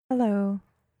Hello,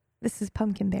 this is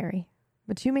Pumpkinberry,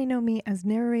 but you may know me as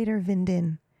narrator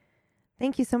Vindin.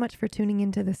 Thank you so much for tuning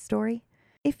into this story.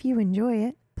 If you enjoy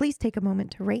it, please take a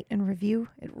moment to rate and review.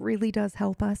 It really does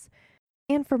help us.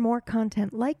 And for more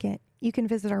content like it, you can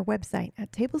visit our website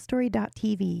at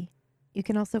tablestory.tv. You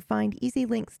can also find easy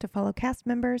links to follow cast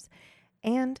members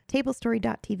and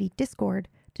tablestory.tv Discord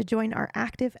to join our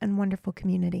active and wonderful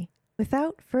community.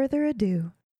 Without further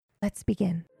ado, let's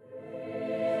begin.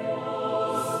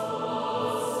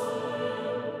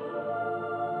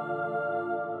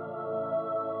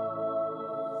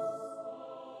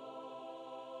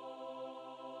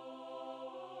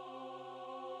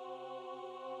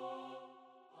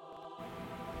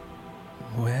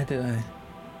 Where did I...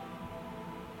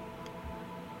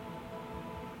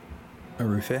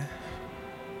 Arufe?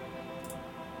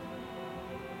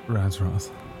 Razroth.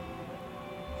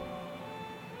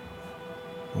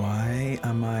 Why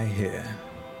am I here?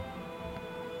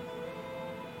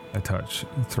 I touch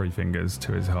 3 fingers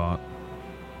to his heart.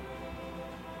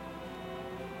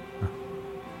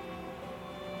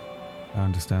 I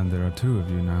understand there are 2 of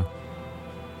you now.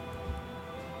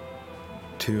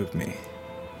 2 of me.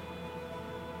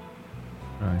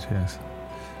 Right, yes.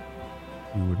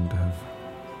 You wouldn't have...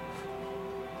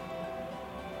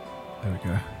 There we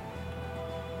go.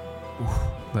 Ooh,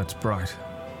 that's bright.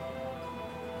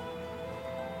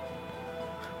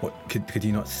 What, could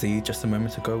you not see just a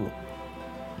moment ago?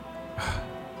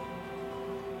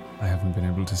 I haven't been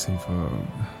able to see for a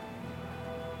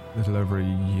little over a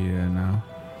year now.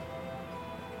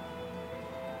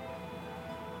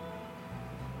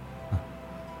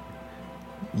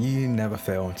 You never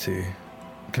fail to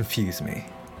confuse me,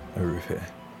 Arufe.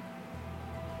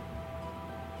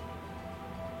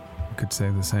 I could say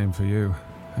the same for you,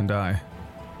 and I.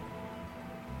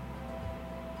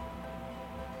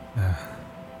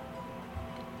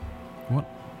 What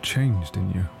changed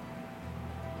in you?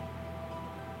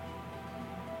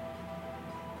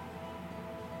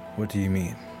 What do you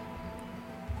mean?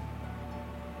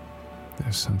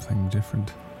 There's something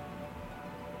different.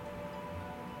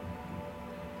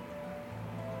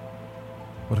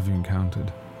 What have you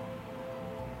encountered?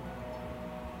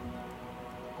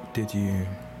 Did you...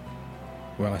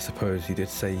 Well, I suppose you did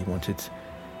say you wanted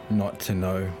not to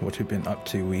know what we've been up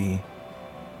to. We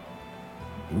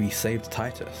saved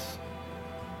Titus.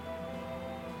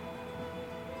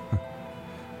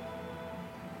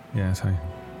 Yes,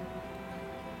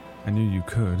 I knew you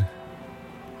could.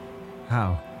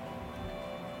 How?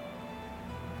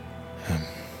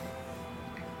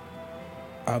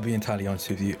 I'll be entirely honest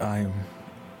with you. I'm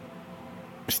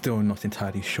still not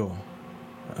entirely sure.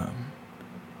 I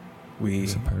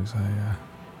suppose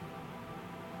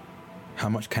How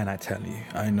much can I tell you?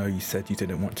 I know you said you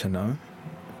didn't want to know.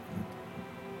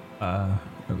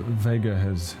 Vega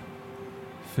has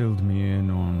filled me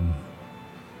in on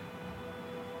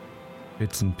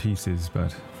bits and pieces,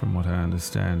 but from what I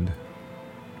understand,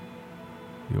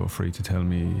 you're free to tell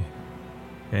me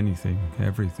anything,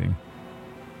 everything,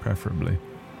 preferably.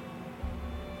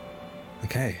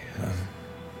 Okay.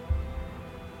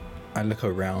 I look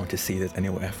around to see if there's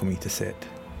anywhere for me to sit.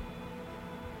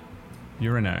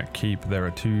 You're in a keep. There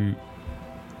are 2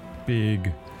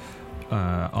 big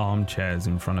armchairs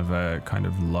in front of a kind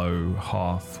of low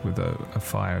hearth with a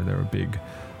fire. There are big,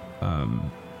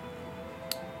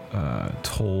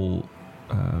 tall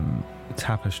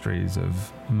tapestries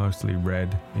of mostly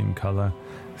red in color.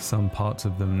 Some parts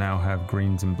of them now have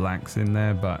greens and blacks in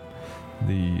there, but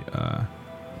the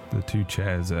 2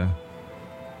 chairs are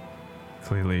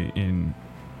clearly in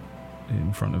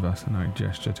front of us, and I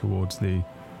gesture towards the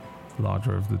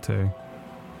larger of the 2.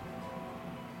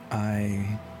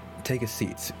 I take a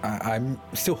seat. I'm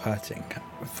still hurting.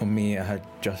 For me, I had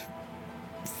just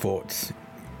fought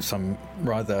some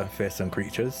rather fearsome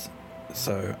creatures,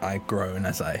 so I groan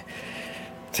as I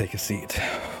take a seat.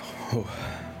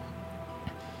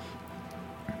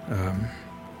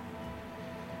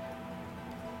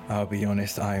 I'll be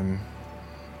honest, I'm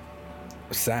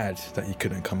sad that you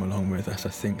couldn't come along with us. I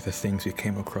think the things we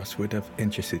came across would have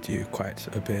interested you quite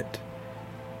a bit.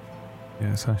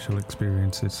 Yes, I shall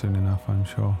experience it soon enough, I'm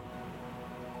sure.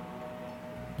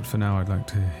 But for now, I'd like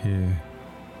to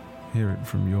hear it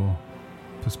from your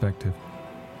perspective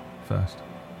first.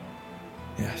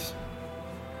 Yes.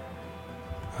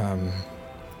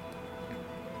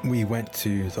 We went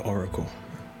to the Oracle.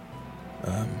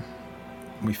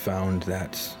 We found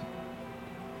that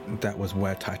was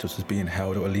where Titus was being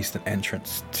held, or at least an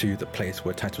entrance to the place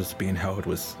where Titus was being held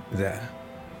was there.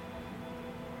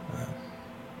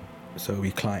 So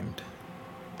we climbed.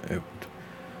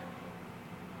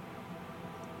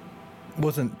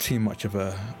 wasn't too much of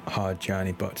a hard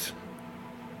journey, but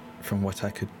from what I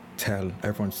could tell,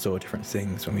 everyone saw different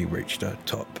things when we reached the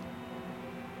top.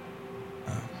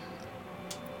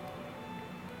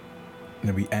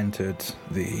 Then we entered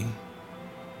the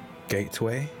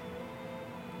gateway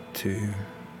to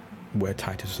where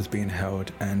Titus was being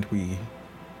held, and we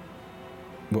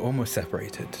were almost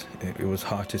separated. It was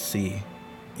hard to see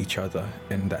each other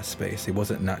in that space. It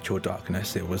wasn't natural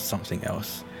darkness, it was something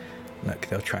else. Like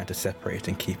they were trying to separate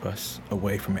and keep us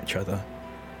away from each other.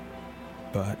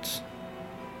 But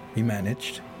we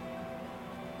managed,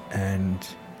 and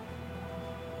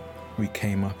we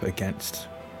came up against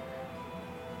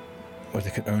what I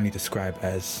could only describe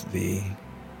as the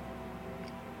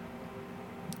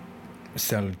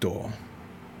cell door.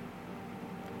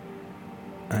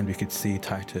 And we could see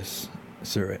Titus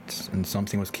through it, and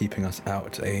something was keeping us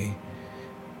out.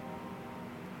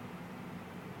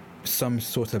 Some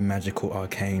sort of magical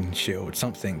arcane shield.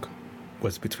 Something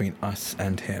was between us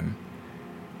and him,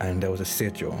 and there was a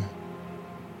sigil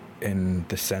in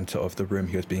the center of the room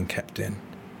he was being kept in.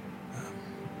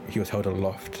 He was held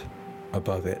aloft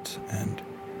above it, and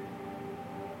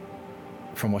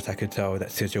from what I could tell,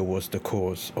 that sigil was the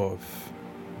cause of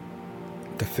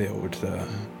the field, the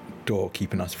door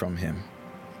keeping us from him.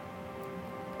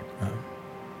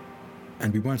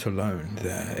 And we weren't alone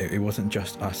there. It wasn't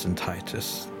just us and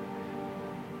Titus.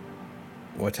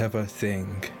 Whatever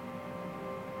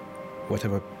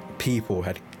people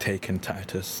had taken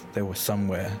Titus, they were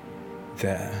somewhere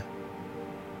there.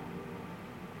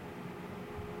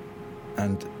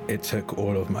 And it took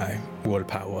all of my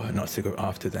willpower not to go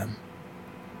after them.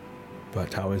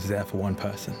 But I was there for one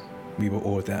person. We were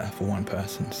all there for one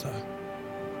person, so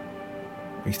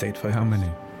we stayed focused. How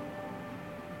many?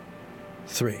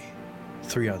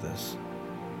 Three others.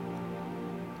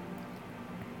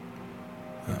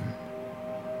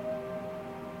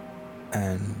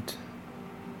 And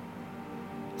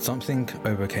something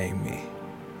overcame me.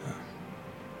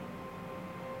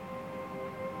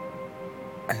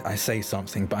 I say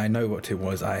something, but I know what it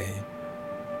was.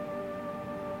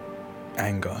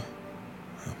 Anger.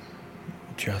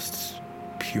 Just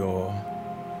pure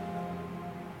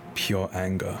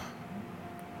anger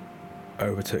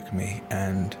overtook me,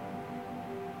 and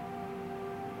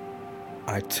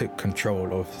I took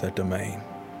control of the domain.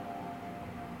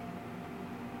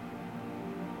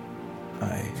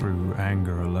 Through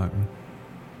anger alone?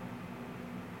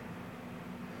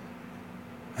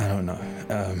 I don't know.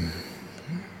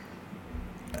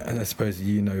 I suppose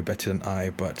you know better than I,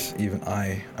 but even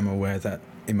I am aware that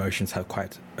emotions have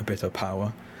quite a bit of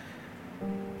power.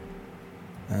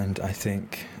 And I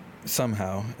think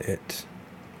somehow it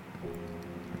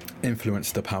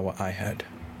influenced the power I had.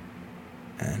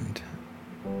 And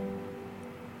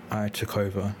I took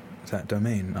over that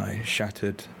domain. I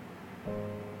shattered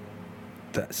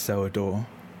that cell door,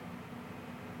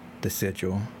 the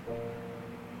sigil,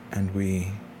 and we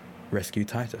rescued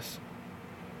Titus.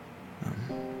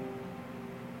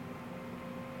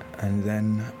 And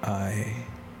then I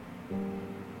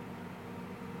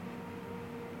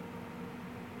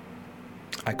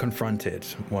confronted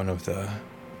one of the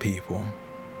people,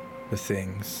 the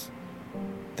things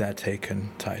that had taken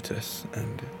Titus,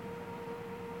 and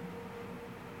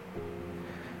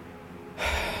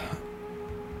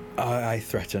I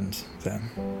threatened them.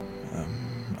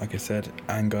 Like I said,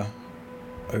 anger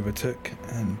overtook,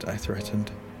 and I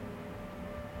threatened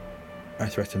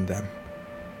them.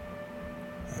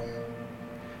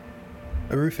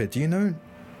 Arufa, do you know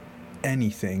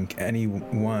anything,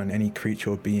 anyone, any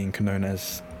creature or being known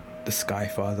as the Sky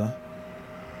Father?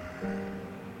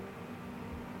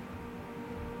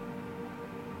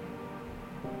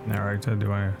 Narrator,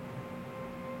 do I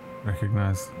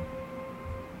recognize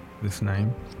this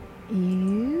name?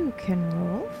 You can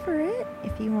roll for it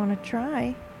if you want to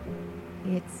try.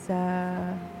 It's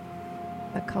the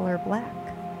color black.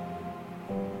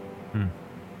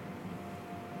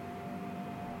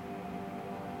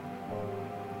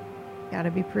 Gotta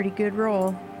be pretty good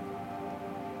roll.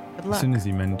 Good luck. As soon as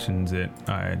he mentions it,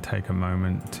 I take a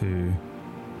moment to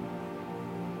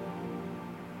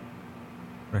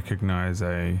recognize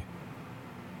an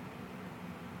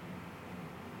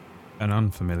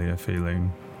unfamiliar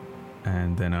feeling,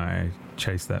 and then I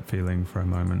chase that feeling for a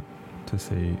moment to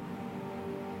see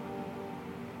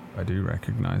if I do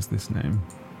recognize this name.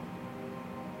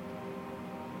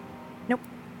 Nope.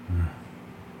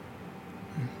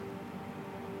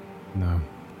 No.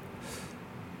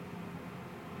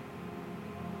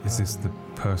 Is this the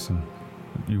person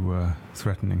that you were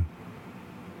threatening?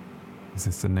 Is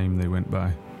this the name they went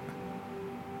by?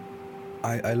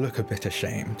 I look a bit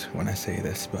ashamed when I say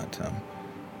this, but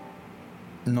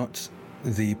not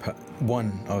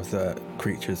one of the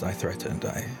creatures I threatened.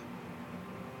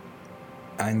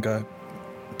 Anger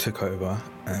took over,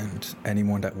 and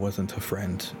anyone that wasn't a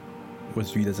friend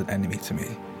was viewed as an enemy to me.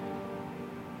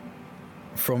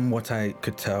 From what I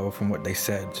could tell, from what they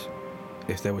said,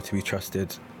 if they were to be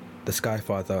trusted, the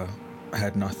Skyfather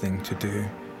had nothing to do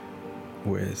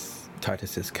with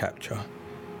Titus's capture.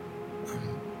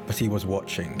 But he was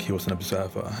watching, he was an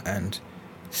observer, and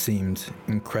seemed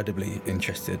incredibly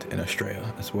interested in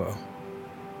Estrella as well.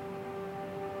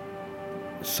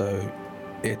 So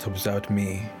it observed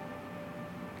me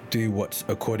do what,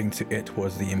 according to it,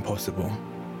 was the impossible.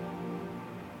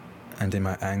 And in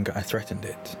my anger, I threatened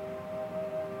it.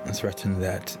 I threatened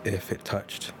that if it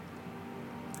touched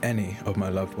any of my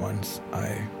loved ones,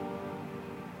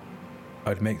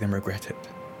 I'd make them regret it.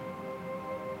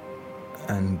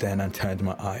 And then I turned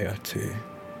my ire to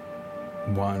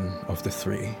one of the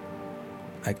three.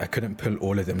 I couldn't pull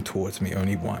all of them towards me,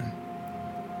 only one.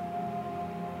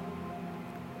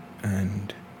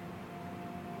 And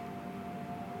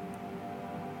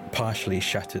partially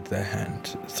shattered their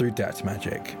hand through that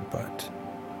magic, but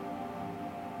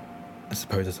I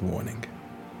suppose as a warning.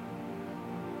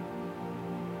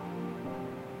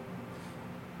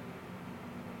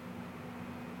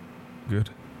 Good.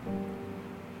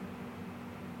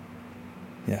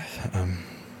 Yeah,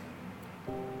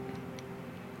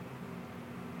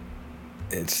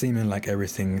 it's seeming like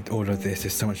everything, all of this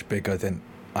is so much bigger than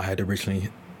I had originally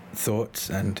thought,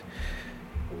 and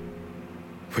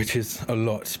which is a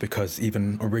lot, because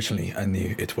even originally I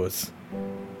knew it was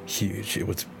huge, it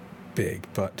was big,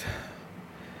 but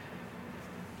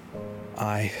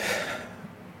I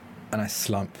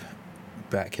slump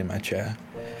back in my chair.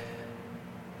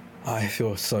 I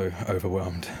feel so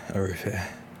overwhelmed, Arufir.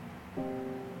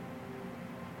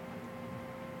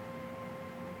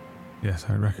 Yes,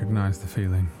 I recognize the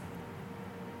feeling.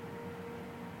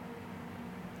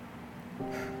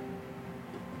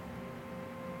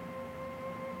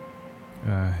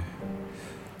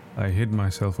 I hid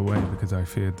myself away because I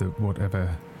feared that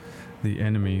whatever the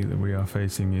enemy that we are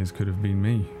facing is could have been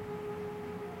me.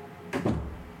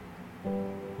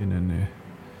 In an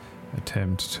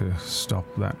attempt to stop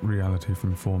that reality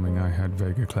from forming, I had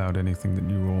Vega cloud anything that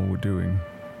you all were doing.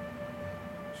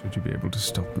 Should you be able to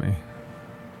stop me,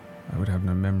 I would have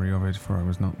no memory of it, for I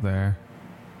was not there.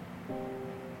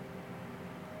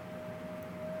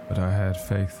 But I had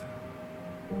faith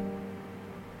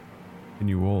in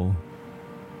you all,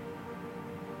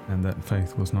 and that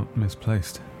faith was not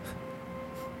misplaced.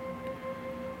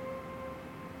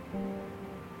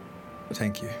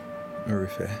 Thank you,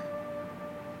 Arufir.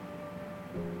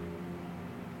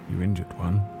 You injured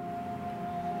one.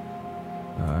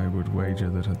 I would wager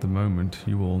that at the moment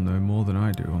you all know more than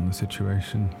I do on the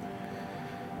situation.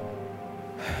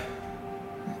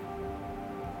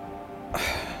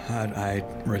 I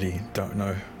really don't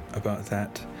know about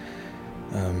that.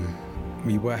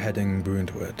 We were heading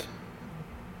Woundward.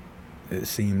 It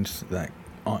seemed like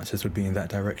answers would be in that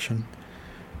direction.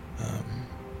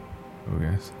 Oh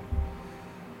yes.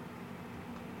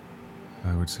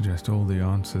 I would suggest all the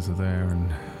answers are there,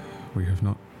 and we have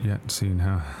not yet seen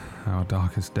our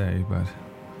darkest day, but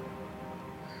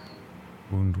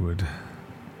Woundward,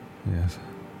 yes.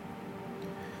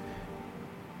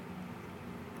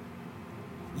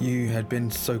 You had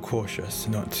been so cautious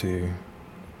not to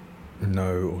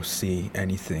know or see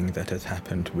anything that has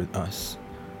happened with us.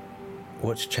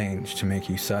 What's changed to make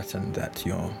you certain that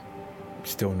you're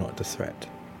still not the threat?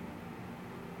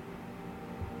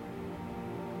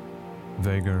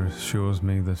 Vega assures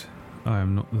me that I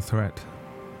am not the threat.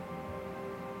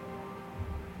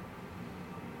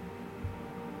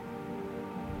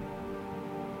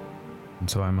 And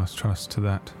so I must trust to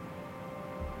that.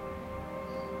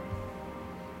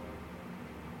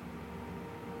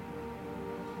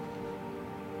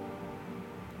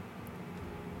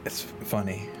 It's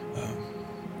funny.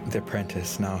 The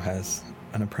apprentice now has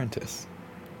an apprentice.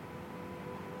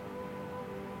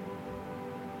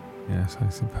 Yes, I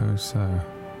suppose so.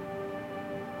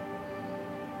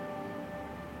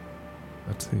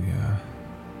 That's the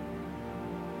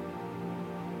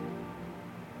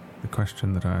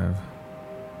question that I have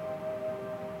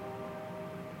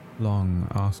long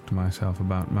asked myself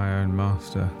about my own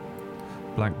master,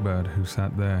 Blackbird, who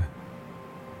sat there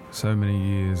so many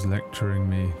years lecturing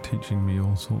me, teaching me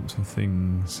all sorts of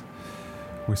things,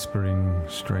 whispering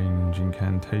strange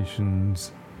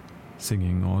incantations,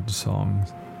 singing odd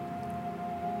songs.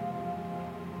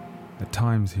 At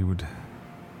times he would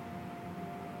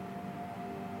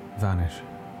vanish.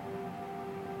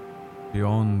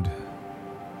 Beyond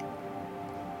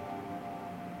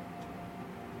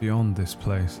this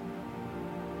place.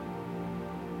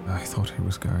 I thought he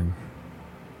was going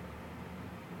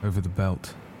over the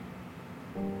belt.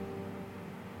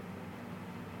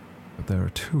 But there are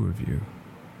two of you,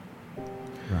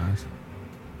 Raz.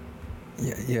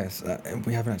 Yes,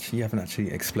 you haven't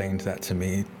actually explained that to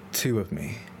me. Two of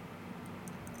me.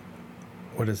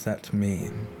 What does that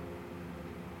mean?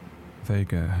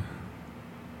 Vega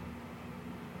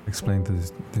explained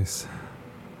that this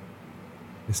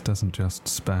doesn't just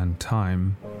span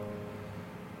time,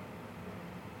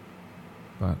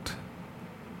 but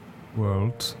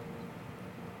worlds,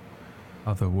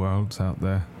 other worlds out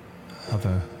there,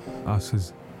 other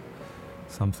uses.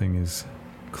 Something is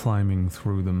climbing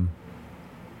through them,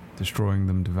 destroying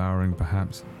them, devouring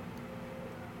perhaps.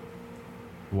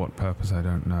 For what purpose I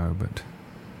don't know, but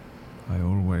I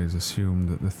always assumed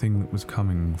that the thing that was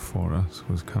coming for us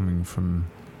was coming from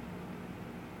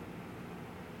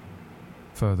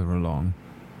further along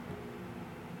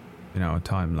in our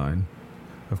timeline.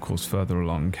 Of course, further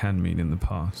along can mean in the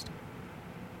past,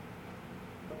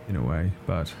 in a way,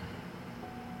 but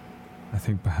I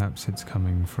think perhaps it's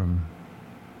coming from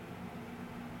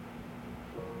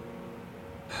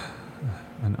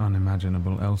an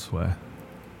unimaginable elsewhere.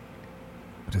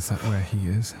 But is that where he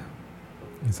is?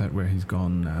 Is that where he's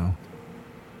gone now?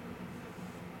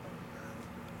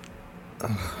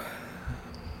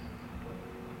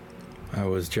 I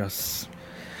was just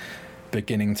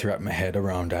beginning to wrap my head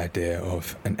around the idea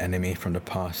of an enemy from the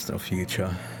past or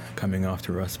future coming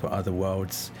after us, but other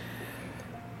worlds.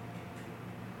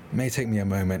 May take me a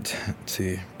moment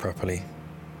to properly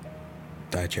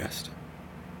digest.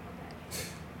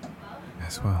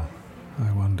 Yes, well,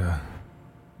 I wonder.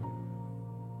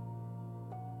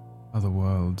 Other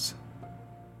worlds.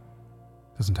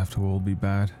 Doesn't have to all be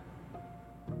bad.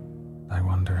 I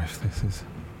wonder if this is...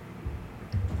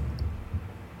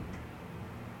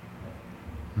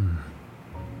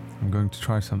 I'm going to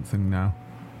try something now.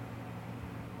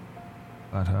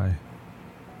 But I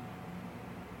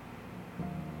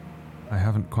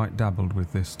haven't quite dabbled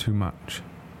with this too much,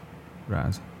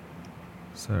 Raz.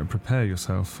 So prepare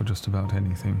yourself for just about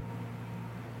anything.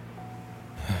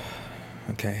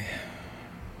 Okay.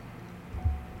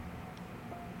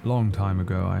 Long time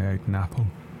ago I ate an apple.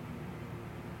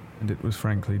 And it was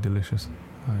frankly delicious.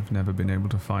 I've never been able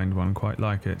to find one quite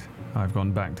like it. I've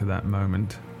gone back to that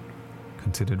moment,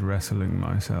 considered wrestling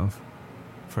myself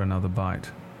for another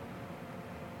bite.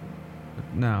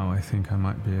 But now I think I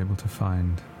might be able to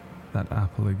find that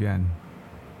apple again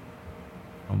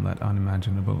from that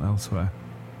unimaginable elsewhere.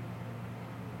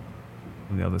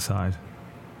 On the other side.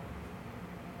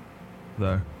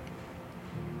 Though,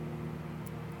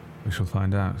 we shall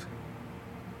find out.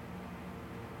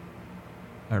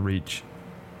 I reach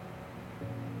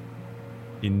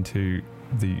into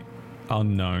the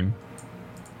unknown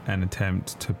and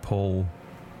attempt to pull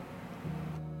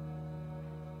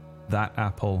that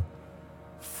apple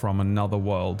from another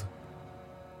world.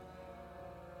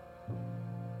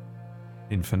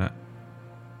 Infinite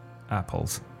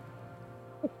apples.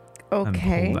 And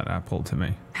Okay. pull that apple to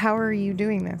me. How are you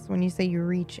doing this when you say you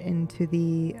reach into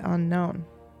the unknown?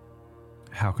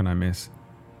 How can I miss?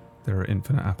 There are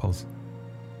infinite apples.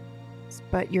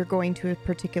 But you're going to a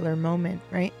particular moment,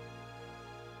 right?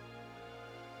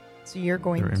 So you're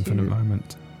going There are to infinite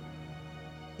moments.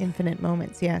 infinite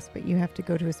moments, yes, but you have to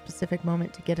go to a specific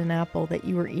moment to get an apple that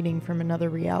you were eating from another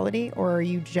reality, or are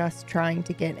you just trying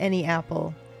to get any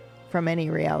apple from any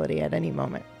reality at any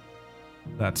moment?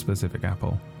 That specific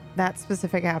apple. That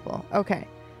specific apple. Okay.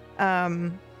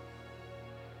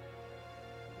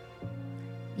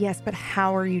 Yes, but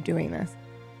how are you doing this?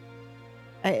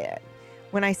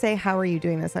 When I say how are you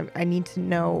doing this, I need to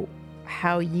know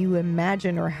how you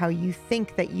imagine or how you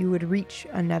think that you would reach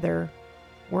another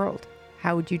world.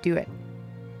 How would you do it?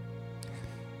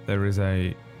 There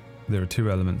are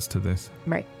two elements to this.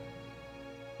 Right.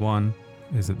 One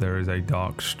is that there is a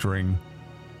dark string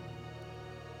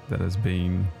that has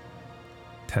been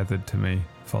tethered to me,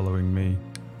 following me,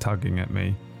 tugging at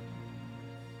me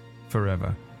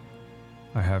forever.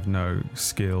 I have no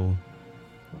skill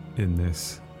in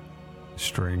this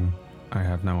string. I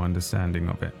have no understanding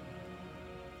of it,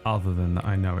 other than that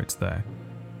I know it's there.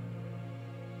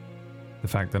 The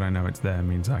fact that I know it's there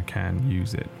means I can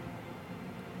use it.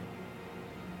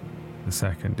 The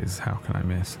second is, how can I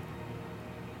miss?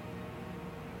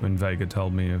 When Vega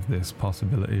told me of this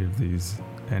possibility of these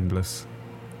endless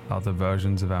other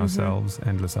versions of ourselves,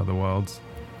 endless other worlds,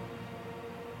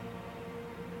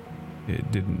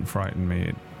 it didn't frighten me,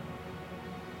 it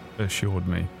assured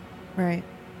me. Right.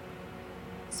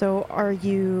 So are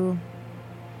you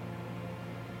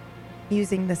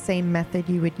using the same method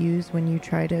you would use when you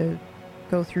try to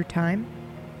go through time?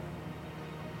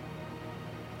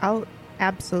 I'll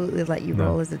absolutely let you No.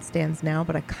 roll as it stands now,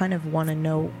 but I kind of want to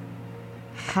know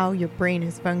how your brain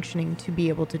is functioning to be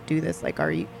able to do this. Like,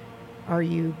 are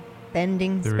you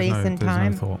bending There is space and there's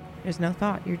time? no thought. There's no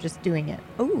thought. You're just doing it.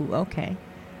 Oh, okay.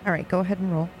 All right, go ahead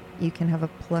and roll. You can have a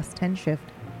plus 10 shift.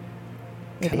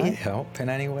 Can I help in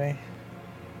any way?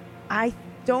 I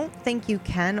don't think you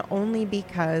can, only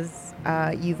because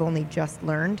you've only just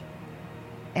learned.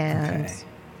 And Okay.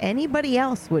 anybody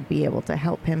else would be able to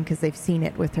help him because they've seen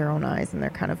it with their own eyes and they're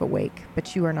kind of awake.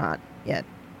 But you are not yet.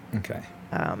 Okay.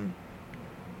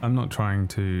 I'm not trying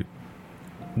to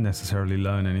necessarily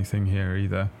learn anything here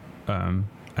either. And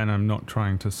I'm not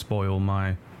trying to spoil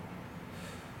my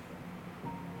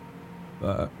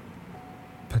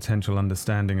potential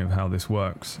understanding of how this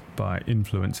works by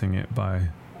influencing it by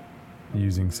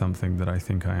using something that I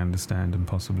think I understand and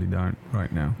possibly don't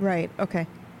right now. Right. Okay.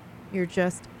 You're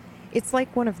just. It's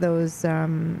like one of those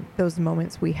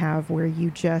moments we have where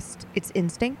it's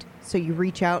instinct. So you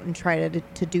reach out and try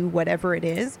to do whatever it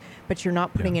is, but you're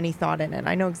not putting Yeah. any thought in it.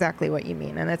 I know exactly what you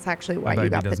mean, and that's actually why My you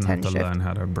baby got the doesn't 10 have to shift. learn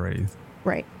how to breathe.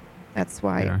 Right. That's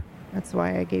why. You know? That's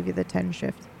why I gave you the 10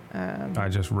 shift. I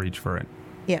just reach for it.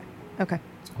 Yeah. Okay.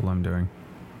 That's all I'm doing.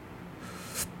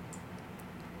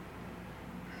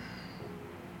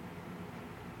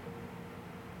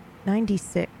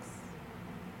 $96.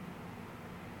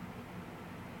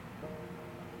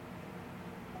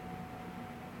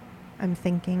 I'm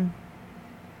thinking.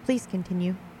 Please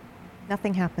continue.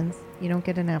 Nothing happens. You don't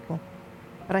get an apple.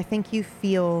 But I think you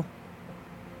feel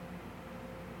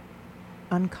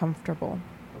uncomfortable.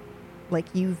 Like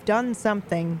you've done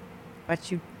something,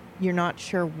 but you're not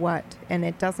sure what. And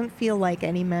it doesn't feel like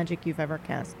any magic you've ever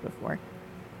cast before.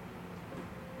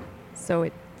 So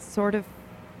it sort of,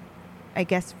 I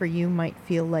guess for you, might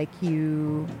feel like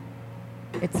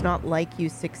it's not like you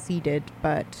succeeded,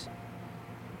 but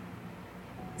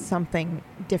something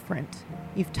different.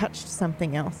 You've touched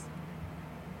something else.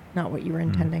 Not what you were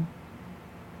intending.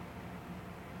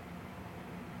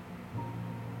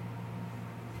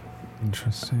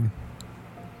 Interesting.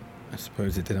 I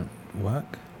suppose it didn't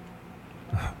work.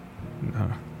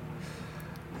 No.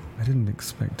 I didn't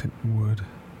expect it would,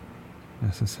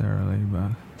 necessarily,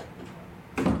 but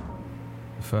the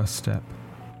first step.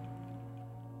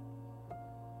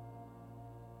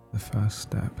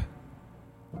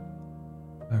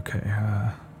 Okay,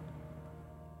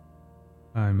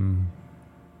 I'm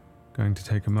going to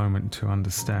take a moment to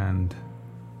understand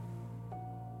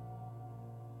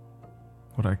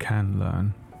what I can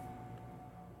learn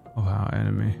of our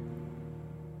enemy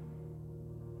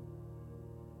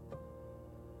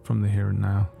from the here and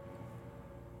now.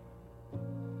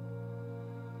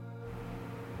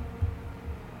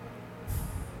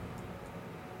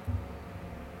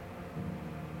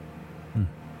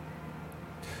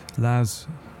 Laz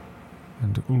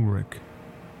and Ulrich.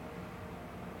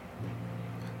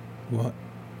 What?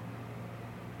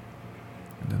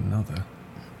 And another.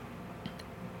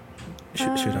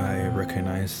 Should I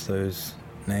recognize those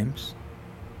names?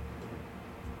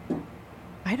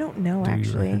 I don't know, Do you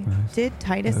actually. recognize Did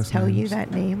Titus those tell you names?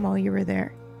 that name while you were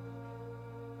there?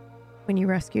 When you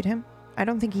rescued him? I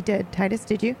don't think he did. Titus,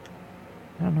 did you?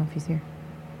 I don't know if he's here.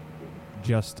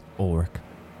 Just Ulrich.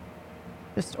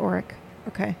 Just Auric.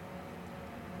 Okay.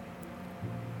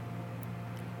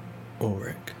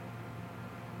 Ulrich.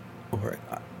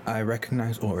 I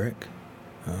recognize Ulrich.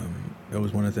 It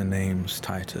was one of the names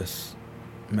Titus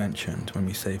mentioned when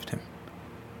we saved him.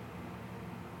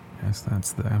 Yes,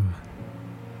 that's them.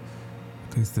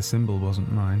 At least the symbol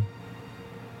wasn't mine.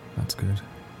 That's good.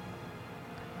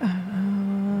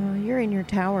 You're in your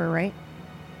tower, right?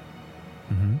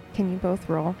 Mm-hmm. Can you both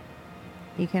roll?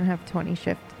 You can have 20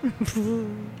 shift.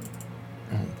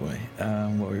 Oh boy.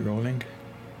 What are we rolling?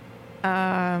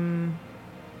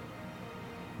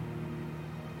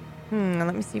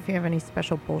 Let me see if you have any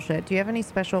special bullshit. Do you have any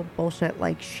special bullshit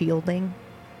like shielding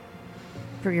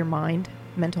for your mind?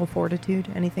 Mental fortitude?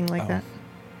 Anything like Oh. that?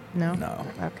 No? No.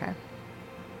 Okay.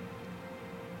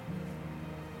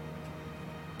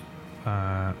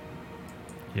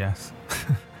 Yes.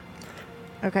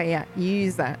 Okay, yeah. You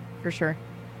use that for sure.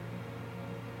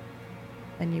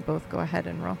 And you both go ahead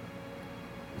and roll.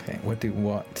 Okay.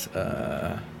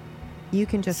 You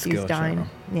can just use Skill Dine. channel.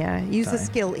 Yeah, use a Dine,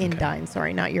 skill in okay. Dine.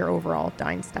 Sorry, not your overall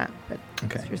Dine stat, but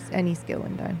Okay. it's just any skill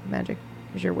in Dine magic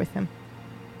because you're with him.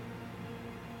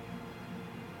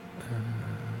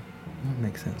 That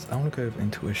makes sense. I want to go with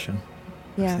intuition.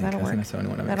 Yeah, I think that'll work. that's the only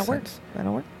one that That'll makes work. sense.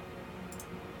 That'll work.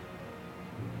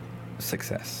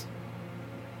 success.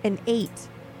 An 8.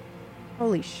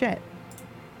 Holy shit.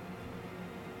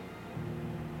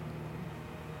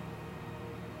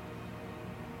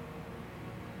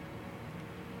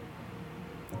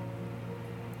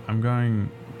 I'm going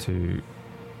to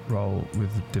roll with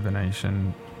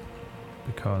divination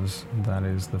because that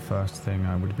is the first thing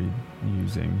I would be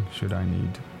using should I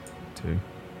need to.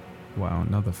 Wow,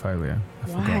 another failure. I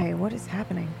Why? forgot. What is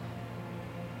happening?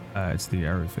 It's the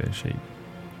Erifir sheet.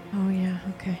 Oh, yeah.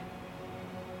 Okay.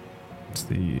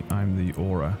 I'm the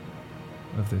aura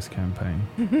of this campaign.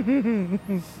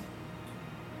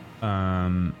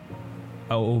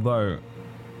 Although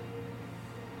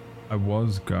I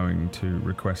was going to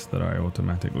request that I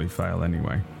automatically fail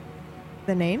anyway.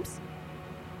 The names?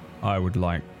 I would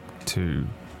like to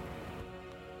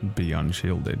be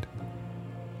unshielded.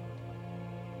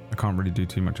 I can't really do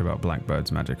too much about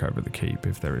Blackbird's magic over the keep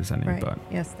if there is any, Right. but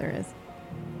Yes, there is.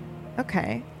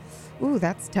 Okay. Ooh,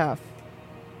 that's tough.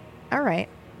 All right.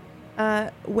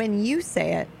 When you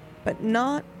say it, but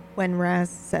not when Raz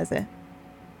says it.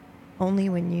 Only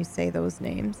when you say those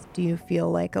names do you feel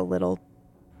like a little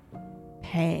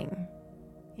pang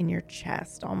in your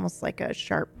chest, almost like a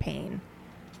sharp pain.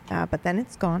 But then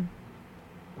it's gone.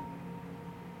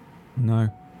 no.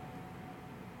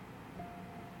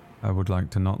 I would like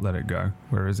to not let it go.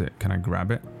 Where is it? Can I grab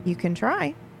it? You can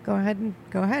try. Go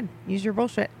ahead. Use your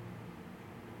bullshit.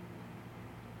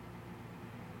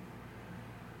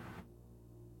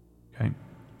 Okay.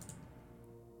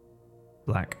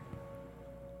 Black.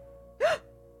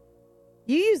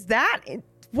 You use that?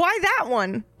 Why that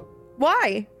one?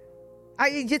 Why?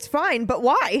 It's fine, but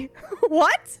why?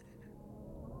 What?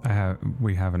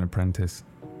 We have an apprentice.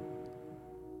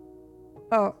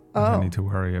 Oh. I don't need to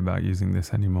worry about using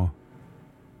this anymore.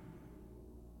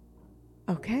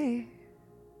 Okay.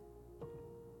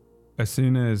 As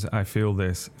soon as I feel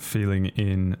this feeling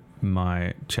in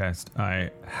my chest,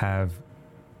 I have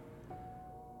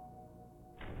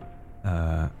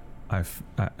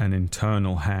an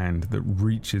internal hand that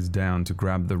reaches down to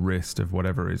grab the wrist of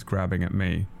whatever is grabbing at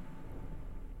me.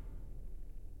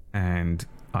 And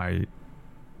I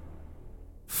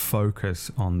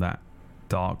focus on that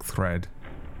dark thread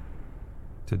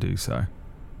to do so.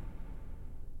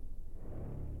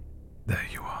 There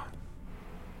you are.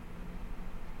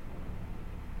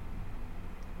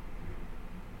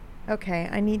 Okay,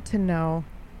 I need to know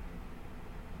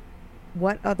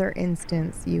what other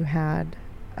instance you had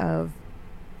of...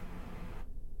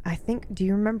 do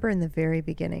you remember in the very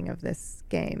beginning of this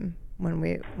game when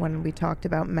we talked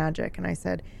about magic and I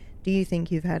said, do you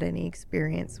think you've had any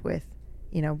experience with,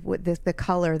 with the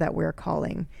color that we're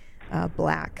calling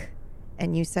black?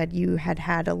 And you said you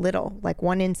had a little, like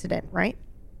one incident, right?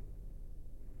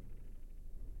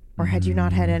 Or had you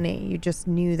not had any? You just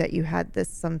knew that you had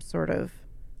some sort of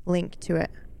link to it.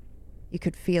 You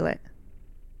could feel it.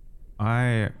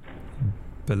 I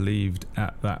believed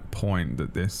at that point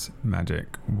that this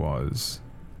magic was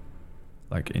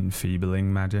like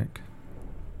enfeebling magic.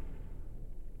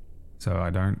 So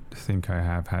I don't think I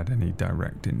have had any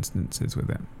direct instances with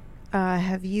it.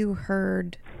 Have you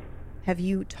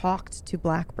talked to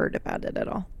Blackbird about it at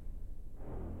all?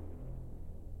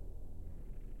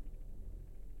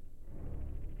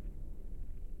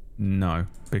 No,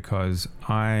 because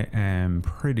I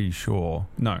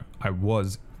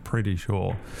was pretty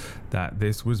sure that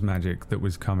this was magic that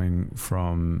was coming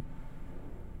from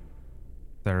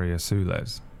Theria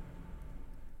Sules.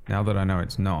 Now that I know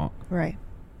it's not. Right.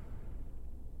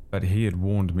 But he had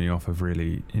warned me off of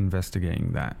really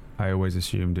investigating that. I always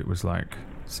assumed it was like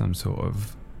some sort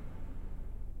of,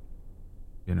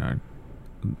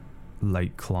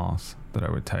 late class that I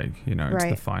would take. It's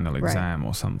the final exam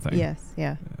or something. Yes,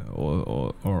 yeah.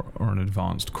 Or an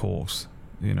advanced course,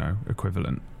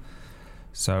 equivalent.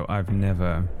 So I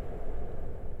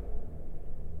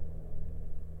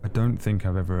don't think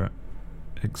I've ever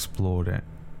explored it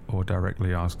or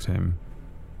directly asked him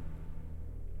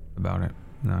about it.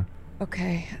 No.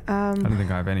 Okay. I don't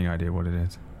think I have any idea what it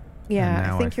is.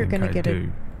 Yeah, I think you're going to get it.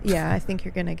 Yeah, I think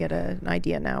you're going to get an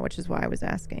idea now, which is why I was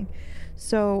asking.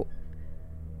 So,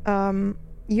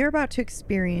 you're about to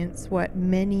experience what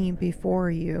many before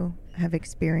you have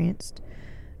experienced.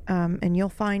 And you'll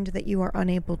find that you are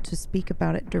unable to speak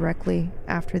about it directly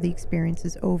after the experience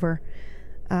is over.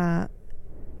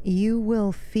 You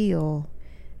will feel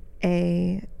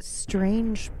a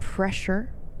strange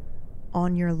pressure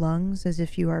on your lungs as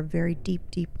if you are very deep,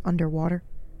 deep underwater.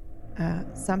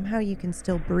 Somehow you can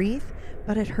still breathe,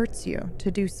 but it hurts you to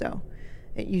do so.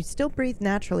 You still breathe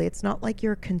naturally. It's not like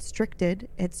you're constricted.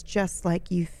 It's just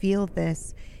like you feel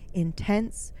this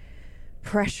intense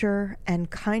pressure and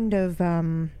kind of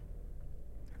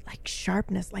like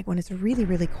sharpness, like when it's really,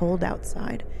 really cold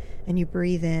outside and you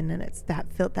breathe in and it's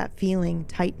that feeling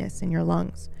tightness in your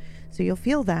lungs. So you'll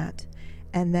feel that.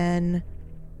 And then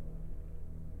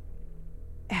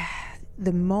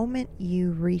the moment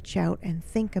you reach out and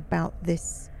think about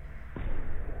this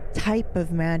type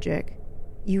of magic,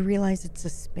 you realize it's a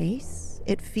space.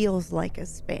 It feels like a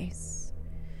space.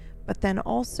 But then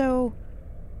also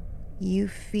you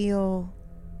feel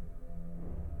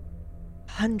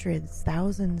hundreds,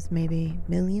 thousands, maybe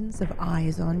millions of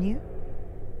eyes on you.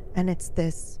 And it's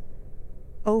this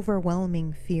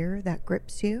overwhelming fear that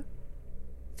grips you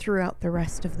throughout the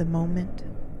rest of the moment.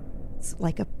 It's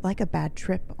like a bad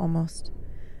trip almost.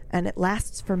 And it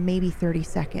lasts for maybe 30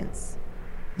 seconds.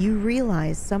 You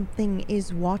realize something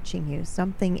is watching you.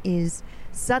 Something is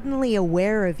suddenly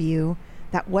aware of you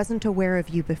that wasn't aware of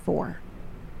you before.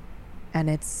 And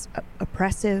it's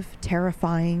oppressive,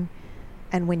 terrifying.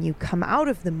 And when you come out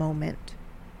of the moment,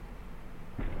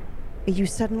 you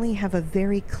suddenly have a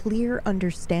very clear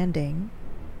understanding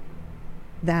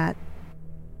that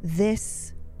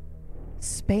this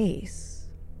space,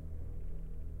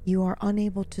 you are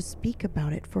unable to speak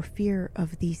about it for fear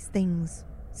of these things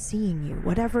seeing you.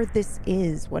 Whatever this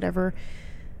is, whatever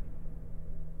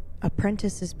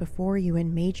apprentices before you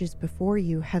and mages before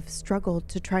you have struggled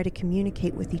to try to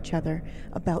communicate with each other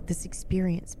about this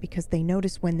experience, because they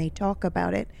notice when they talk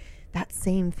about it, that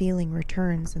same feeling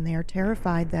returns, and they are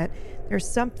terrified that there's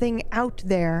something out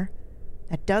there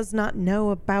that does not know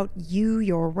about you,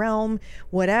 your realm,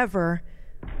 whatever.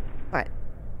 But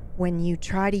when you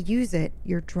try to use it,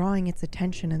 you're drawing its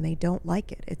attention and they don't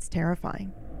like it. It's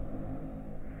terrifying.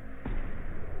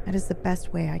 That is the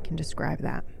best way I can describe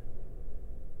that.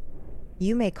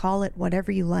 You may call it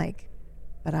whatever you like,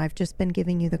 but I've just been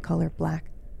giving you the color black.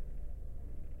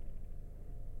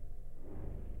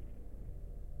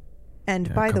 And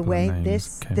Yeah, by the way,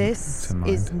 this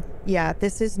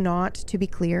is not, to be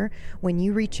clear, when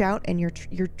you reach out and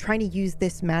you're trying to use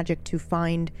this magic to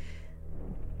find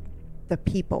the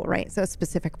people, right? So a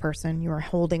specific person, you are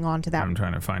holding on to that. I'm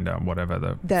trying to find out whatever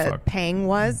the fuck. Pang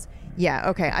was. Yeah,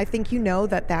 okay. I think you know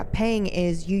that pang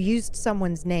is you used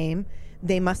someone's name.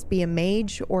 They must be a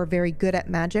mage or very good at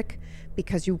magic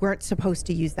because you weren't supposed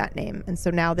to use that name. And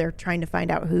so now they're trying to find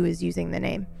out who is using the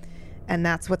name. And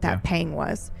that's what that pang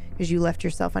was, because you left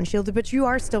yourself unshielded, but you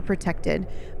are still protected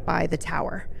by the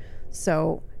tower.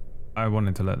 So I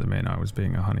wanted to let them in. I was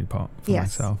being a honeypot for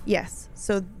myself. Yes.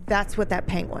 So that's what that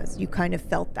pang was. You kind of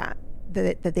felt that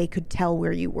they could tell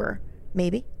where you were.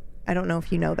 Maybe. I don't know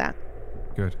if you know that.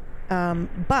 Good.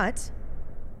 But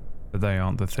they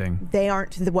aren't the thing. They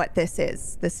aren't what this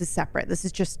is. This is separate. This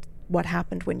is just what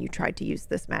happened when you tried to use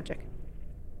this magic.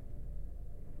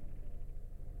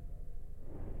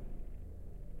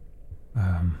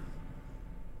 Huh.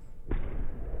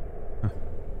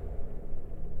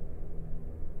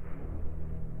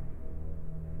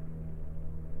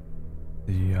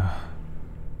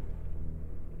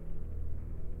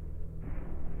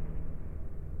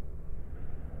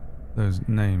 Those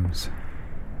names.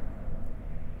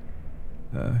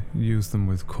 Use them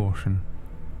with caution.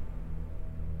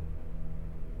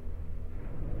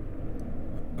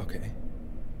 Okay.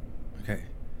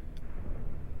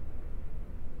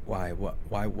 Why?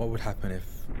 What would happen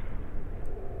if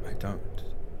I don't?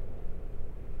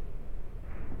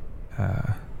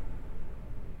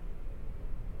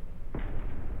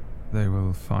 They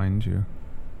will find you.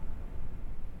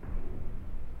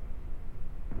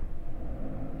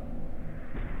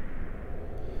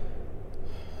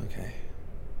 Okay.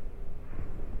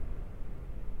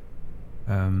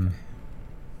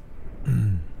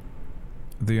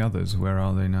 The others, where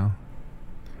are they now?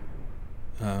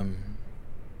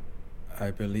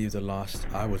 I believe the last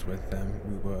I was with them,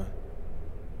 we were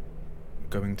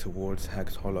going towards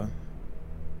Hag's Hollow.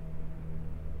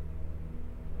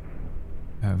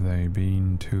 Have they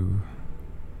been to...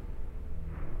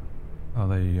 Are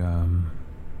they,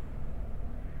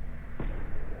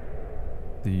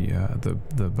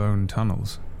 the bone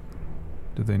tunnels?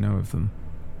 Do they know of them?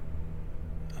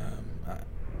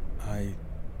 I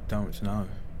don't know.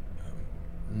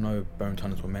 No bone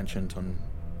tunnels were mentioned on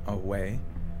our way.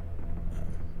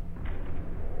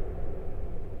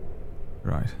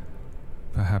 Right.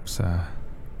 Perhaps I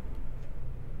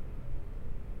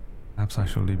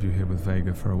shall leave you here with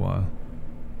Vega for a while.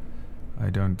 I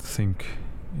don't think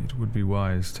it would be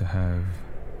wise to have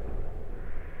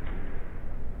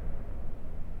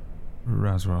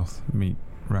Razroth meet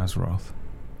Razroth.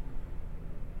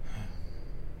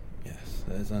 Yes,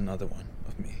 there's another one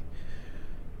of me.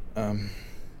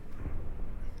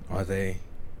 Are they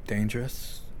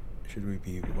dangerous? Should we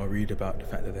be worried about the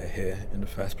fact that they're here in the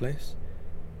first place?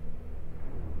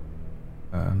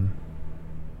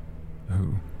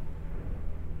 Who?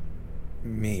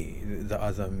 Me, the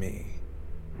other me.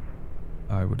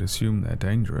 I would assume they're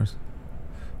dangerous.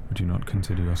 Would you not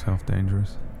consider yourself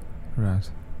dangerous,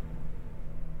 Raz?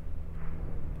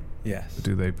 Yes,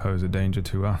 Do they pose a danger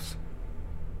to us?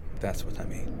 that's what I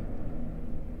mean.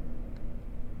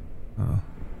 Well,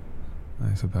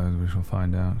 I suppose we shall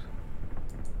find out.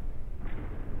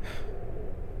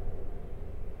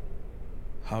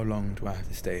 How long do I have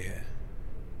to stay here?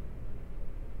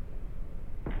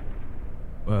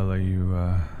 Well, are you,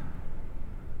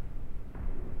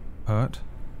 hurt?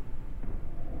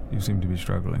 You seem to be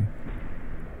struggling.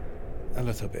 A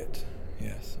little bit,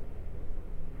 yes.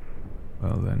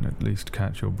 Well, then at least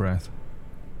catch your breath.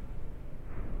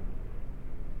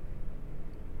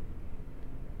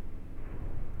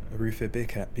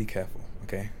 Arufa, be careful,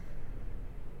 okay?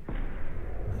 You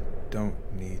don't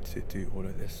need to do all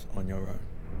of this on your own.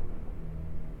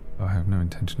 I have no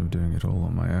intention of doing it all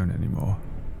on my own anymore.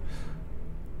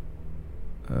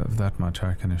 Of that much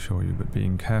I can assure you, but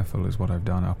being careful is what I've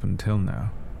done up until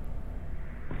now.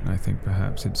 And I think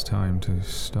perhaps it's time to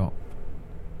stop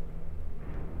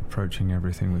approaching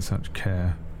everything with such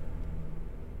care.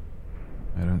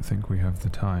 I don't think we have the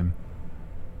time.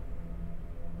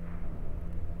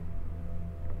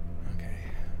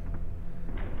 Okay.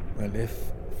 Well,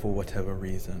 if for whatever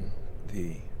reason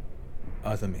the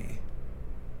other me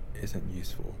isn't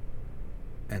useful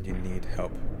and you need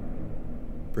help,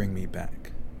 bring me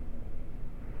back.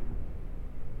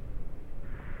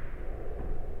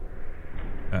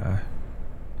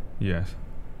 Yes.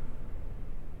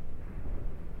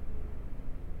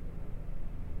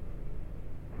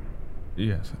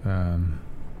 Yes,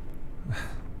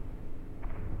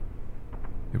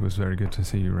 it was very good to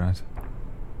see you, Raz.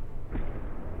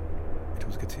 It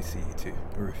was good to see you too,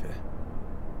 Arufa.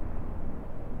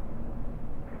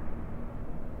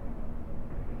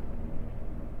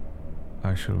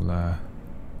 I shall,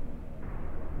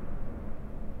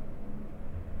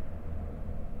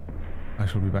 I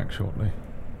shall be back shortly.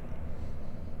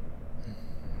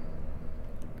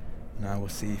 And I will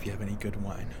see if you have any good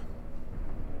wine.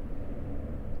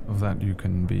 Of that you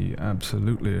can be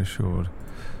absolutely assured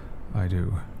I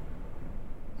do.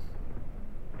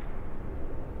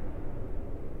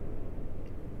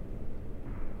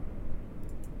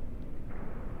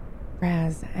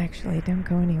 Raz, actually, don't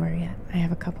go anywhere yet. I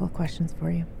have a couple of questions for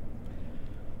you.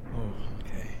 Oh,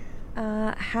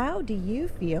 okay. How do you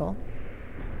feel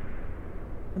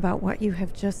about what you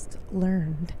have just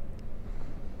learned?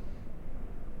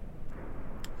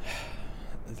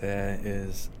 There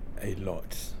is a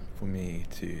lot for me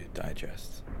to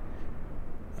digest.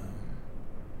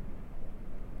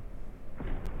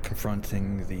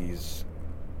 Confronting these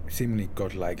seemingly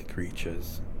godlike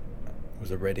creatures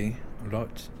was already a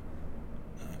lot.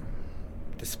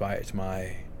 Despite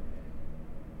my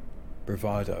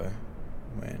bravado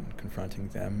when confronting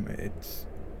them, it's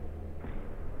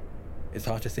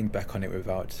hard to think back on it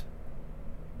without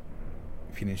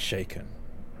feeling shaken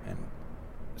and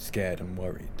scared and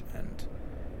worried. And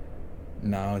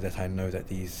now that I know that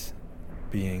these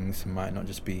beings might not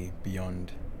just be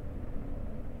beyond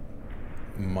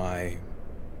my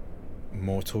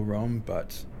mortal realm,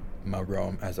 but my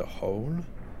realm as a whole,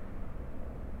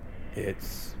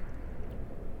 it's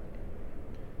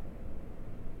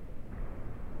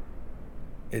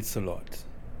a lot.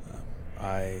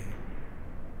 I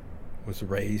was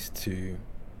raised to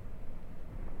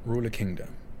rule a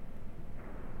kingdom,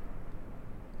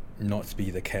 not be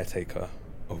the caretaker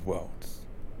of worlds.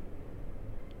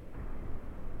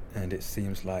 And it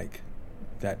seems like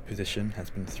that position has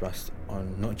been thrust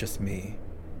on not just me,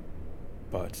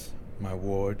 but my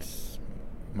wards,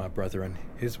 my brother and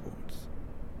his wards.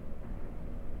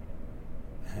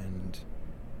 And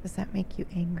Does that make you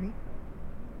angry?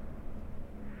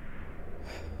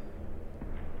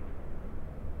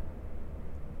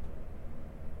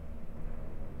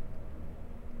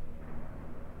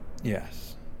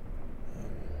 yes,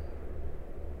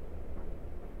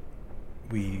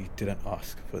 we didn't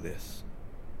ask for this.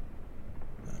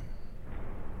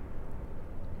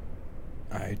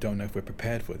 I don't know if we're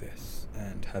prepared for this,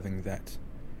 and having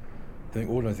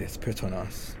all of this put on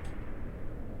us,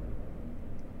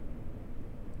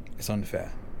 it's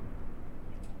unfair.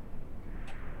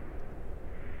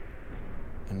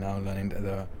 And now learning that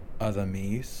there are other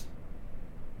me's,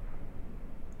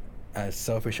 as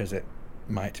selfish as it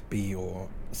might be or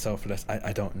selfless,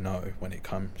 I don't know when it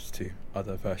comes to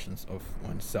other versions of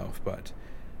oneself, but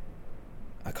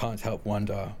I can't help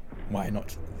wonder why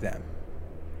not them.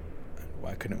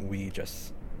 Why couldn't we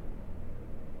just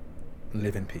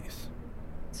live in peace?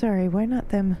 Sorry, why not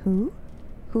them who?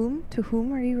 Whom? To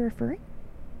whom are you referring?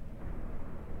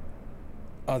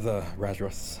 Other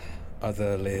Razros,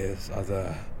 other Lirs,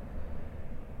 other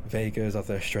Vegas,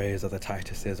 other Strays, other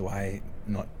Tituses, why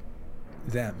not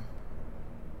them?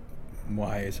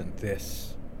 Why isn't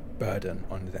this burden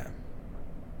on them?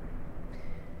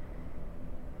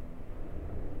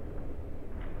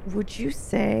 Would you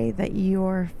say that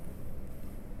your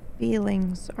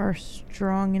feelings are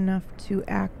strong enough to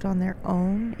act on their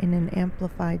own in an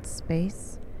amplified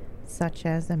space, such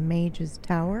as a mage's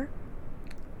tower?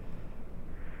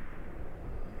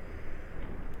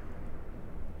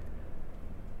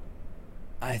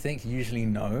 I think usually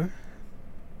no,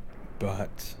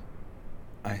 but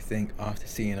I think after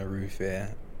seeing a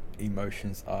Rufir,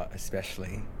 emotions are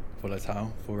especially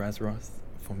volatile for Razroth,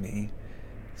 for me,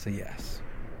 so yes.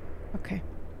 Okay.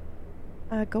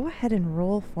 Go ahead and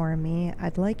roll for me.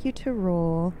 I'd like you to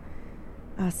roll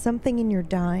something in your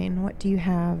Dine. What do you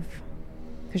have?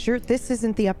 Because this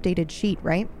isn't the updated sheet,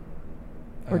 right?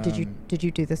 Or did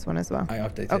you do this one as well? I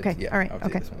updated. Okay. Yeah, All right. I updated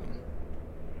Okay. this one.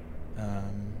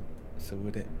 So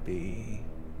would it be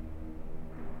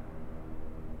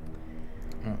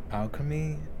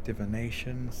alchemy,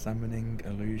 divination, summoning,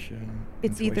 illusion?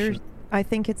 It's intuition? I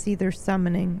think it's either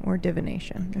summoning or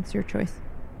divination. Okay. It's your choice.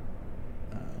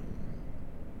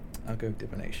 I'll go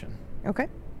divination. Okay.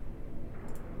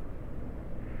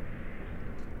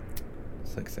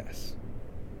 Success.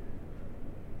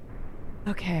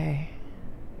 Okay.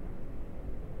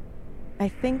 I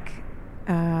think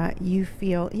you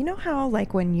feel, you know how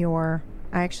like when you're,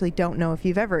 I actually don't know if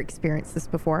you've ever experienced this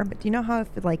before, but do you know how if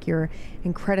like you're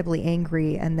incredibly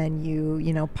angry and then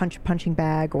you punch a punching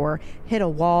bag or hit a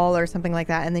wall or something like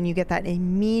that, and then you get that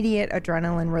immediate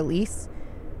adrenaline release?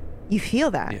 You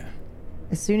feel that. Yeah.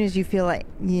 As soon as you feel like,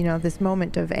 this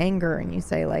moment of anger and you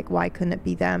say like, why couldn't it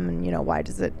be them? And, why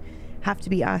does it have to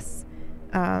be us?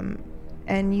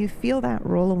 And you feel that.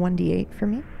 Roll a 1d8 for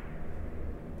me.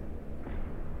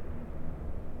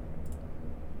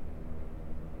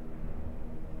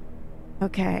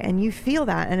 Okay, and you feel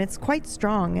that, and it's quite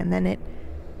strong, and then it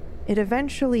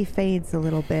eventually fades a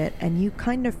little bit, and you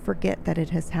kind of forget that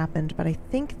it has happened, but I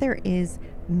think there is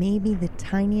maybe the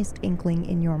tiniest inkling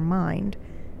in your mind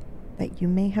that you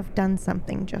may have done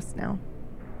something just now,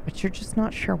 but you're just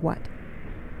not sure what.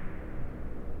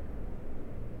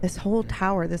 This whole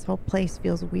tower, this whole place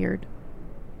feels weird.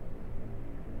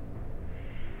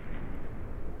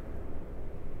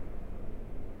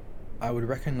 I would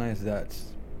recognize that,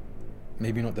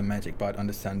 maybe not the magic, but I'd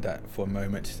understand that for a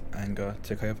moment anger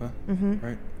took over, Mm-hmm.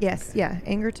 right? Yes, Okay. yeah,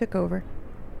 anger took over,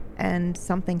 and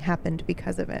something happened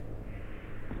because of it.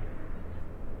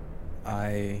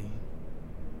 I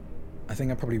think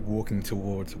I'm probably walking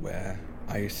towards where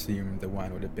I assume the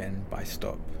wine would have been, but I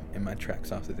stop in my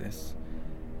tracks after this.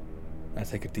 I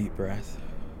take a deep breath,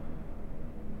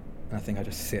 and I think I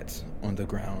just sit on the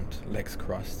ground, legs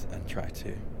crossed, and try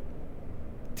to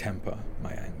temper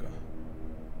my anger.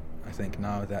 I think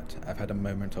now that I've had a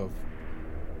moment of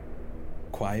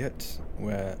quiet,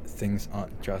 where things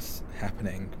aren't just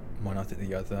happening one after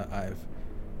the other, I've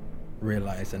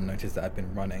realized and noticed that I've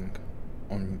been running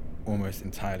on almost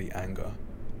entirely anger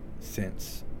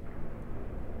since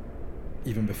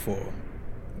even before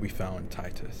we found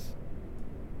Titus.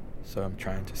 So I'm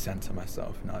trying to center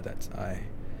myself now that I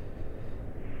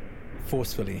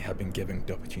forcefully have been given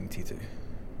the opportunity to.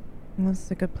 And this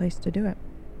is a good place to do it.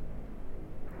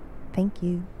 Thank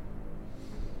you.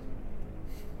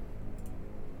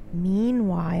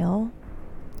 Meanwhile,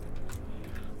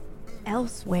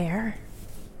 elsewhere.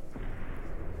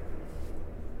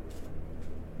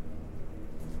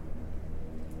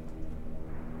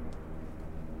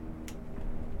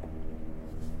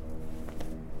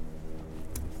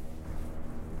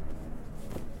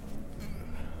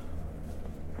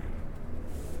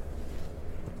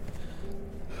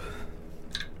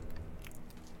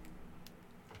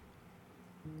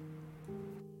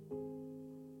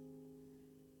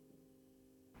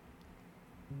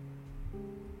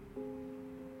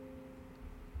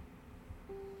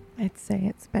 I'd say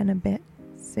it's been a bit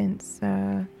since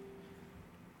the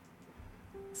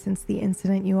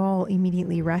incident. You all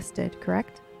immediately rested,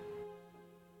 correct?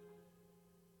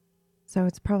 So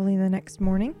it's probably the next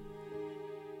morning.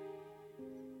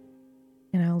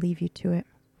 And I'll leave you to it.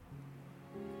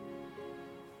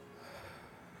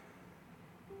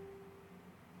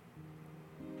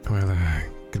 Well,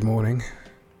 good morning.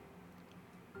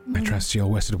 I trust you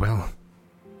all rested well.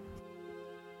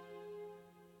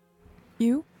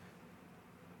 You?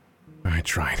 I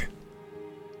tried.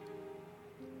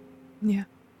 Yeah.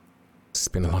 It's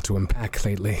been a lot to unpack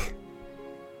lately.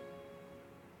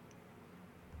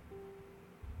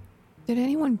 Did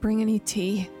anyone bring any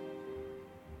tea?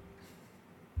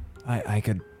 I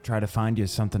could try to find you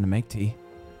something to make tea,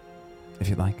 if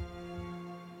you'd like.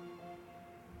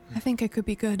 I think it could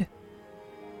be good.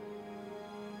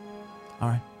 All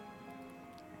right.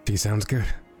 Tea sounds good.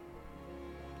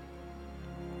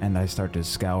 And I start to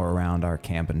scour around our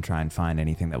camp and try and find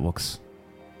anything that looks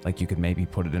like you could maybe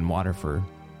put it in water for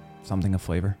something of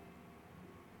flavor.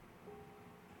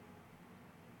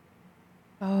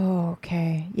 Oh,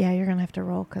 okay. Yeah, you're going to have to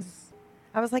roll because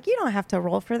I was like, you don't have to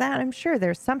roll for that. I'm sure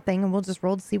there's something and we'll just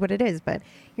roll to see what it is. But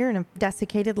you're in a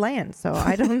desiccated land, so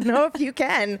I don't know if you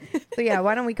can. So yeah,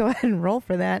 why don't we go ahead and roll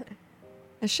for that?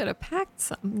 I should have packed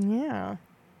some. Yeah.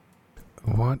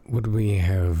 What would we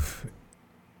have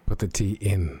put the tea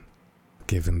in,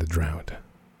 given the drought?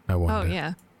 I wonder. Oh,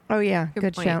 yeah. Oh, yeah.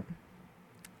 Good point. shout.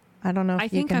 I don't know if I you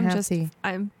think can I'm have just tea.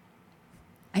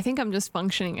 I think I'm just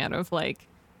functioning out of like,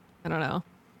 I don't know,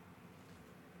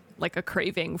 like a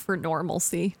craving for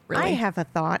normalcy, really. I have a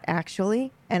thought,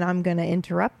 actually, and I'm going to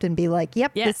interrupt and be like,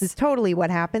 yep, Yes. this is totally what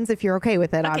happens if you're okay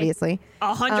with it, Okay. obviously.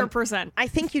 100%. I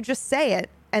think you just say it,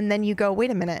 and then you go,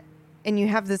 wait a minute. And you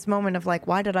have this moment of like,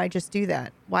 why did I just do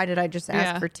that? Why did I just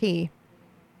ask Yeah. for tea?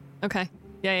 Okay.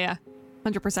 Yeah.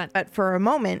 100%. But for a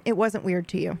moment, it wasn't weird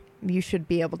to you. You should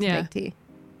be able to Yeah. make tea.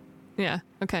 Yeah.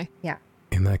 Okay. Yeah.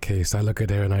 In that case, I look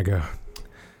at her and I go,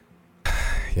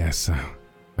 yes,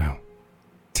 well,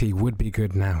 tea would be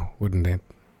good now, wouldn't it?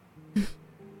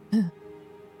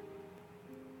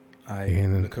 I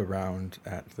And- look around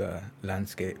at the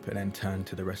landscape and then turn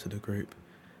to the rest of the group.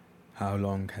 How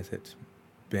long has it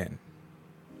been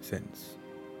since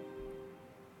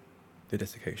the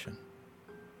desiccation?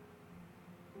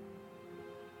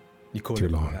 You call Too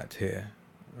it long. that here,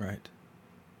 right?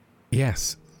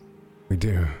 Yes, we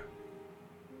do.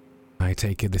 I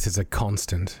take it this is a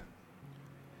constant.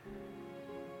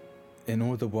 In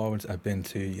all the worlds I've been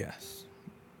to, yes.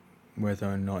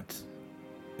 Whether or not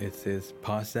it is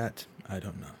past that, I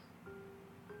don't know.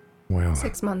 Well,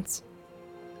 6 months.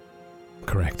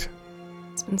 correct.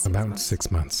 It's been 6 About months.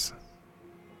 6 months.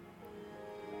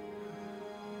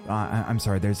 I'm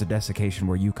sorry, there's a desiccation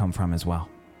where you come from as well.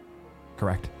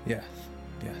 Correct? Yes.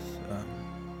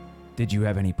 Did you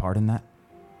have any part in that?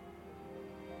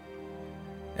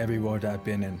 Every world I've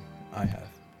been in, I have.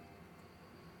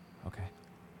 Okay.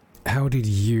 How did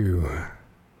you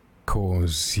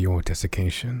cause your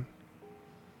desiccation?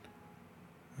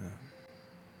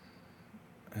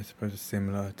 I suppose it's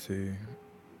similar to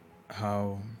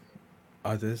how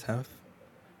others have.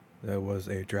 There was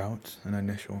a drought, an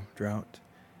initial drought.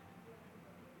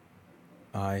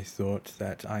 I thought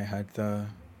that I had the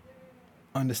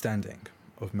understanding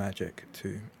of magic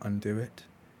to undo it,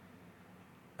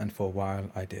 and for a while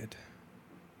I did.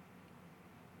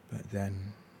 But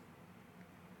then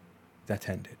that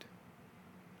ended.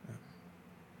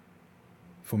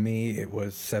 For me, it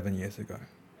was 7 years ago.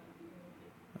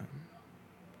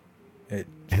 It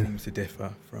seems to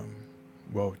differ from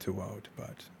world to world,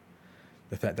 but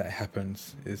the fact that it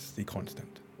happens is the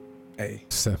constant.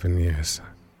 7 years.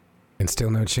 And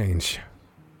still no change.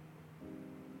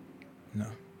 No.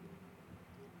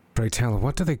 Pray tell,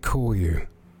 what do they call you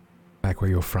back where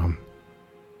you're from?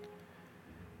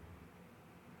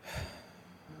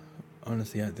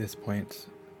 Honestly, at this point,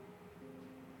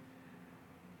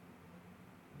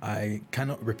 I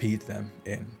cannot repeat them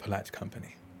in polite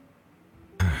company.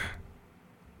 I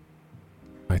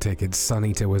take it Sun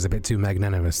Eater was a bit too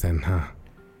magnanimous then, huh?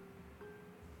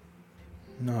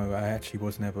 No, I actually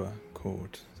was never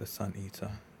called the Sun Eater.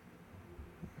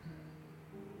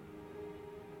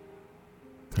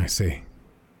 I see.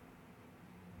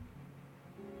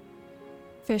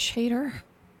 Fish hater.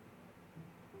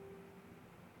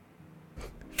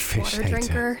 Fish Water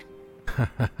hater.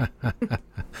 drinker.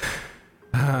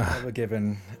 Never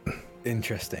given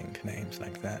interesting names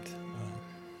like that.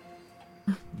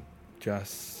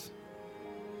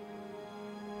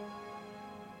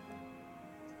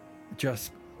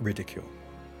 Just ridicule.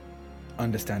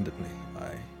 Understandably,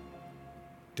 I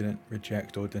didn't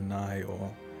reject or deny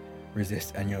or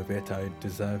resist any of it. I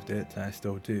deserved it. I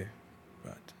still do.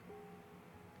 But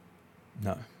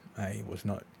no, I was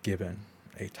not given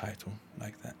a title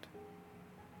like that.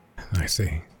 I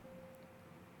see.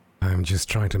 I'm just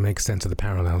trying to make sense of the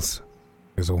parallels,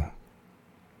 is all.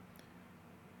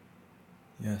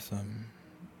 Yes,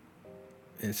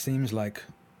 it seems like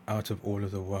out of all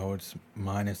of the worlds,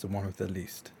 mine is the one with the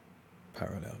least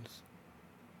parallels.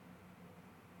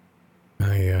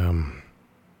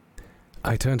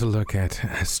 I turn to look at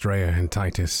Astrea and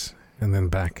Titus, and then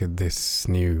back at this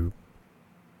new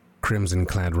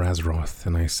crimson-clad Razroth,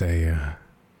 and I say,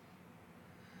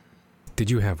 did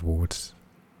you have wards?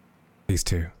 These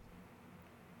two?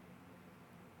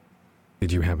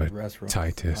 Did you have a Razroth,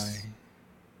 Titus?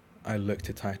 I look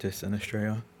to Titus and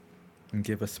Estrella and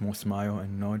give a small smile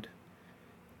and nod.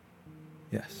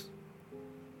 Yes.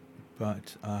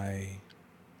 But I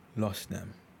lost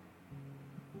them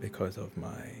because of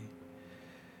my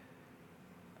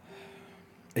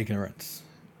ignorance,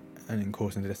 and in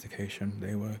causing the desiccation,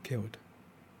 they were killed.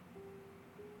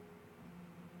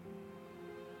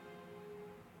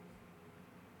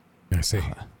 I see.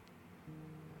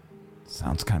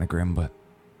 Sounds kind of grim, but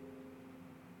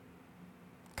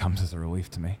comes as a relief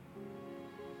to me.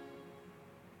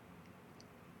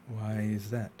 Why is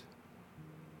that?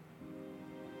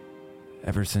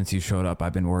 Ever since you showed up,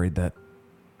 I've been worried that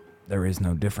there is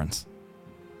no difference.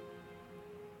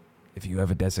 If you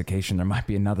have a desiccation, there might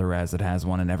be another Raz that has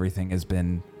one, and everything has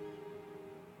been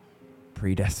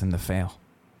predestined to fail.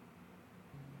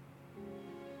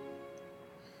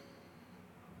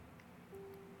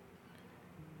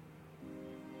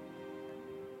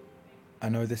 I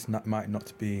know this might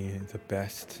not be the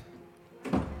best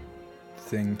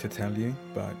thing to tell you,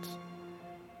 but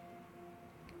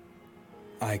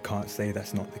I can't say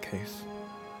that's not the case.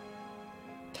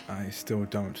 I still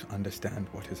don't understand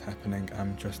what is happening.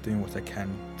 I'm just doing what I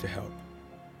can to help.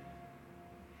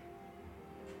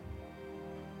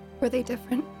 Were they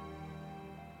different?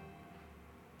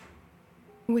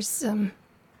 Was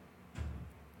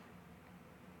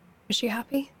she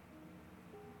happy?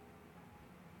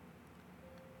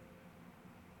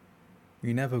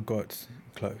 We never got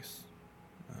close.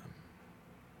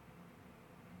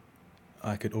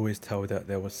 I could always tell that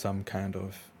there was some kind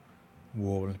of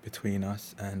wall between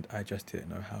us, and I just didn't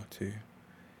know how to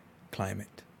climb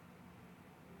it.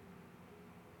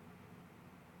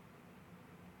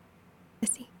 I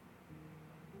see.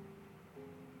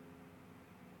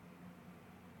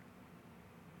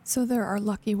 So there are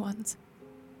lucky ones.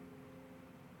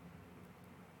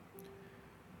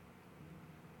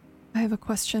 I have a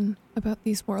question about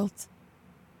these worlds.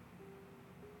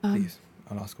 Please,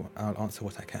 I'll answer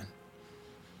what I can.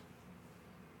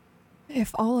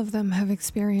 If all of them have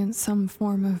experienced some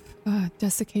form of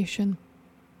desiccation,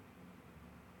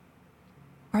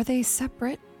 are they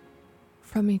separate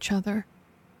from each other?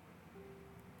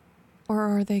 Or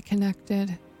are they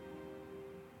connected?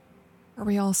 Are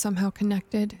we all somehow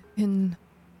connected and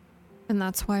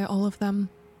that's why all of them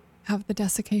have the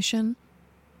desiccation?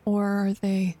 Or are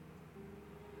they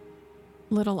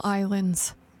little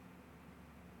islands?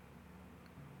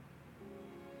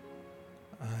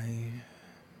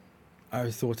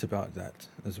 I've thought about that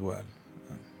as well,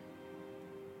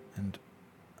 and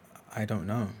I don't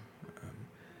know.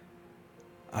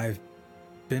 I've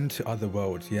been to other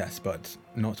worlds, yes, but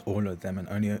not all of them, and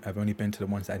I've only been to the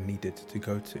ones I needed to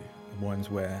go to, the ones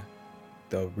where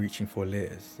they're reaching for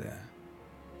Liz there.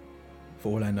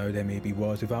 For all I know, there may be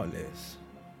worlds without Liz,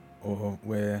 or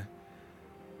where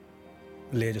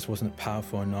Lear just wasn't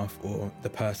powerful enough or the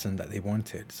person that they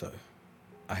wanted, so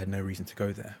I had no reason to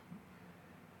go there.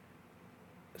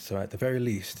 So at the very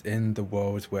least, in the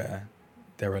worlds where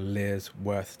there are Lears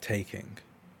worth taking,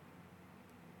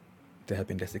 there have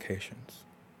been desiccations.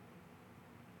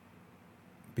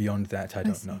 Beyond that, I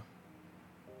don't know.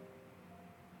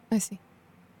 I see.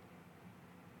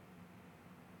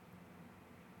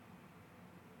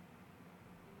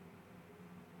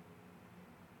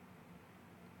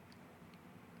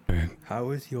 How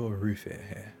is your Rufir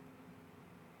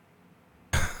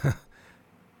here?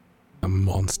 A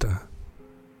monster.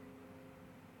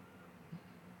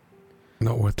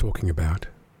 Not worth talking about.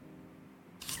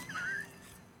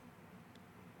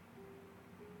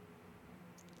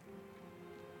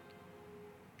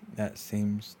 That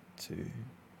seems to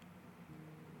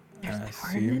There's an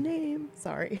R in the name.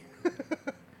 Sorry.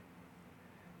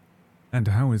 And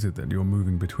how is it that you're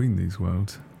moving between these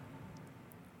worlds?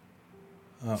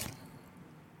 Oh.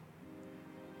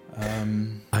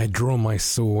 I draw my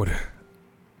sword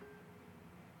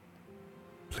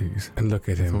Please. and look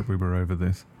at I him. thought we were over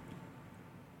this.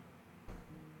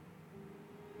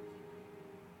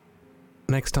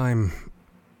 Next time,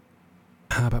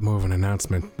 how about more of an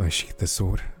announcement? I sheath the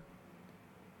sword.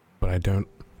 But I don't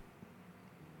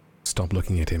stop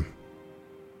looking at him.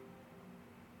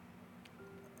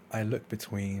 I look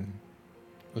between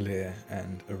Lear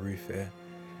and Arufir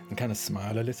and kind of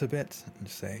smile a little bit and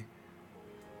say,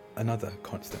 another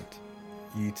constant.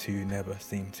 You two never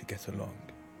seem to get along.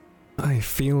 I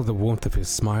feel the warmth of his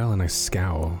smile and I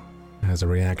scowl as a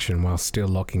reaction while still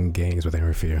locking gaze with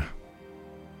Arufir.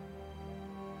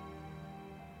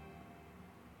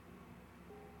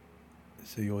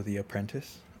 So you're the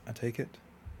apprentice, I take it?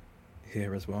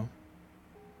 Here as well?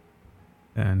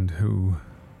 And who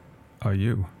are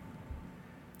you?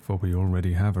 For we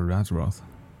already have a Razroth.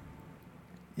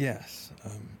 Yes.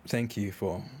 Thank you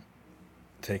for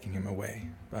taking him away,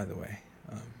 by the way.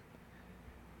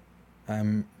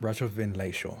 I'm Rajovin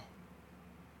Layshaw.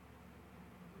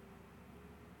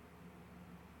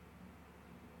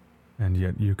 And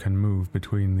yet you can move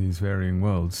between these varying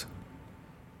worlds.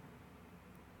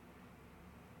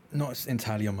 Not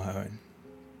entirely on my own.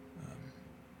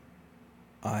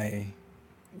 I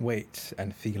wait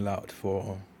and feel out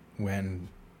for when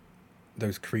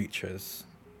those creatures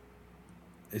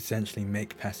essentially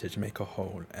make passage, make a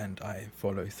hole, and I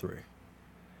follow through.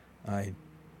 I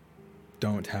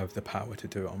don't have the power to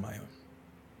do it on my own.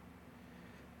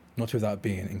 Not without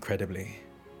being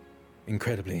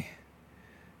incredibly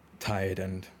tired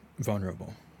and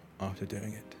vulnerable after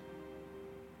doing it.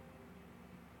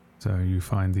 So you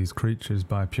find these creatures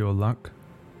by pure luck?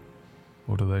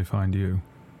 Or do they find you?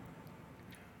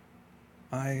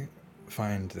 I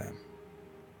find them.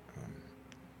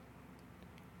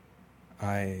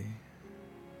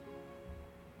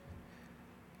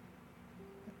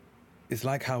 It's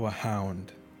like how a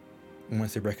hound,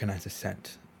 once they recognize a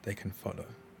scent, they can follow.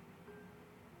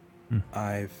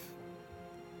 I've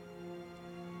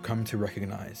come to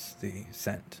recognize the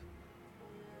scent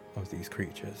of these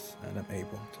creatures, and I'm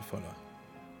able to follow.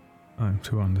 I'm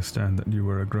to understand that you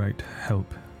were a great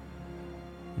help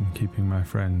in keeping my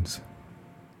friends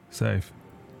safe.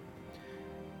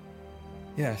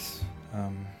 Yes,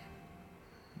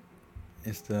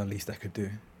 it's the least I could do.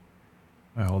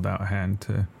 I hold out a hand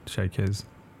to shake his.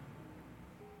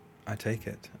 I take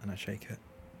it, and I shake it.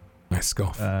 I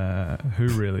scoff. Who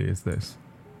really is this?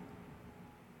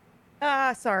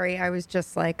 Sorry, I was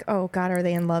just like, oh God, are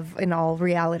they in love in all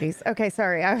realities? Okay,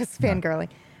 sorry, I was fangirling.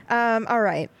 All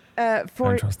right. I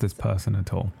don't trust this person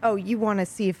at all. Oh, you want to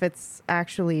see if it's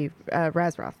actually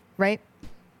Razroth, right?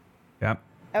 Yep.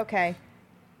 Okay.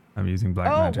 I'm using black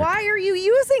magic. Oh, why are you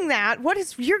using that? What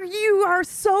is you are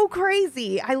so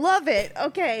crazy. I love it.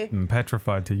 Okay. I'm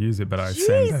petrified to use it, but I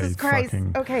send Jesus a Christ.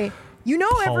 fucking Okay. You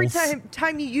know every pulse.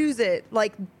 time you use it,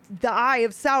 like the eye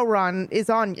of Sauron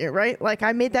is on you, right? Like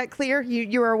I made that clear.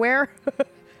 You are aware?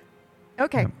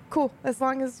 Okay, Yep. cool. As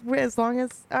long as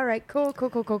all right, cool.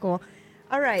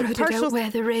 All right. But I don't wear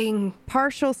the ring.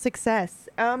 Partial success.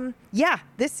 Yeah,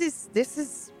 this is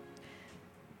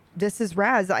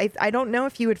Raz. I don't know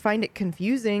if you would find it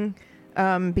confusing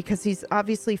because he's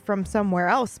obviously from somewhere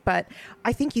else, but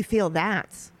I think you feel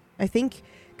that. I think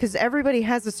because everybody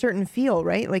has a certain feel,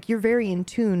 right? Like you're very in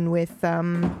tune with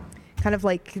kind of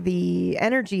like the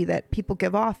energy that people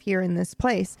give off here in this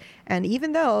place. And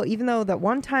even though that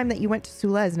one time that you went to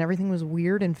Sulez and everything was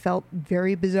weird and felt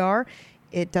very bizarre,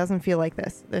 it doesn't feel like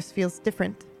this. This feels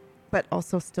different, but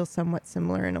also still somewhat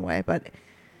similar in a way. But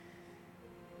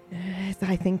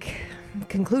I think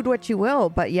conclude what you will,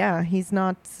 but yeah, he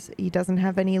doesn't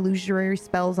have any illusory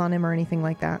spells on him or anything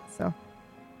like that. So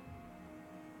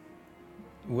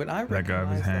Would I Let go of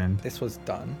his recognize hand. that this was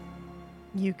done?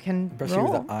 you can Especially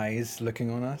roll. with the eyes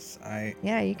looking on us.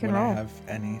 Yeah, you can when roll. I have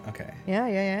any. Okay.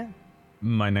 Yeah.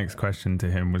 My next question to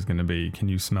him was going to be, can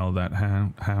you smell that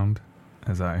hound?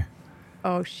 As I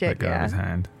Oh let shit, go of yeah. his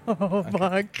hand. Oh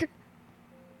fuck.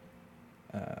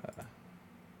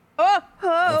 A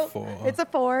Oh, 4. it's a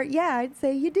 4. Yeah, I'd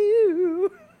say you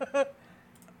do.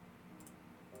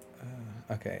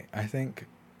 Okay, I think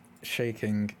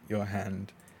shaking your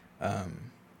hand,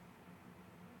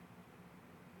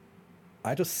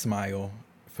 I just smile,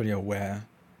 fully aware.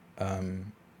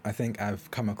 I think I've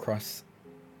come across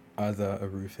other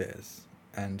Arufirs,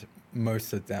 and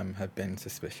most of them have been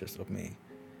suspicious of me.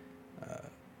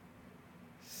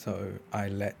 So I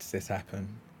let this happen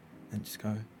and just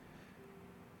go,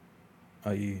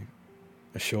 are you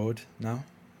assured now?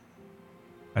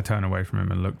 I turn away from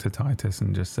him and look to Titus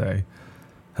and just say,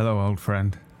 hello, old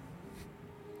friend.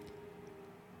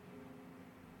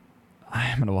 I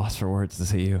am at a loss for words to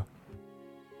see you.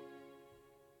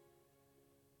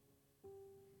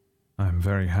 I'm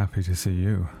very happy to see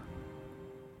you.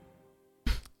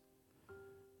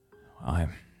 I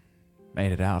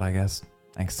made it out, I guess,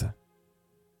 thanks to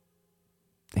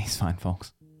these fine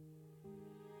folks.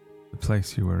 The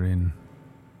place you were in,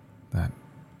 that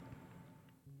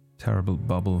terrible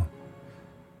bubble,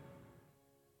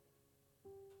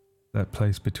 that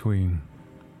place between.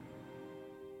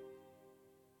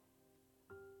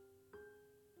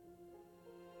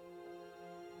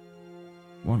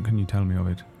 What can you tell me of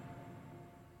it?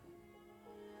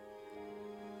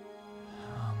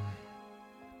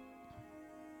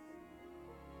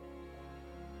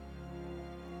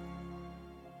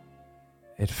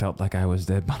 It felt like I was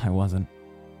dead, but I wasn't.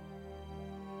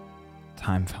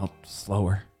 Time felt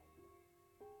slower.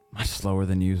 Much slower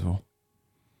than usual.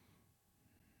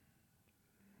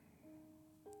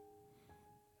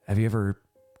 Have you ever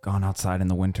gone outside in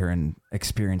the winter and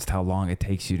experienced how long it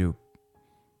takes you to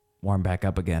warm back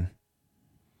up again?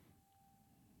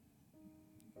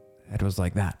 It was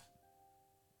like that,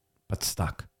 but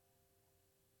stuck.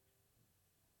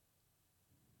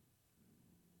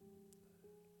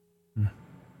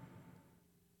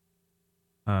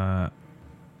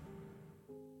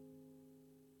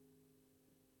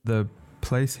 The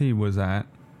place he was at,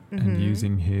 and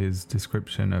using his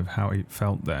description of how he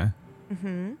felt there,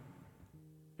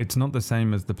 it's not the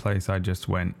same as the place I just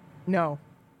went. No.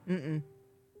 Mm-mm.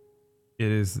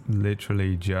 It is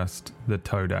literally just the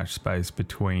Todash space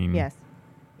between. Yes.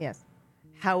 Yes.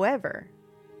 However,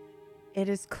 it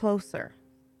is closer.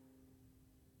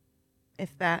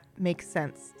 If that makes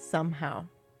sense somehow.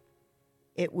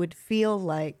 It would feel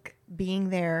like being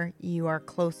there, you are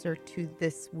closer to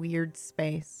this weird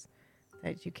space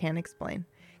that you can't explain.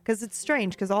 Because it's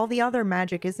strange, because all the other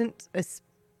magic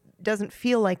doesn't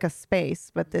feel like a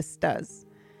space, but this does.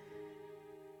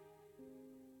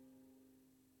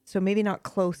 So maybe not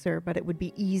closer, but it would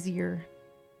be easier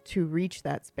to reach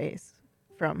that space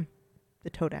from the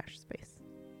Todash space.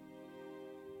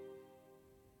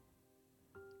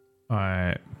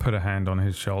 I put a hand on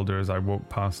his shoulder as I walk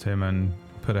past him and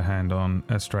put a hand on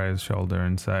Estrea's shoulder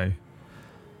and say,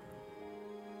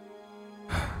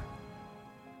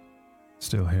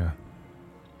 still here.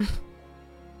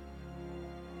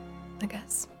 I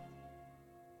guess.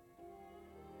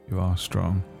 You are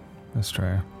strong,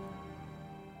 Estrella.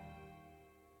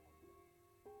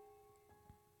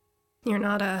 You're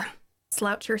not a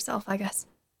slouch yourself, I guess.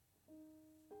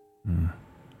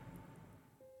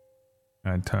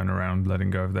 I'd turn around,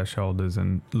 letting go of their shoulders,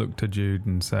 and look to Jude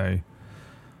and say,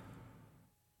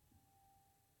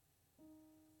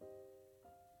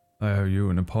 I owe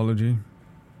you an apology.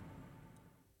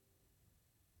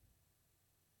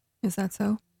 Is that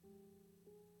so?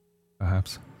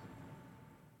 Perhaps.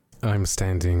 I'm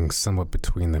standing somewhat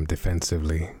between them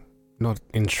defensively, not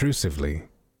intrusively,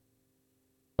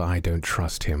 but I don't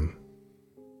trust him,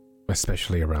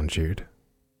 especially around Jude.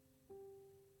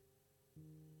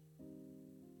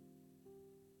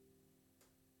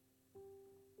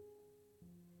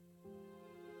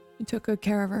 You took good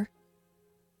care of her.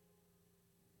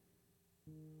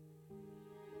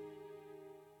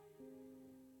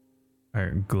 I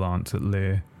glance at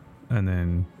Lear, and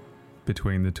then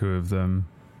between the two of them,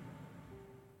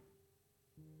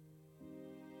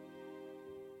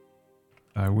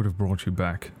 I would have brought you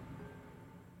back.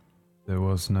 There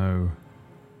was no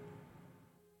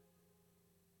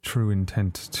true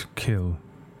intent to kill.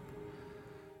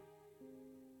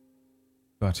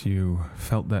 But you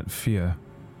felt that fear.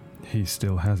 He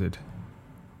still has it.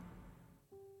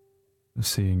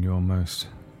 Seeing your most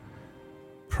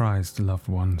prized loved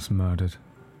ones murdered,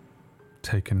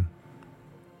 taken.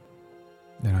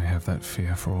 Then I have that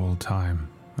fear for all time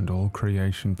and all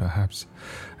creation, perhaps,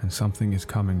 and something is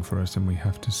coming for us and we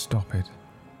have to stop it.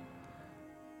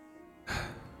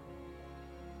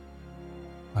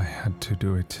 I had to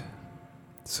do it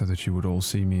so that you would all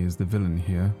see me as the villain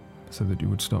here, so that you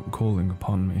would stop calling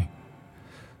upon me.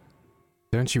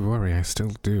 Don't you worry, I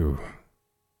still do.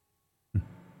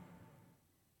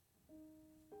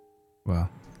 Well,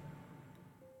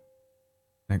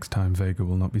 next time Vega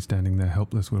will not be standing there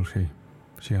helpless, will she?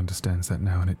 She understands that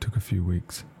now, and it took a few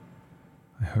weeks.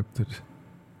 I hope that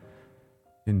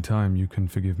in time you can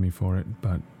forgive me for it,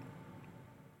 but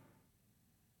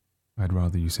I'd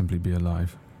rather you simply be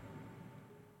alive.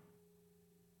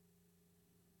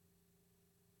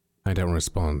 I don't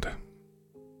respond.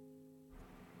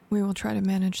 We will try to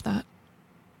manage that.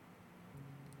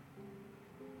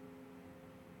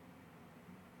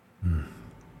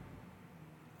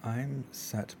 I'm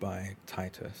sat by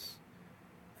Titus,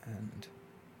 and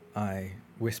I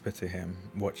whisper to him,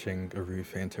 watching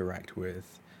Arufa interact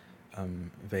with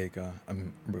Vega,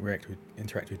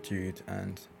 interact with Jude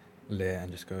and Lear,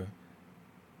 and just go,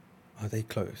 are they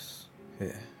close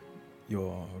here?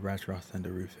 Your Razrath and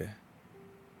Arufa?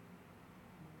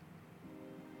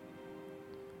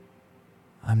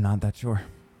 I'm not that sure.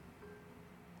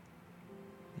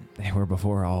 They were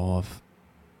before all of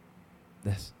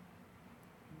this.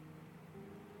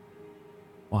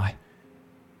 Why?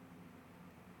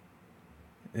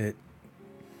 It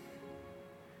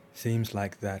seems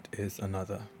like that is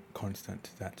another constant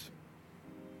that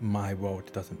my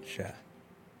world doesn't share.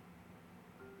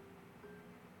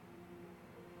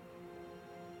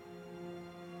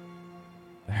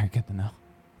 Very good to know.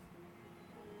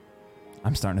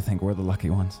 I'm starting to think we're the lucky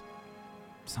ones.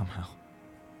 Somehow.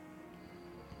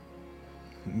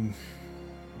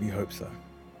 We hope so,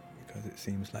 because it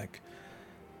seems like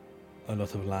a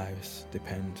lot of lives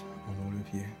depend on all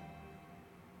of you.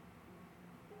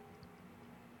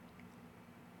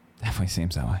 Definitely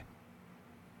seems that way.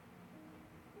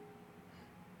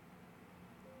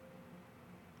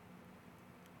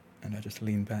 And I just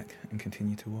lean back and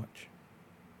continue to watch.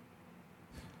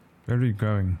 Where are you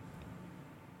going?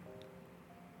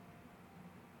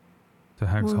 To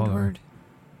Hag's Hollow? Woundward.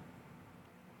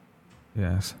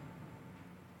 Yes.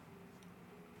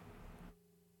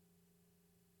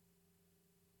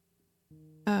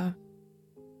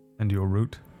 And your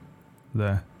route?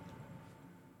 There.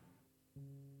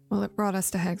 Well, it brought us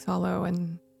to Hag's Hollow,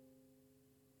 and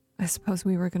I suppose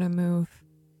we were going to move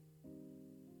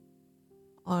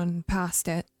on past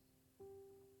it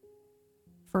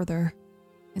further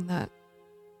in that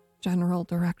general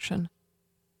direction.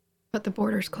 But the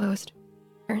border's closed,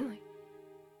 apparently.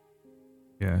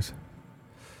 Yes.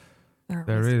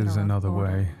 There Is another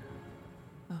border. way.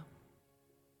 Oh.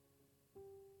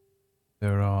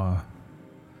 There are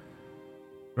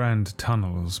grand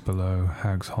tunnels below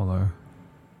Hag's Hollow.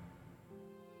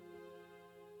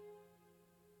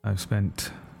 I've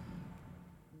spent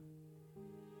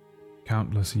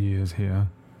countless years here.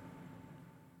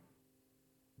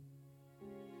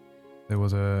 There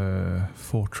was a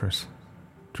fortress,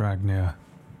 Dragnir,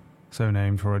 so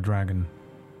named for a dragon,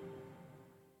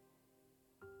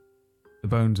 the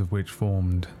bones of which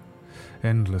formed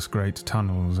endless great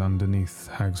tunnels underneath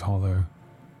Hag's Hollow.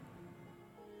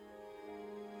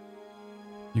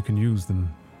 You can use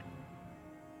them.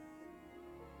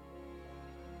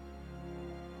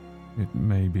 It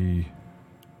may be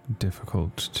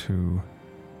difficult to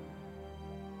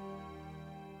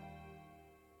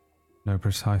know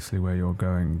precisely where you're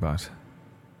going, but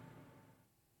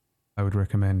I would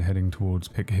recommend heading towards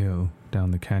Pick Hill,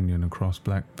 down the canyon across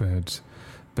Blackbird's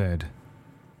Bed.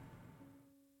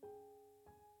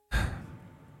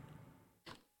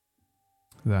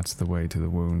 That's the way to the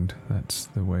wound. That's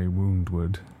the way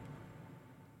woundward.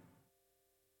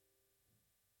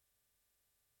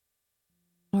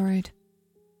 All right.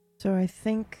 So I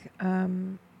think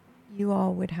you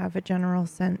all would have a general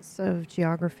sense of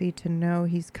geography to know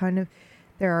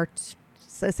there are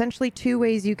essentially two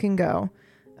ways you can go.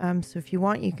 So if you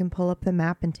want, you can pull up the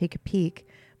map and take a peek.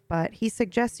 But he's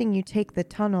suggesting you take the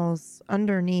tunnels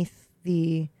underneath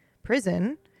the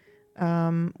prison,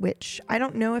 which I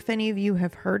don't know if any of you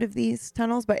have heard of these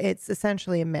tunnels, but it's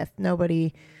essentially a myth.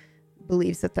 Nobody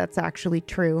believes that that's actually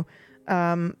true,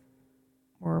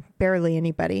 or barely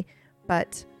anybody.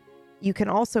 But you can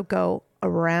also go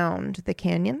around the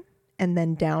canyon and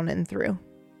then down and through,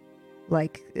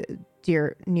 like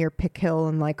near Pick Hill,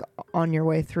 and like on your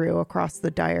way through across the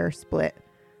Dire Split,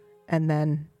 and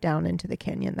then down into the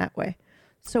canyon that way.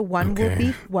 So one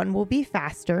will be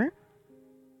faster,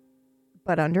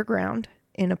 but underground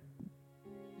in a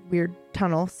weird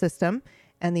tunnel system,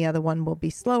 and the other one will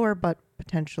be slower but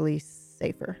potentially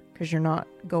safer because you're not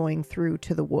going through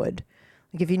to the wood.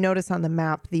 Like if you notice on the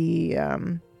map,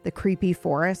 the creepy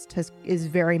forest is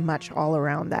very much all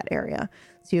around that area.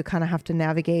 So you kind of have to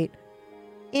navigate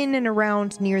in and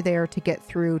around near there to get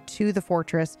through to the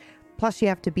fortress. Plus you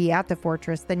have to be at the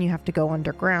fortress, then you have to go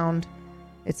underground.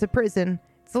 It's a prison.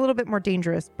 It's a little bit more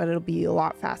dangerous, but it'll be a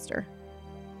lot faster.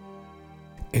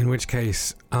 In which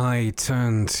case, I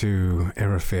turn to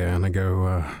Erafir and I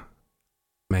go,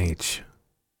 Mage,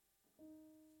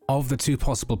 of the two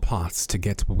possible paths to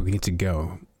get to where we need to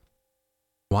go,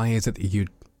 why is it that you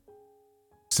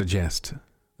suggest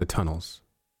the tunnels?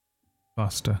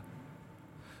 Faster.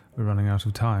 We're running out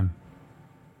of time.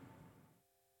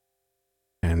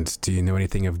 And do you know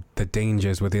anything of the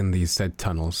dangers within these said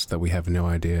tunnels that we have no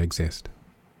idea exist?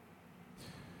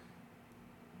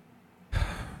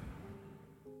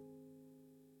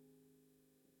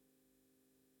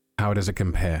 How does it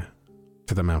compare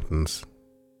to the mountains?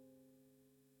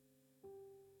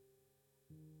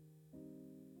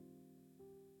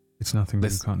 It's nothing you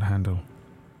can't handle.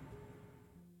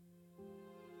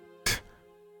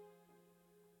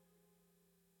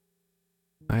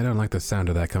 I don't like the sound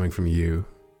of that coming from you.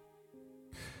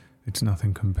 It's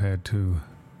nothing compared to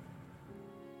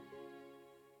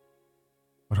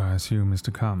what I assume is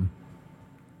to come.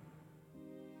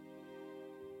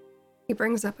 He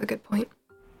brings up a good point.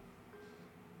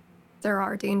 There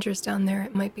are dangers down there.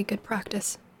 It might be good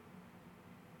practice.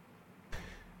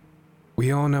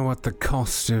 We all know what the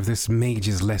cost of this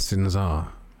mage's lessons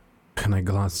are. And I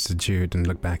glance to Jude and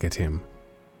look back at him.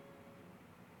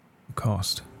 The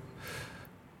cost.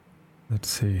 Let's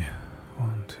see.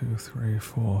 1, 2, 3,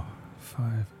 4,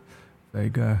 5.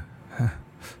 Vega,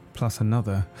 plus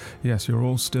another. Yes, you're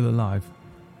all still alive.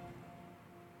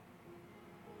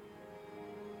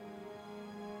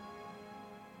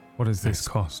 What does this Yes.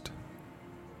 cost?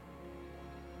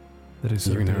 That is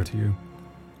so You know- dear to you.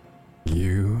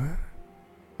 You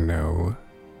know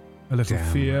A little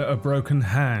Damn. fear, a broken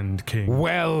hand, King.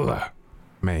 well,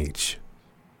 mage.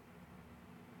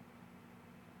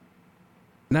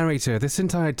 Narrator, this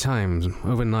entire time,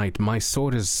 overnight, my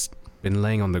sword has been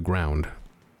laying on the ground.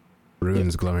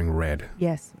 Runes glowing red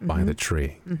Yes. by the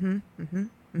tree. That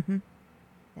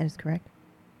is correct.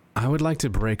 I would like to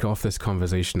break off this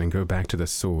conversation and go back to the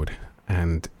sword.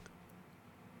 And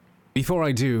before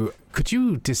I do, could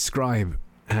you describe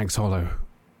Hag's Hollow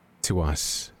to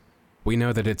us? We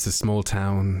know that it's a small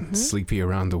town, sleepy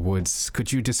around the woods.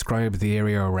 Could you describe the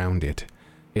area around it?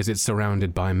 Is it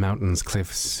surrounded by mountains,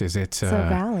 cliffs? Is it... It's a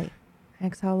valley.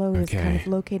 Hag's Hollow is kind of okay.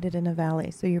 located in a valley,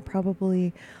 so you're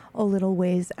probably a little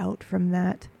ways out from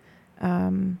that.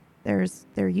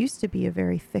 There used to be a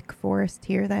very thick forest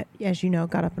here that, as you know,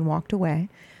 got up and walked away.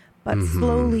 But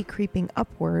slowly creeping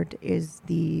upward is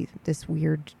this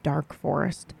weird dark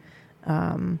forest.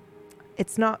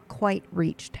 It's not quite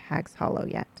reached Hag's Hollow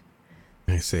yet.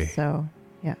 I see. So,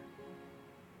 yeah.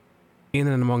 In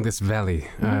and among this valley,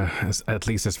 at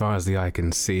least as far as the eye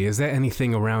can see, is there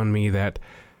anything around me that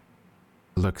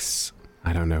looks,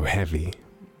 I don't know, heavy,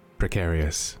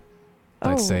 precarious?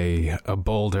 Let's say a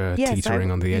boulder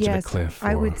teetering on the edge of a cliff.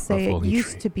 I or would a say it fallen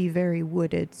used tree. to be very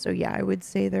wooded. So yeah, I would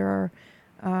say there are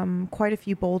quite a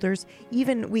few boulders.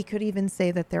 We could even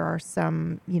say that there are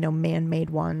some, man-made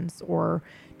ones or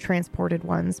transported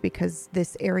ones, because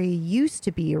this area used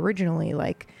to be originally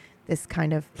like this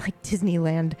kind of like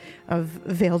Disneyland of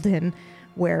Vailden,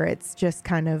 where it's just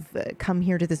kind of come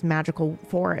here to this magical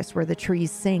forest where the trees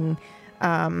sing.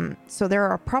 So there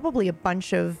are probably a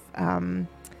bunch of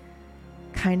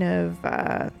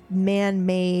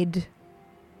man-made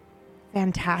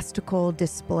fantastical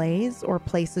displays or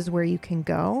places where you can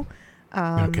go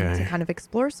to kind of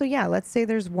explore. So yeah, let's say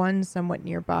there's one somewhat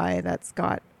nearby that's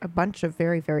got a bunch of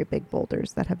very, very big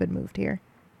boulders that have been moved here.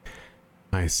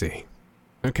 I see.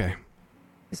 Okay.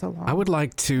 It's a long I would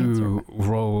like to answer,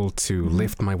 roll to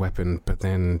lift my weapon, but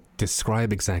then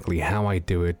describe exactly how I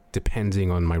do it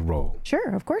depending on my roll.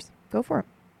 Sure, of course. Go for it.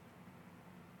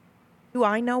 Do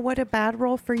I know what a bad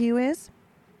roll for you is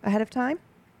ahead of time?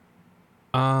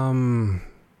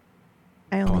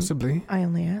 Possibly. I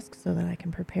only ask so that I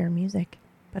can prepare music,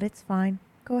 but it's fine.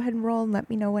 Go ahead and roll and let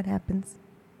me know what happens.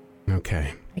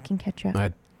 Okay. I can catch up.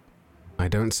 I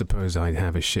don't suppose I'd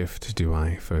have a shift, do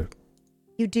I, for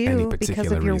You do any because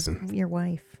particular of reason. your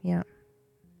wife. Yeah.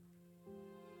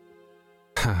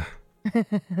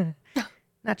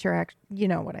 Not your act. You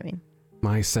know what I mean.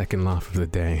 my second laugh of the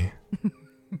day?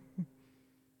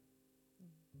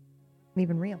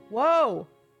 Even real. Whoa.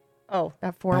 Oh,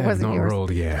 that 4 I have wasn't not yours.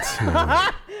 rolled yet. No.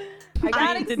 I got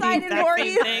I did the excited exact for same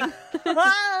you. thing.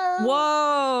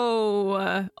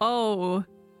 Whoa. Oh.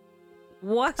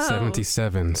 Whoa.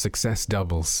 77. Success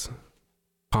doubles.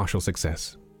 Partial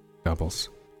success. Doubles.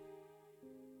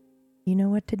 You know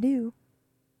what to do.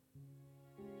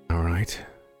 All right.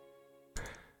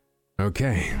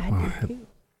 Okay. I Well, do too.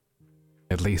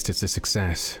 at least it's a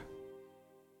success.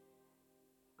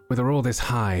 With a roll this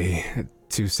high,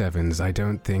 2 sevens, I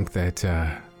don't think that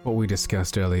what we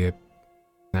discussed earlier,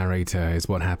 narrator, is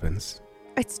what happens.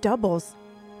 It's doubles.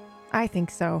 I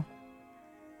think so.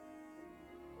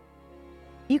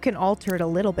 You can alter it a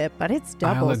little bit, but it's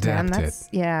doubles, man. adapt it. That's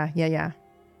yeah.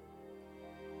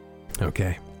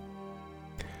 Okay.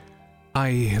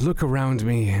 I look around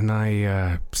me and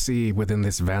I see within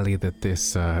this valley that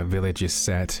this village is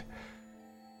set.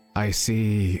 I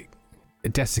see a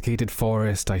desiccated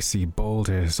forest, I see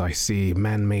boulders, I see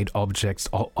man-made objects,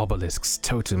 obelisks,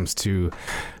 totems to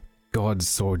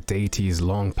gods or deities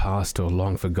long past or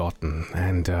long forgotten.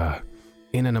 And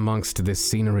in and amongst this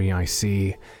scenery I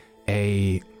see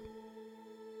a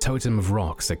totem of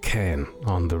rocks, a cairn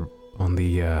on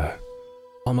the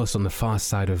almost on the far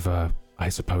side of I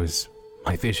suppose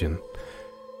my vision,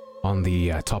 on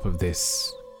the top of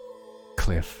this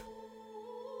cliff.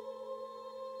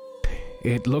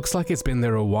 It looks like it's been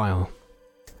there a while.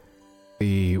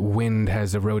 The wind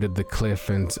has eroded the cliff,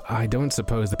 and I don't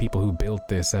suppose the people who built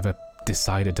this ever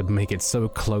decided to make it so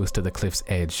close to the cliff's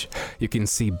edge. You can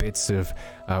see bits of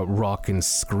rock and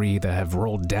scree that have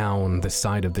rolled down the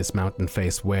side of this mountain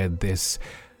face where this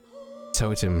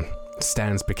totem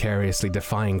stands precariously,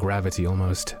 defying gravity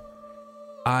almost.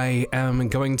 I am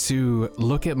going to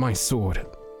look at my sword,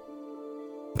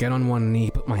 get on one knee,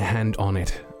 put my hand on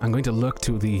it, I'm going to look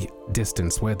to the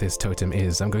distance where this totem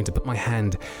is. I'm going to put my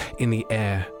hand in the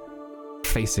air,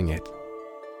 facing it.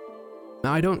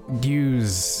 Now, I don't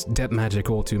use death magic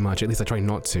all too much, at least I try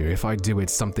not to. If I do,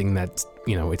 it's something that,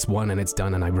 it's one and it's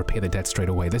done and I repay the debt straight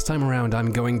away. This time around,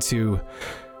 I'm going to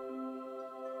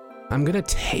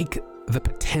take the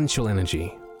potential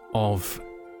energy of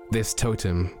this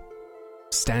totem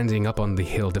standing up on the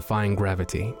hill, defying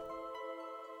gravity.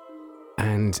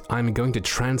 And I'm going to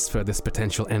transfer this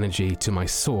potential energy to my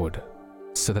sword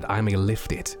so that I may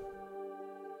lift it.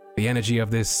 The energy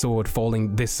of this sword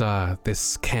falling, this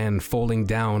can falling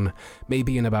down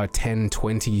maybe in about 10,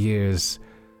 20 years,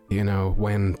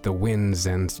 when the winds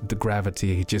and the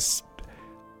gravity just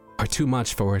are too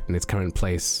much for it in its current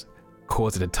place,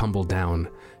 cause it to tumble down,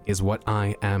 is what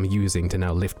I am using to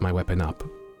now lift my weapon up.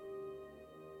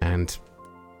 And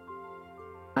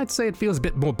I'd say it feels a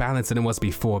bit more balanced than it was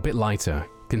before, a bit lighter,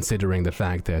 considering the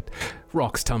fact that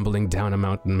rocks tumbling down a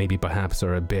mountain maybe perhaps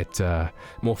are a bit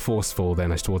more forceful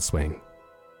than a sword swing.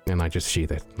 And I just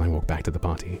sheath it, and I walk back to the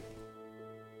party.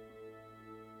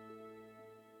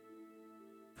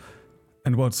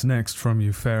 And what's next from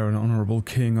you, fair and honorable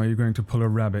king? Are you going to pull a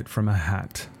rabbit from a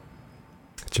hat?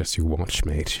 Just you watch,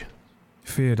 mage.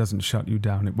 Fear doesn't shut you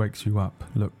down, it wakes you up.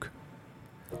 Look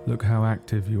how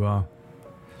active you are.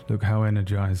 Look how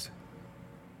energized.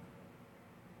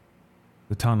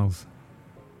 The tunnels.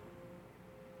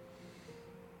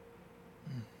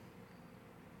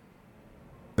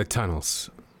 The tunnels.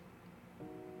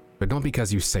 But not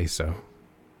because you say so.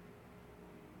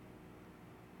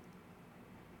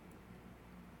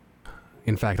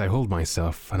 In fact, I hold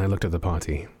myself and I looked at the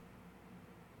party.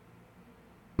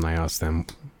 And I asked them,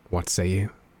 what say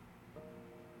you?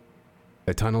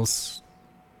 The tunnels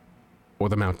or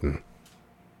the mountain?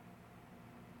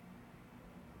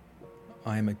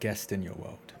 I am a guest in your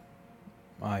world.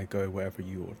 I go wherever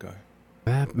you will go.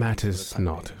 That matters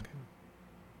not.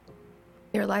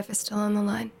 Your life is still on the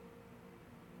line.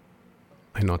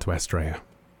 I nod to Astrea.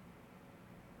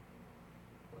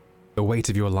 The weight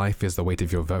of your life is the weight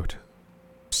of your vote.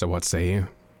 So what say you?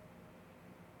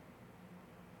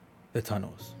 The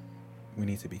tunnels. We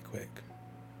need to be quick.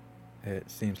 It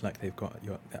seems like they've got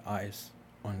their eyes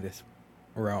on this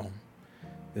realm,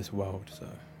 this world, so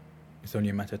it's only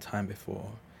a matter of time before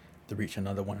they reach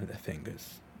another one of their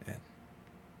fingers. Yeah.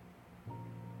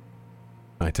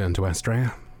 I turn to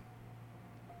Astrea.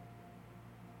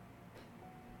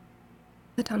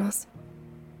 The tunnels.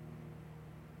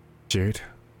 Jude.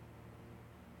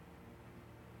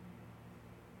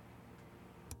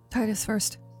 Titus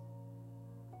first.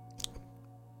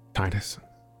 Titus.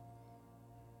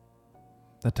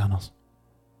 The tunnels.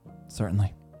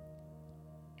 Certainly.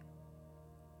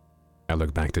 I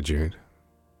look back to Jude.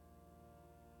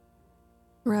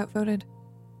 We're outvoted.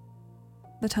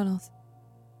 The tunnels.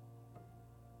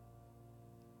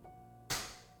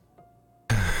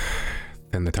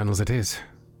 Then the tunnels it is.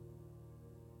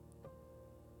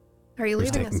 Are you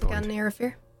Who's leaving us taking again, point?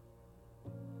 Arafir?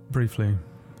 Briefly,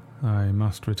 I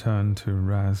must return to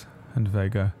Raz and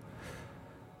Vega.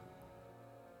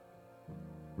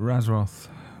 Razroth.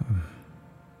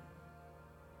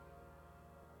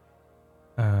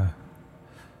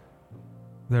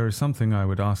 There is something I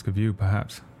would ask of you,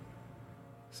 perhaps,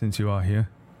 since you are here,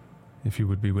 if you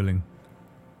would be willing.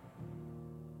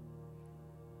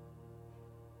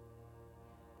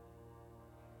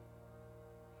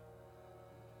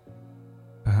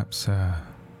 Perhaps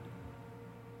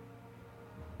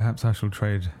I shall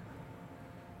trade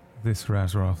this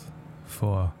Razroth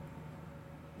for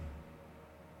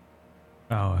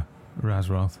our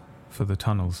Razroth for the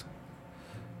tunnels.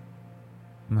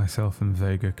 Myself and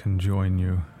Vega can join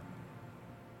you.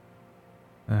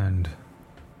 And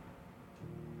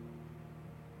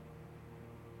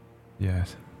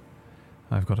yes,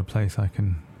 I've got a place I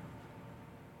can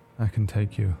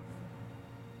take you.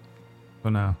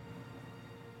 For now.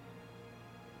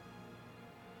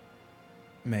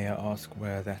 May I ask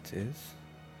where that is?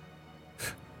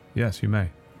 Yes, you may.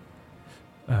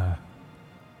 For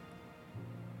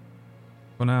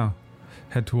now,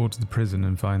 head towards the prison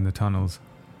and find the tunnels.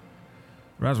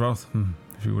 Razroth,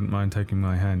 if you wouldn't mind taking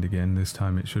my hand again, this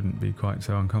time it shouldn't be quite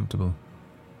so uncomfortable.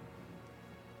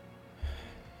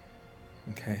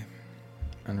 Okay.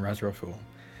 And Razroth will...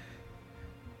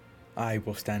 I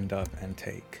will stand up and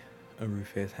take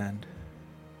Arufir's hand.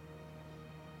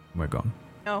 We're gone.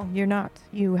 No, you're not.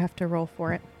 You have to roll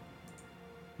for it.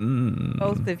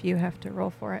 Both of you have to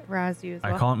roll for it. Raz, you as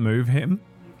well. I can't move him?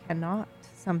 You cannot.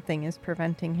 Something is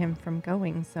preventing him from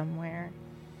going somewhere.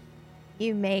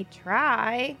 You may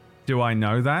try. Do I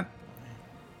know that?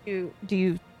 Do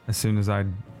you... As soon as I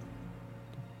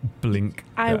blink.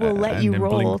 I will let and you then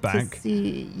roll blink to back.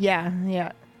 see.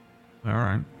 Yeah. All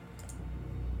right.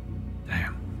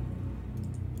 Damn.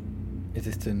 Is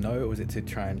this to know or is it to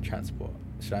try and transport?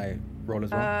 Should I roll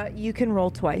as well? You can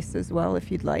roll twice as well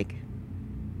if you'd like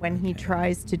when he Okay.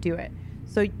 tries to do it.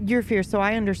 So your fear, so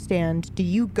I understand. Do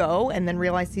you go and then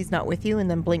realize he's not with you and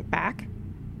then blink back?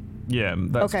 Yeah,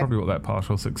 that's Okay. probably what that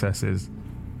partial success is.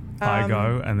 I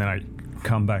go and then I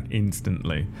come back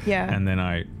instantly. Yeah. And then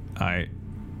I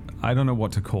don't know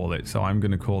what to call it, so I'm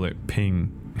going to call it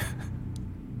ping.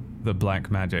 The black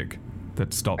magic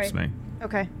that stops Right.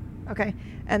 me, Okay.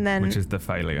 And then which is the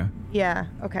failure. yeah,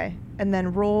 okay. And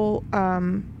then roll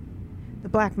the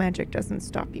black magic doesn't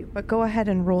stop you, but go ahead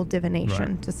and roll divination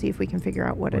Right. to see if we can figure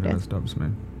out what it Whatever is. stops me.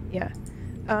 Yeah.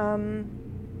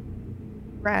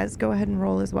 Raz, go ahead and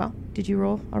roll as well. Did you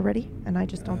roll already? And I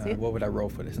just don't see it. What would I roll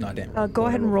for this? No, I didn't. Go What would I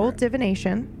ahead and roll for it?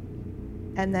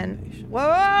 divination. And then Divination.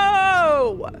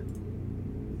 whoa!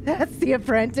 That's the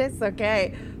apprentice.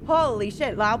 Okay. Holy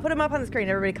shit. I'll put him up on the screen.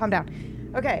 Everybody calm down.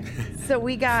 Okay. So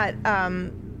we got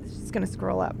just gonna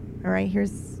scroll up. All right,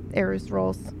 here's Eru's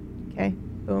rolls. Okay.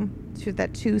 Boom. To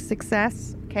that 2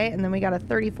 success. Okay, and then we got a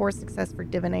 34 success for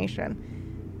divination.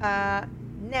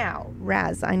 Now,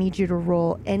 Raz, I need you to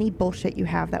roll any bullshit you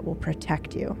have that will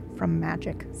protect you from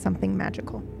magic. Something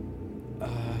magical.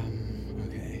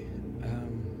 Okay.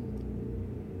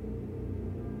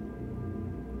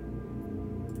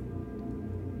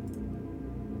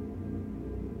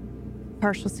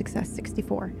 Partial success,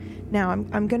 64. Now,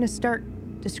 I'm going to start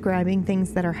describing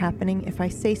things that are happening. If I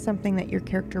say something that your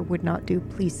character would not do,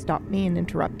 please stop me and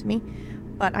interrupt me.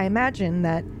 But I imagine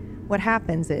that what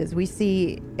happens is we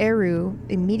see Eru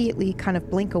immediately kind of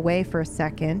blink away for a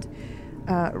second.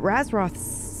 Razroth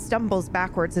stumbles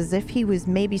backwards as if he was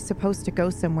maybe supposed to go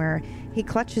somewhere. He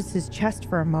clutches his chest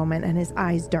for a moment and his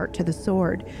eyes dart to the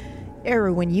sword.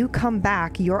 Eru, when you come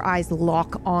back, your eyes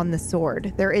lock on the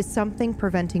sword. There is something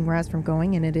preventing Raz from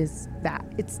going, and it is that.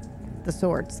 It's the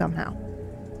sword somehow.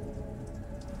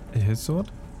 His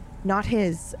sword? Not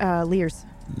his, Lear's.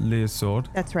 Lear's sword.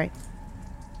 That's right.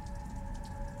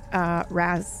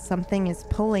 Raz, something is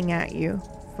pulling at you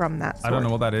from that sword. I don't know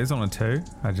what that is on a 2.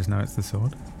 I just know it's the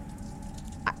sword.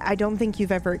 I don't think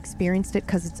you've ever experienced it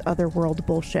because it's otherworld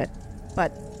bullshit.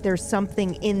 But there's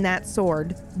something in that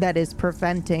sword that is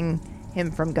preventing him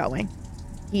from going.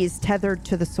 He is tethered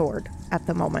to the sword at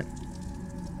the moment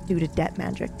due to debt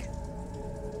magic.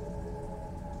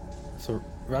 So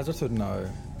Razroth would know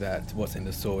that what's in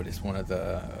the sword is one of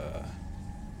the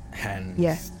hands.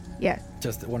 Yeah,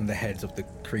 Just one of the heads of the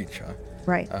creature.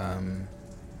 right.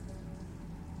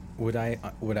 Would I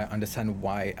understand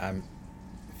why I'm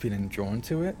feeling drawn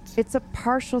to it? It's a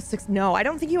partial six. No, I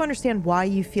don't think you understand why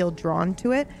you feel drawn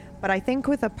to it, but I think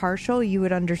with a partial, you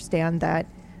would understand that,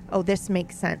 oh, this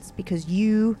makes sense because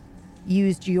you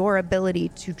used your ability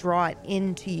to draw it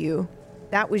into you.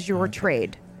 That was your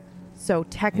trade. So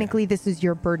technically, this is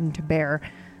your burden to bear.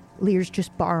 Lear's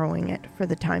just borrowing it for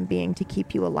the time being to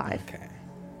keep you alive. Okay.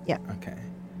 Yeah. Okay.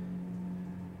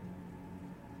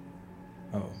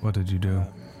 Oh. What did you do?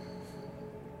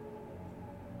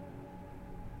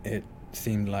 It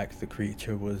seemed like the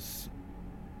creature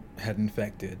had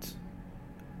infected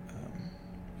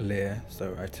Lear,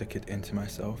 so I took it into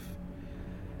myself,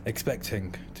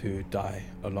 expecting to die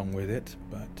along with it,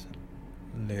 but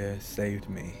Lear saved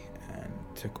me and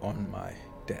took on my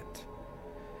debt.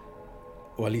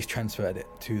 Or at least transferred it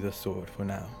to the sword for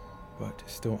now, but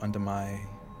it's still under my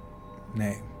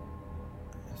name.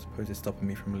 I suppose it's stopping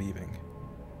me from leaving.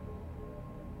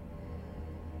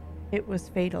 It was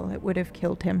fatal. It would have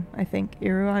killed him, I think.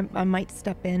 Eru, I might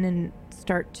step in and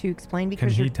start to explain Can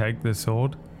because he you take the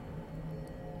sword?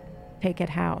 take it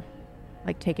how?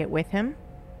 Like take it with him?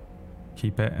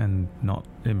 Keep it and not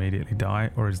immediately die?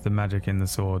 Or is the magic in the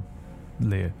sword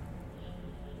Lear?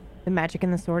 The magic in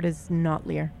the sword is not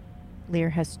Lear. Lear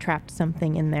has trapped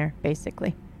something in there,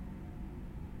 basically.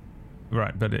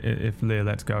 Right, but if Lear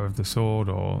lets go of the sword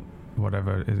or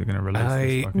whatever, is it going to release I-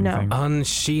 this fucking No. thing?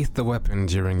 Unsheath the weapon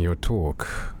during your talk.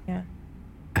 Yeah.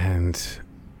 And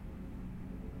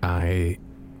I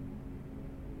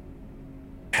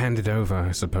hand it over,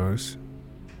 I suppose,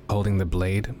 holding the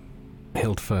blade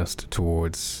hilt first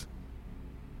towards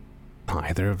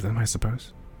either of them, I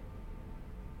suppose.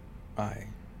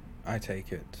 I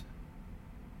take it.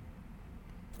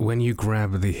 When you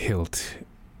grab the hilt,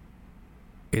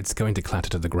 it's going to clatter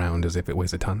to the ground as if it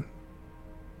weighs a ton.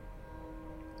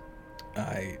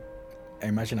 I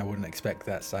imagine I wouldn't expect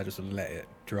that, so I just would let it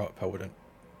drop. I wouldn't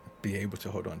be able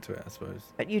to hold on to it, I suppose.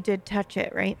 But you did touch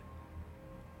it, right?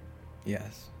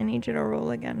 Yes. I need you to roll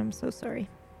again. I'm so sorry.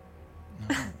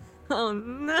 No. Oh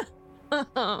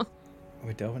no.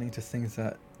 We're delving into things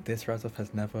that this Razov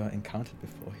has never encountered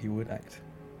before. He would act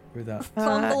without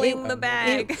Fumbling the it-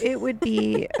 bag. It would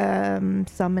be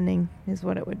summoning is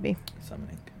what it would be.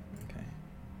 summoning. Okay.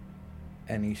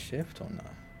 Any shift or no?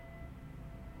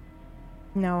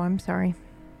 No, I'm sorry.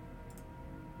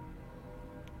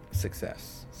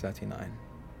 Success. 39.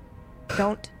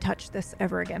 Don't touch this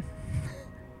ever again.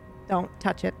 Don't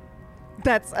touch it.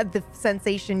 That's the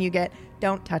sensation you get.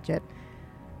 Don't touch it.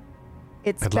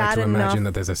 It's I'd bad like to enough. imagine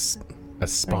that there's a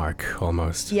spark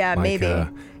almost. Yeah, like, maybe.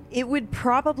 It would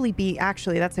probably be,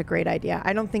 actually, that's a great idea.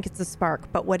 I don't think it's a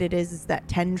spark, but what it is that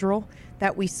tendril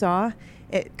that we saw.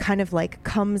 It kind of like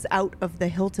comes out of the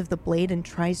hilt of the blade and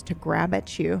tries to grab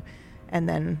at you. And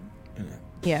then,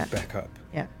 yeah. Back up.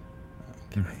 Yeah.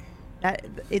 Okay.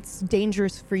 It's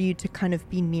dangerous for you to kind of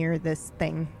be near this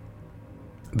thing.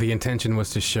 The intention was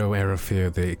to show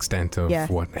Erafir the extent of Yeah.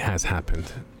 what has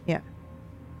happened. Yeah.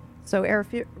 So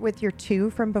Arif, with your 2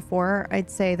 from before, I'd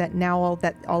say that now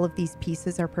all of these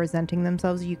pieces are presenting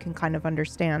themselves, you can kind of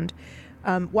understand.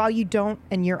 While you don't,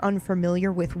 and you're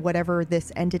unfamiliar with whatever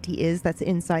this entity is that's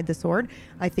inside the sword,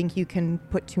 I think you can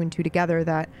put 2 and 2 together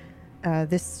that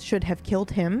this should have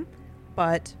killed him,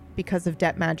 but because of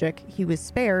debt magic, he was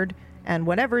spared, and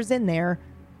whatever's in there,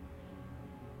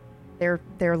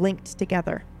 they're linked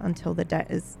together until the debt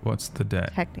is What's the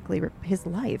debt? technically his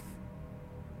life.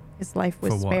 His life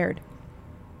was For what? spared.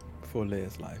 For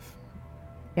Leah's life.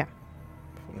 Yeah.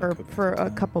 For a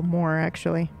couple more,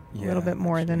 actually. A little bit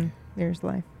more than Lear's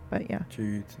life. But yeah.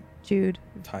 Jude,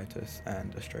 Titus,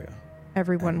 and Estrella.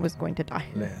 everyone And was going to die.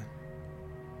 Leah.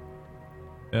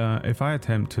 If I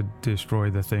attempt to destroy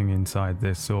the thing inside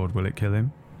this sword, will it kill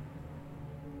him?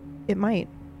 It might.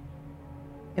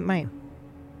 It might.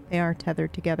 They are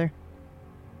tethered together.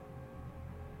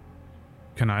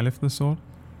 Can I lift the sword?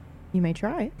 You may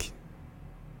try.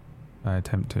 I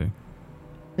attempt to.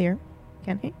 Lear,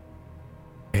 can he?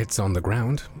 It's on the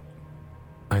ground.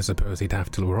 I suppose he'd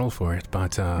have to roll for it,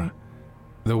 but Right.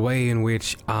 the way in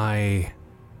which I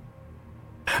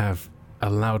have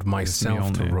allowed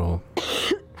myself to Mjolnir. roll,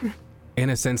 in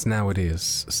a sense now it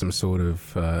is some sort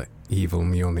of evil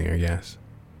Mjolnir, yes.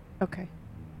 Okay.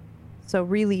 So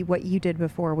really what you did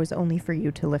before was only for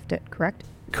you to lift it, correct?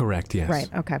 Correct, yes. Right,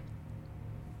 okay.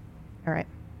 All right.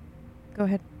 Go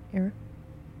ahead, Era.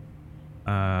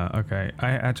 Okay.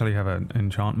 I actually have an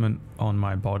enchantment on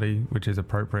my body, which is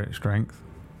appropriate strength.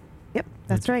 Yep,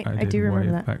 that's which right. I did do remember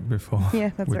way that. back before. Yeah,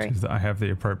 that's which right. is that I have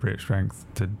the appropriate strength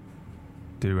to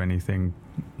do anything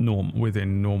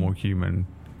within normal human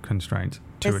constraints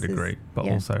to a This is- degree, but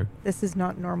yeah. also, This is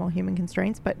not normal human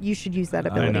constraints, but you should use that I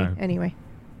ability know. anyway.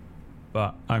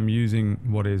 but I'm using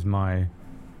what is my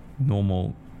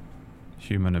normal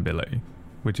human ability,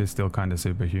 which is still kind of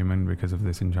superhuman because of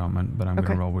this enchantment, but I'm going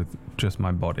Okay. to roll with just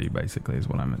my body, basically, is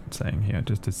what I'm saying here,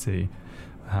 just to see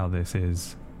how this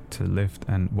is to lift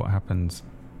and what happens,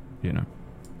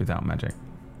 without magic.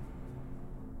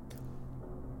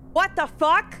 What the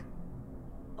fuck?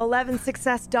 11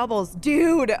 success doubles.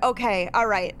 Dude, okay, all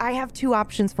right. I have 2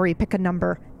 options for you. Pick a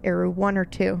number, Eru, 1 or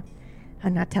 2.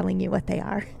 I'm not telling you what they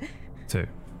are. 2.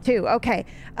 2, okay.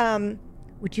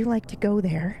 Would you like to go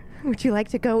there? Would you like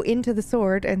to go into the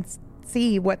sword and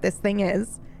see what this thing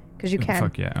is? Because you can.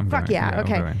 Fuck yeah, I'm Fuck going. yeah, I'm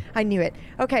okay. going. I knew it.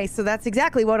 Okay, so that's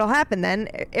exactly what'll happen then.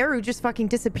 Eru just fucking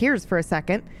disappears for a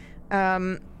second.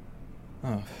 Oh,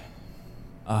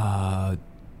 I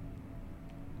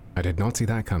did not see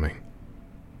that coming.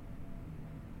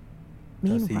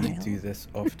 does he Meanwhile, do this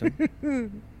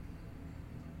often?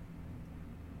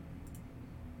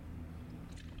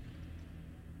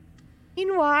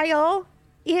 Meanwhile,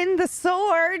 in the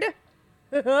sword.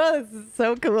 This is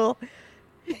so cool.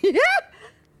 Yeah.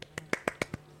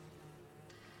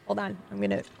 Hold on. I'm going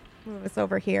to move this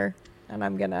over here and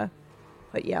I'm going to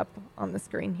put you up on the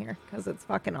screen here because it's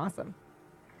fucking awesome.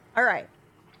 All right.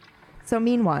 So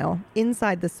meanwhile,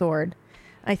 inside the sword,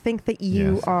 I think that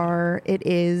you Yes. are, it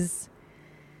is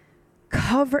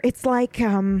it's like,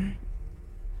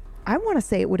 I want to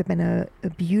say it would have been a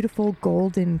beautiful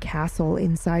golden castle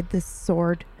inside this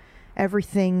sword.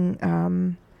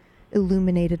 Everything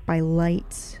illuminated by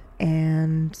light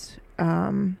and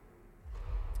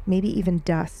maybe even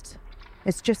dust.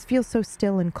 It just feels so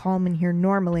still and calm in here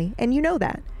normally, and you know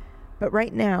that. But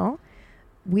right now,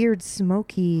 weird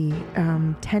smoky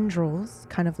tendrils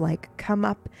kind of like come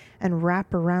up and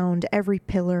wrap around every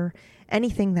pillar.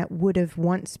 Anything that would have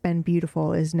once been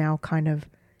beautiful is now kind of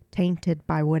tainted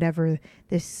by whatever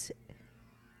this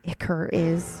ichor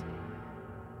is.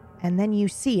 And then you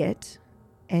see it,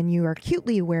 and you are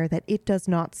acutely aware that it does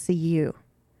not see you.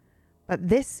 But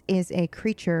this is a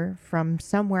creature from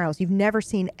somewhere else. You've never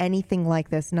seen anything like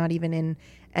this, not even in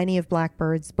any of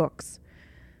Blackbird's books.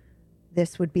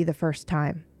 This would be the first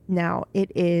time. Now, it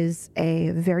is a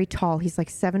very tall, he's like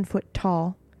 7 foot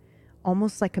tall,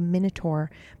 almost like a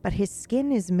minotaur, but his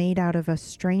skin is made out of a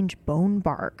strange bone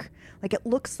bark. Like it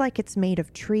looks like it's made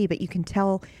of tree, but you can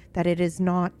tell that it is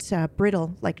not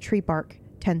brittle like tree bark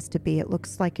tends to be. It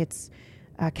looks like it's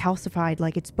calcified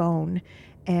like it's bone.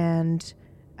 And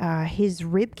his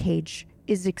rib cage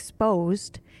is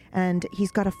exposed, and he's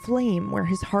got a flame where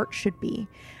his heart should be.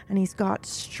 And he's got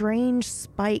strange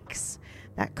spikes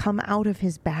that come out of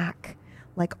his back,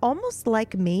 like almost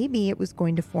like maybe it was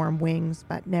going to form wings,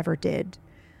 but never did.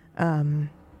 And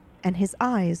his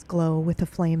eyes glow with a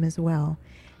flame as well.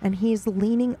 And he's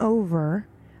leaning over,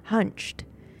 hunched,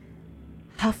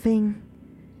 huffing,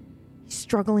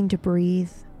 struggling to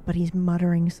breathe, but he's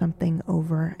muttering something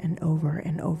over and over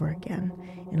and over again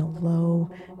in a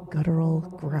low, guttural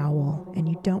growl, and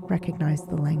you don't recognize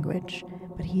the language,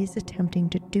 but he is attempting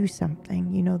to do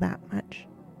something, you know that much.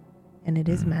 And it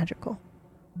is magical.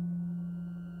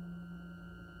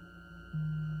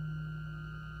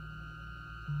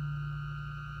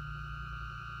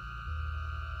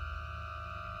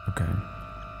 Okay.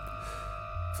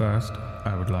 First,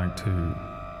 I would like to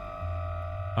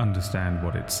understand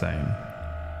what it's saying.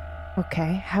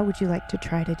 Okay, how would you like to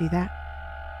try to do that?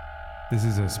 This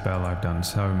is a spell I've done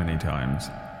so many times.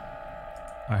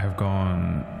 I have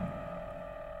gone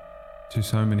to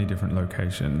so many different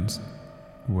locations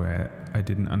where I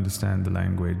didn't understand the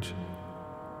language.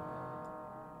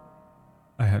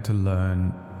 I had to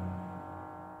learn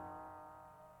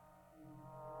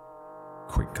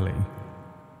quickly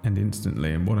and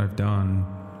instantly, and what I've done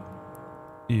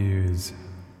is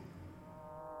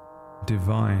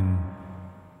divine.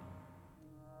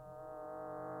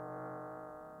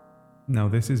 Now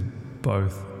this is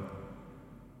both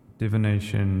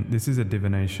divination. This is a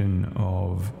divination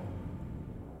of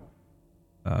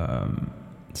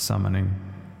summoning,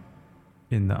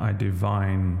 in that I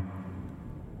divine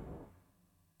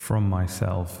from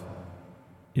myself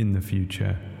in the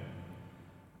future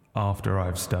after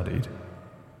I've studied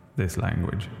this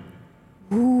language.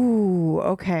 Ooh,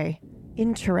 okay.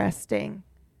 Interesting.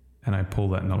 And I pull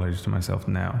that knowledge to myself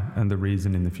now. And the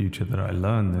reason in the future that I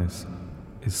learn this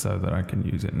is so that I can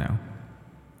use it now.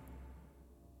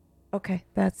 Okay,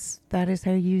 that is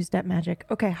how you use that magic.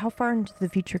 Okay, how far into the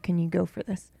future can you go for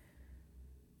this?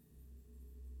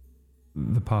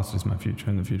 The past is my future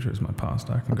and the future is my past.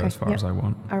 I can go as far as I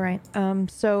want. All right.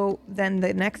 So then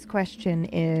the next question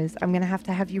is, I'm going to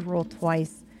have you roll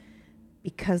twice,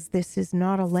 because this is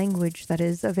not a language that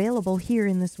is available here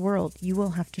in this world. You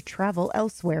will have to travel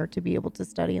elsewhere to be able to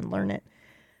study and learn it.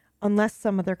 Unless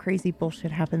some other crazy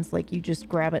bullshit happens, like you just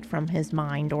grab it from his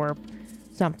mind or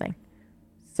something.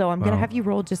 So I'm going to have you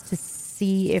roll just to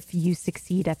see if you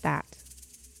succeed at that.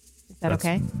 Is that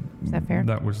okay? Is that fair?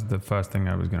 That was the first thing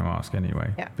I was going to ask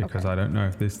anyway. Yeah, because okay. I don't know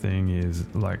if this thing is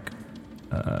like,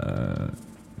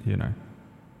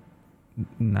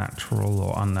 natural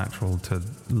or unnatural to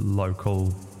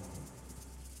local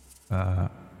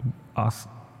us,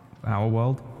 our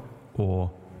world, or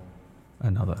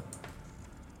another.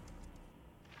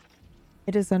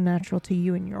 It is unnatural to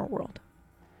you in your world.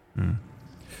 But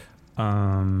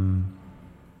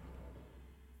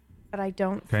I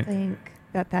don't think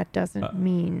that doesn't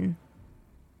mean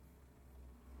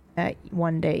that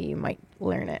one day you might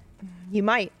learn it. You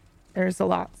might. There's a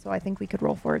lot, so I think we could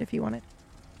roll for it if you wanted.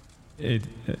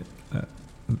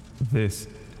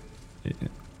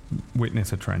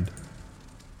 Witness a trend.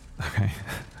 Okay.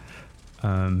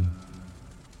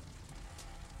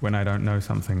 When I don't know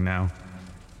something now,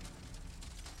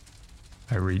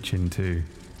 I reach into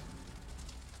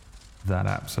that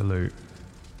absolute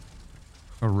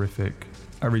horrific.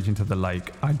 I reach into the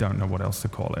lake. I don't know what else to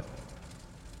call it.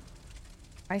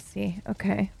 I see.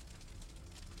 Okay.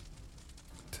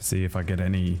 To see if I get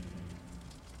any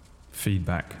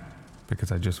feedback,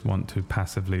 because I just want to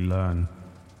passively learn.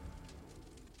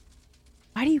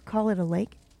 Why do you call it a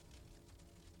lake?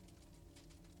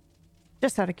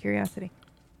 Just out of curiosity.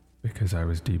 Because I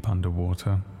was deep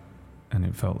underwater and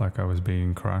it felt like I was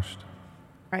being crushed.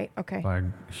 Right, okay. By a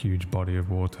huge body of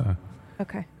water.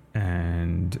 Okay.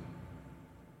 And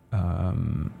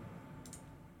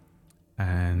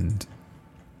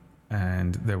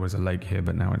there was a lake here,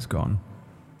 but now it's gone.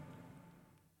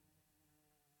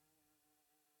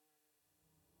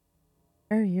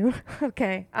 Are you?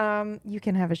 Okay. You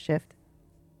can have a shift.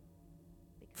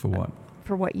 For what?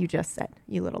 For what you just said,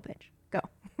 you little bitch. Go.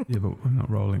 Yeah, but I'm not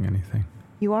rolling anything.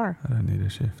 You are. I don't need a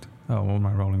shift. Oh, what am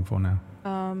I rolling for now?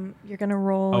 You're gonna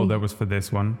roll. Oh, that was for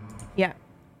this one. Yeah,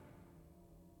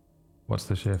 What's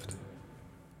the shift?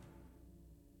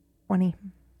 20.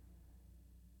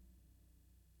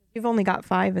 You've only got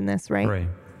 5 in this, right? 3.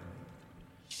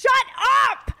 Shut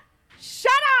up!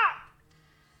 Shut up!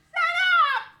 Shut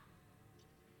up!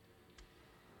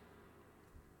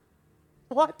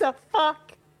 What the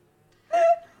fuck?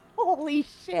 Holy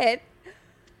shit.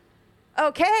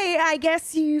 Okay, I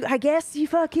guess you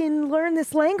fucking learn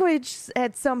this language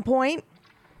at some point.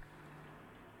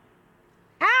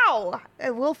 How?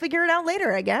 We'll figure it out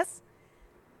later, I guess.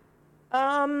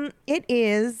 It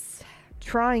is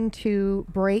trying to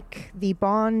break the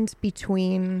bond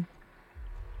between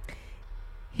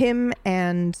him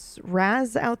and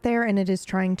Raz out there, and it is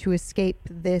trying to escape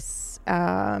this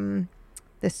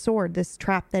this sword, this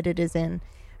trap that it is in.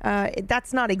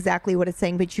 That's not exactly what it's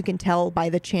saying, but you can tell by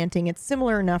the chanting. It's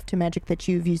similar enough to magic that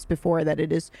you've used before, that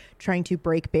it is trying to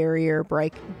break barrier,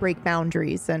 break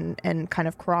boundaries, and kind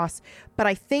of cross. But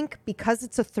I think because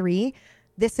it's a 3,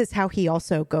 this is how he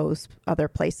also goes other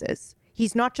places.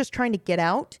 He's not just trying to get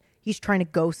out, he's trying to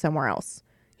go somewhere else.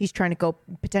 He's trying to go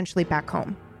potentially back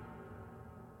home.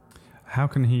 How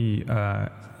can he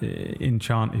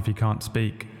enchant if he can't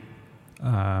speak?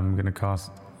 I'm going to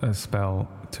cast a spell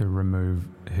to remove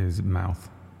his mouth.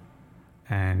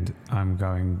 And I'm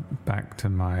going back to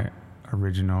my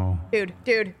original... Dude,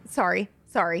 sorry.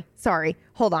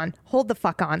 Hold on. Hold the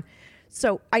fuck on.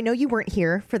 So I know you weren't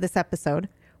here for this episode,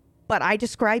 but I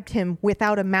described him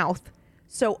without a mouth.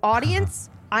 So audience,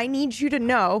 I need you to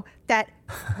know that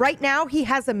right now he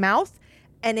has a mouth,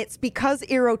 and it's because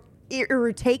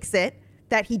Iru takes it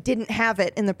that he didn't have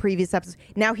it in the previous episode.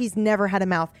 Now he's never had a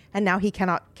mouth, and now he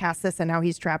cannot cast this, and now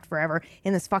he's trapped forever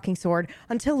in this fucking sword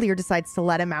until Lear decides to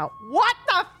let him out. What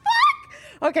the fuck?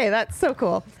 Okay, that's so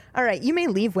cool. All right, you may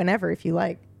leave whenever if you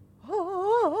like.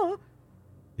 Oh.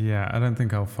 Yeah, I don't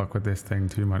think I'll fuck with this thing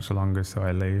too much longer, so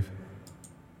I leave.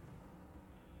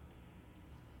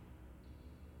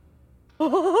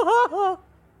 Oh.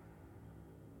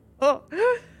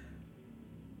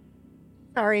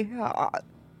 Sorry.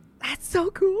 That's so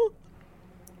cool.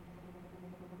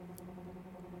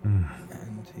 And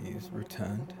he's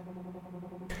returned.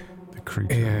 The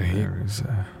creature there is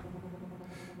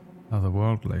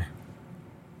otherworldly.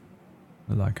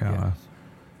 Like our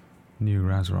new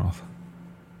Razroth.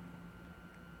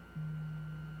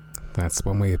 That's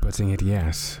one way of putting it,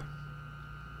 yes.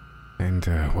 And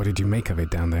what did you make of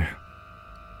it down there?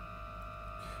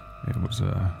 It was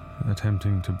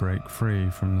attempting to break free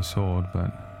from the sword,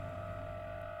 but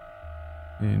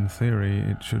in theory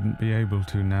it shouldn't be able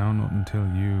to now, not until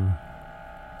you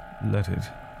let it.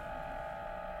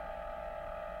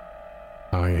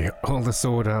 I hold the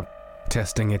sword up,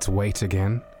 testing its weight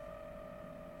again.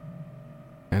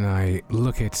 And I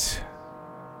look at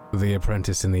the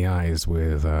apprentice in the eyes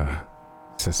with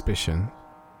suspicion.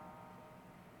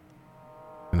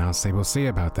 And I'll say, we'll see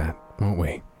about that, won't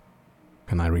we?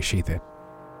 And I resheath it.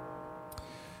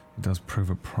 It does prove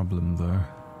a problem, though.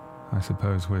 I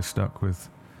suppose we're stuck with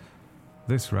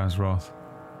this Razroth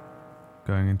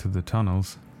going into the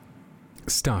tunnels.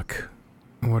 Stuck?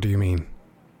 What do you mean?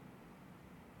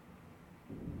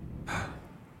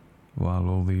 While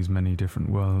all these many different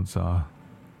worlds are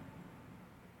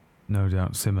no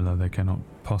doubt similar, they cannot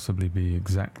possibly be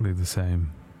exactly the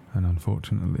same. And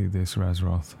unfortunately, this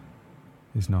Razroth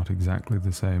is not exactly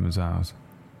the same as ours.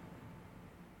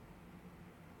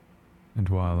 And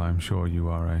while I'm sure you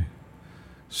are a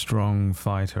strong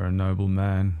fighter, a noble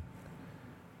man,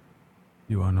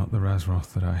 you are not the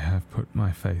Razroth that I have put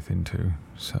my faith into,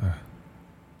 so...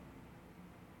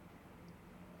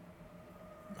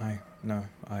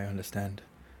 I understand.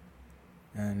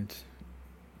 And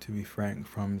to be frank,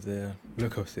 from the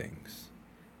look of things,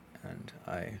 and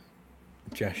I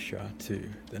gesture to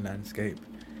the landscape,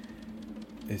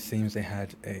 it seems they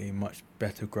had a much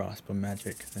better grasp of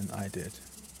magic than I did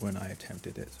when I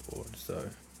attempted it, or so.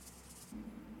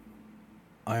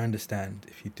 I understand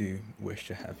if you do wish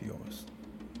to have yours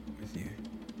with you.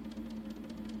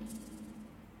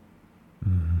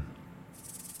 Mm.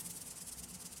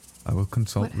 I will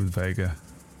consult with Vega.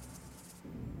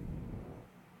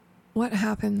 What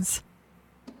happens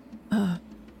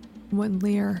when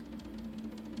Lear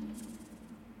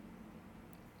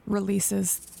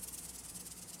releases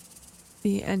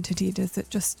the entity? Does it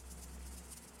just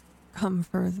come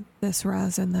for this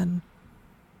Raz and then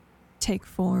take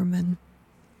form and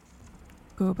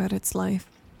go about its life?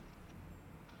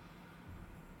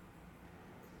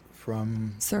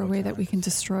 From Is there a way that we can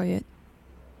destroy it?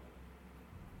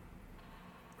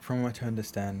 From what I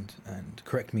understand, and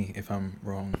correct me if I'm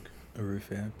wrong,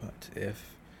 Arufir, but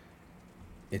if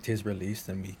it is released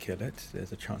and we kill it,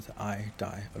 there's a chance that I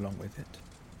die along with it.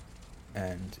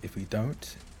 And if we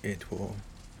don't, it will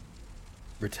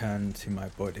return to my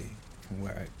body from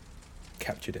where I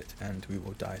captured it, and we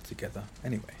will die together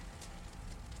anyway.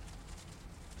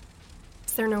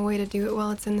 Is there no way to do it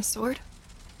while it's in the sword?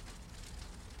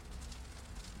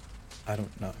 I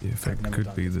don't know. The I've effect never could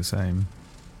done be this. the same.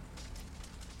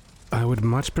 I would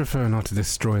much prefer not to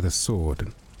destroy the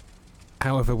sword.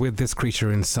 However, with this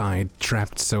creature inside,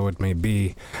 trapped so it may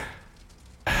be,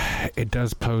 it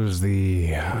does pose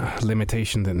the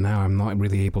limitation that now I'm not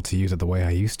really able to use it the way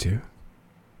I used to.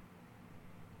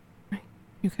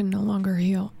 You can no longer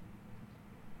heal.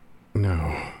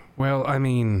 No. Well, I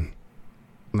mean,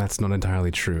 that's not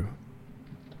entirely true.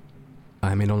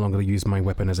 I may no longer use my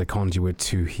weapon as a conduit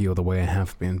to heal the way I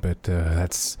have been, but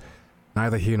that's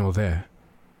neither here nor there.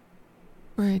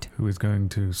 Right. Who is going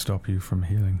to stop you from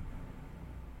healing?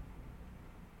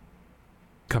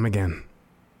 Come again.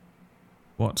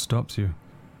 What stops you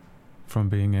from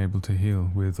being able to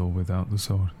heal with or without the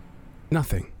sword?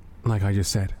 Nothing, like I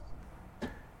just said.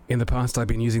 In the past, I've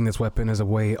been using this weapon as a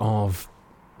way of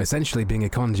essentially being a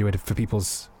conduit for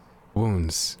people's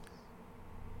wounds.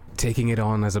 Taking it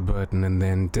on as a burden and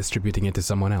then distributing it to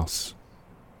someone else.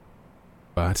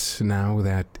 But now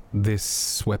that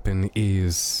this weapon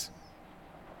is,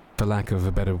 for lack of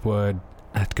a better word,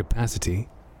 at capacity,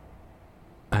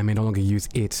 I may no longer use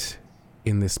it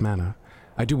in this manner.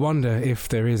 I do wonder if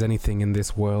there is anything in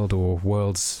this world or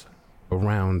worlds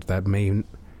around that may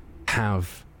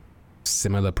have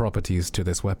similar properties to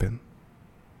this weapon.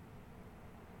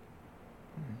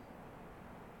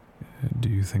 Do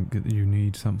you think that you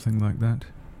need something like that?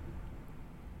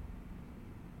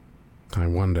 I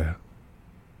wonder.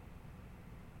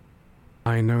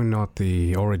 I know not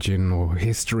the origin or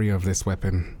history of this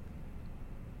weapon.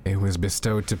 It was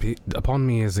bestowed upon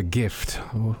me as a gift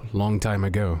a long time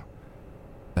ago,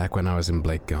 back when I was in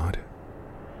Blakeguard.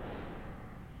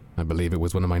 I believe it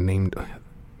was one of my name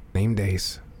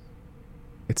days.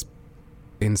 It's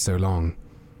been so long.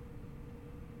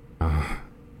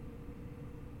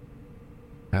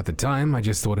 At the time, I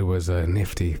just thought it was a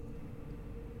nifty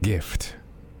gift.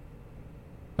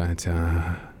 But,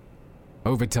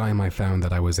 over time I found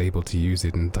that I was able to use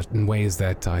it in ways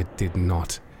that I did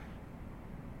not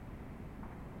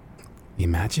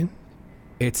imagine.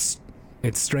 It's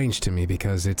strange to me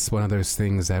because it's one of those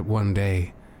things that one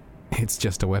day it's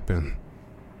just a weapon.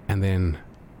 And then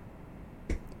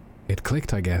it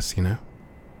clicked, I guess, you know?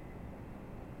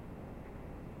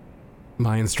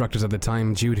 My instructors at the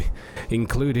time, Jude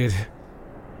included,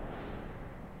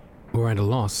 were at a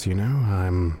loss, you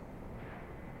know?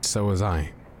 So was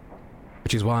I.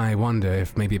 Which is why I wonder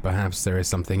if maybe perhaps there is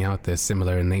something out there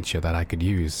similar in nature that I could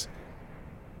use.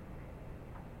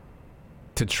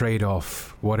 To trade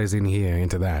off what is in here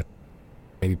into that.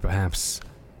 Maybe perhaps.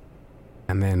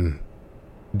 And then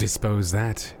dispose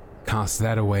that, cast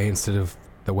that away instead of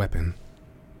the weapon.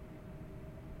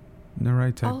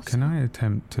 Narrator, Also- can I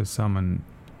attempt to summon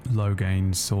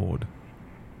Logain's sword?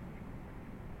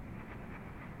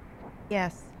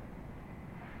 Yes.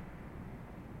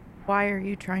 Why are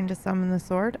you trying to summon the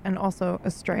sword? And also,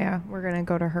 Estrella, we're going to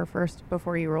go to her first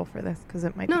before you roll for this, because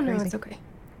it might No, be crazy. no, it's okay.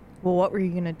 Well, what were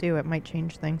you going to do? It might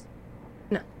change things.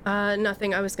 No,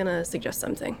 nothing. I was gonna suggest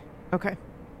something. Okay.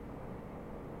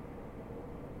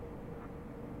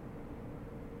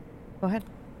 Go ahead.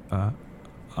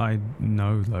 I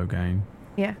know Logain,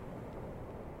 Yeah.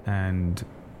 and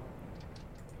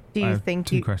Do I you have think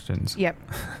two you... questions. Yep.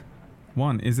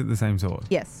 One, is it the same sword?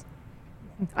 Yes.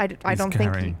 I He's don't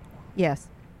think... carrying. Yes.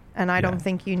 And I Yeah. don't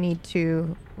think you need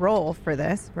to roll for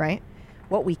this, right?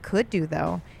 What we could do,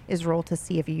 though, is roll to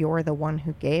see if you're the one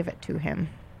who gave it to him,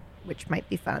 which might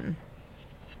be fun.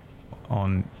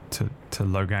 On to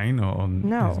Logain or on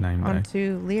No, his name day?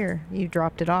 onto Lear. You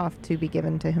dropped it off to be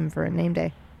given to him for a name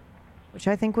day, which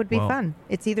I think would be Well- fun.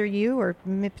 It's either you or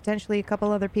potentially a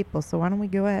couple other people, so why don't we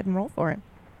go ahead and roll for it?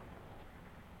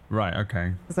 Right,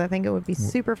 okay. Because I think it would be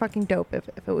super fucking dope if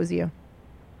it was you.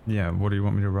 Yeah, what do you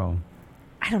want me to roll?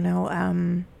 I don't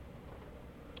know,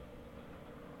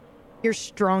 your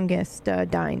strongest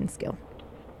dying skill.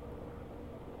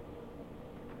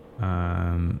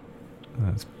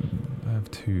 That's I have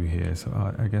two here, so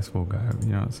I guess we'll go.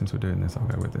 You know, since we're doing this, I'll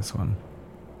go with this one.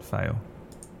 Fail.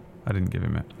 I didn't give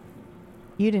him it.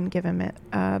 You didn't give him it,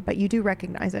 but you do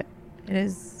recognize it. It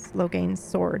is Logain's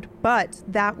sword, but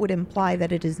that would imply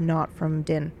that it is not from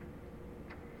Din.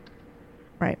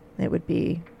 Right? It would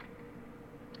be...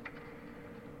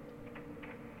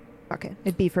 Fuck it.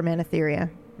 It'd be from Anatheria,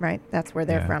 right? That's where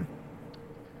they're Yeah. from.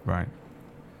 Right.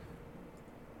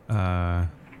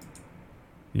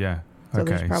 Yeah. So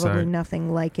Okay. there's probably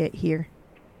nothing like it here.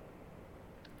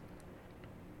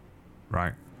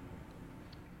 Right.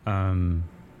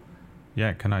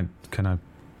 Yeah. Can I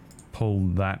pull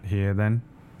that here then?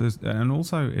 And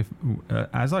also, if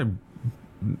as I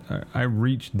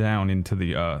reach down into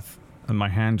the earth, and my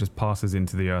hand just passes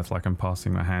into the earth like I'm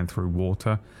passing my hand through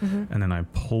water, and then I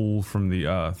pull from the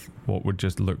earth what would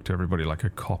just look to everybody like a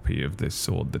copy of this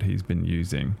sword that he's been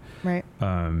using. Right.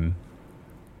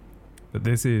 But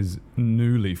this is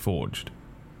newly forged.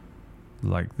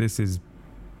 Like, this is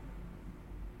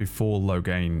before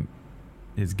Loghain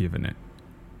is given it.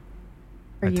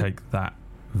 I take that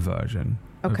version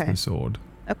of the sword.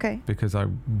 Okay. Because I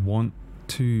want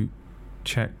to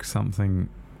check something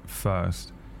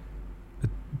first.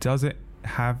 Does it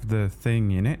have the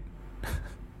thing in it?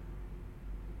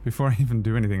 Before I even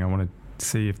do anything, I want to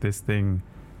see if this thing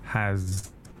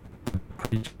has a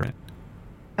creature in it.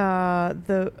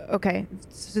 Okay,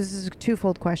 so this is a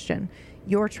twofold question.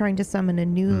 You're trying to summon a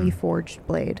newly forged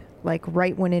blade, like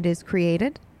right when it is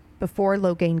created, before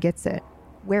Loghain gets it.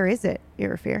 Where is it,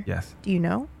 Irophir? Yes. Do you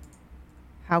know?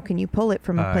 How can you pull it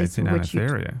from a place it's in which you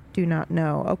Anatheria. do not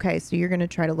know? Okay, so you're going to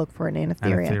try to look for an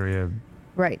Anatheria. Anatheria.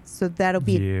 Right, so that'll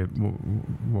be... Yeah,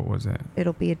 what was it?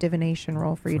 It'll be a divination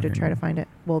roll for you to try to find it.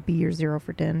 Will be your 0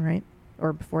 for Din, right?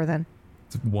 Or before then.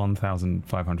 It's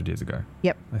 1,500 years ago.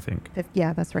 Yep. I think.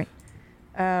 Yeah, that's right.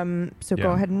 So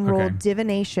go ahead and roll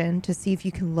divination to see if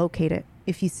you can locate it.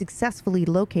 If you successfully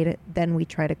locate it, then we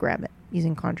try to grab it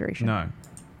using conjuration. No.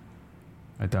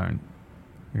 I don't.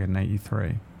 I get an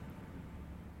 83.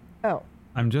 Oh.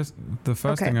 The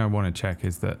first thing I want to check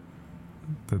is that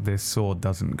this sword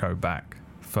doesn't go back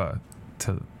to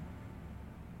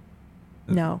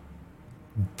no.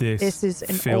 This is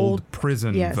an filled old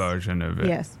prison version of it.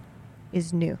 Yes,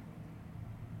 is new.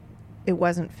 It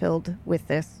wasn't filled with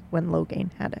this when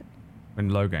Loghain had it. When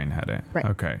Loghain had it, right?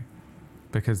 Okay,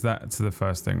 because that's the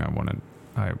first thing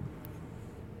I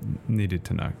needed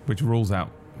to know, which rules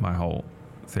out my whole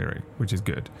theory, which is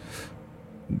good.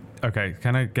 Okay,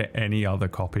 can I get any other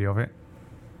copy of it?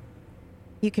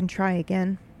 You can try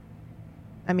again.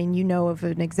 I mean, you know of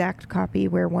an exact copy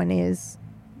where one is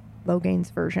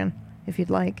Loghain's version, if you'd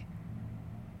like.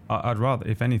 I'd rather,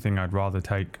 if anything, I'd rather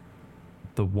take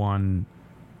the one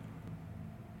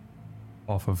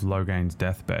off of Loghain's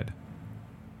deathbed.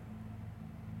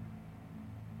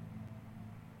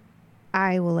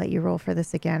 I will let you roll for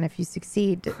this again. If you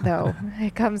succeed, though,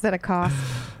 it comes at a cost.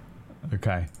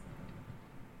 Okay.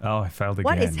 Oh, I failed again.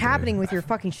 What is happening with your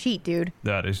fucking sheet, dude?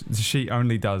 That is, the sheet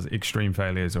only does extreme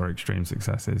failures or extreme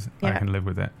successes. Yeah. I can live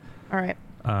with it. All right.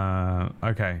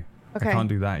 Okay. I can't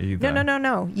do that either.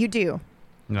 No. You do.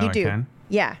 No, you do. I can?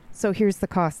 Yeah. So here's the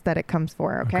cost that it comes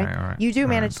for, okay? All right. You do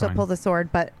manage to pull the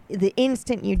sword, but the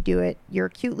instant you do it, you're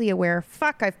acutely aware,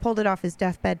 fuck, I've pulled it off his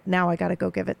deathbed. Now I got to go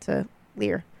give it to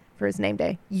Lear for his name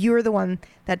day. You're the one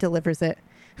that delivers it.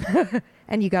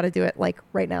 And you got to do it, like,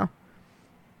 right now.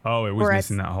 Oh, it was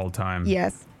missing that whole time.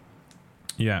 Yes.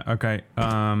 Yeah, okay.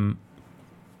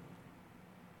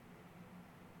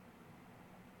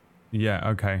 Yeah,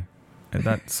 okay.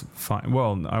 That's fine.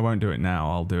 Well, I won't do it now.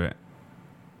 I'll do it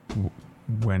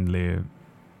when Lear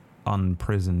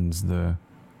unprisons the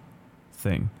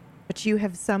thing. But you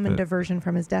have summoned a version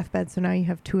from his deathbed, so now you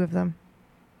have 2 of them.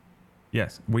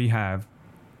 Yes, we have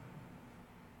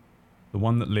the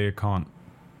one that Lear can't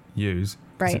use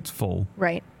because it's full.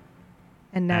 Right.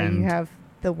 And now you have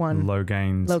the one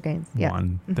Loghain's yeah.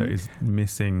 one that is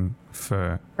missing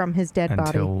from his dead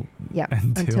body. Yeah.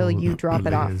 Until you drop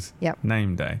it off. Yep.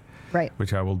 Name day. Right.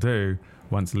 Which I will do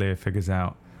once Lear figures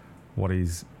out what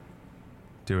he's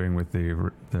doing with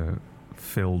the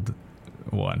filled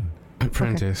one.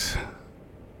 Apprentice.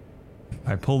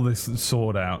 I pull this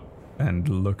sword out and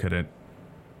look at it,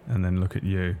 and then look at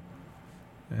you,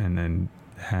 and then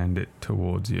hand it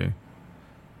towards you.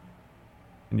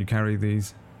 Can you carry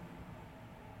these?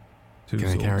 2 Can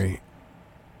swords? I carry?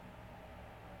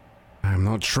 I'm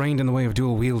not trained in the way of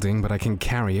dual wielding, but I can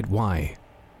carry it. Why?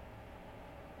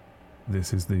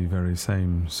 This is the very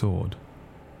same sword.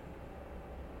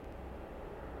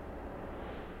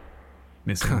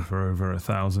 Missing for over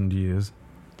 1,000 years.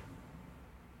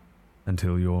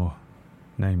 Until your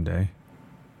name day.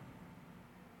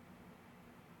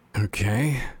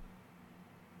 Okay.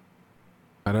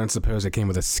 I don't suppose it came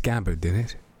with a scabbard, did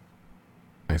it?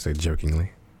 I say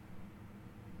jokingly.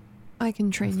 I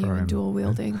can train you in dual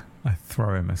wielding. I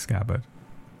throw him a scabbard.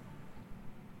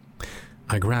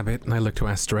 I grab it and I look to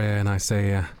Astrea and I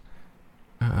say,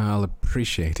 I'll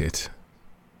appreciate it.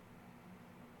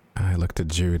 I look to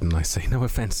Jude and I say, no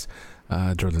offense,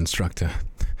 drill instructor.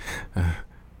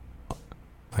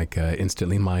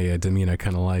 Instantly my demeanor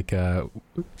kind of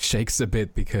shakes a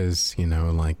bit because,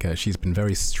 she's been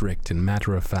very strict and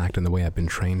matter of fact in the way I've been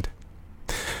trained.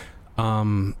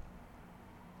 I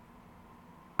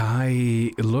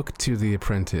look to the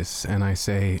apprentice and I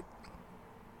say,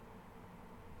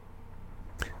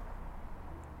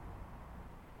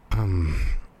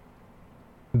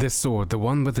 this sword, the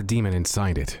one with the demon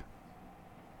inside it.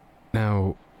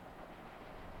 Now,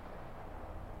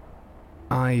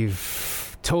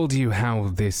 I've told you how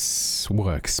this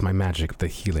works, my magic of the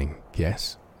healing,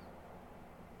 yes?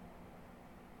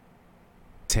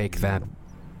 Take that.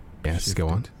 Yes, Shifted go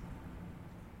on.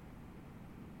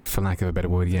 For lack of a better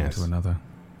word, yes. To another.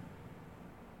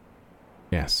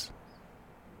 Yes.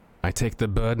 I take the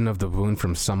burden of the wound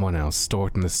from someone else, store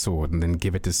it in the sword, and then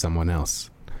give it to someone else.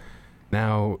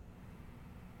 Now,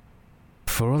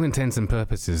 for all intents and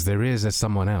purposes, there is a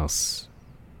someone else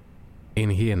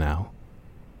in here now.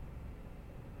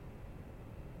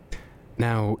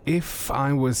 Now, if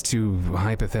I was to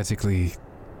hypothetically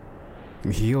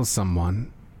heal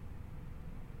someone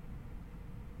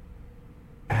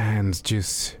and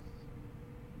just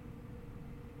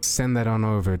send that on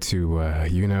over to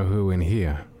you-know-who in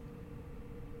here,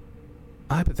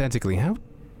 hypothetically, how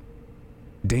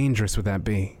dangerous would that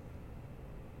be?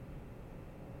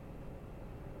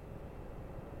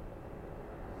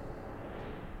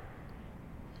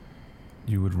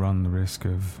 You would run the risk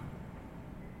of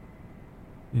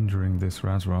injuring this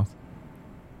Razroth.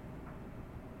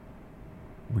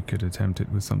 We could attempt it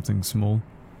with something small.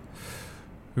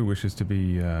 Who wishes to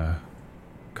be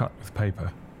cut with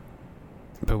paper?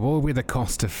 But what would be the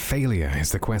cost of failure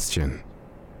is the question.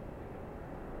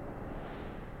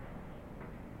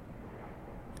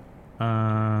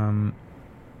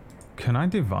 Can I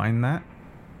divine that?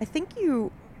 I think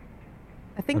you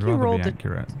I'd you rather rolled be a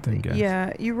accurate than guess.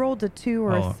 Yeah, you rolled a 2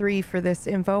 or a 3 for this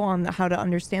info on how to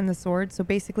understand the sword. So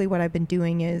basically what I've been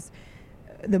doing is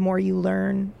the more you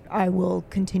learn, I will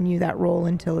continue that roll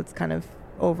until it's kind of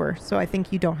over. So I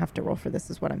think you don't have to roll for this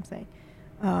is what I'm saying.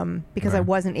 Because I Right.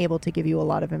 wasn't able to give you a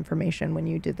lot of information when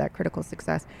you did that critical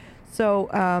success. So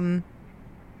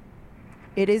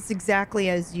it is exactly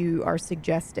as you are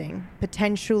suggesting.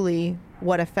 Potentially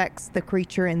what affects the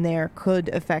creature in there could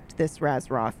affect this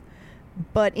Razroth.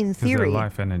 But in 'Cause their theory,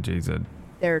 life energies are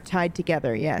they're tied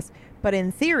together, yes. But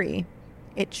in theory,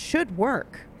 it should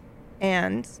work.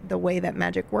 And the way that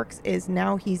magic works is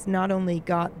now he's not only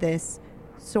got this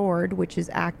sword, which is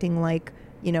acting like,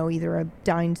 either a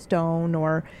dying stone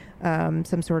or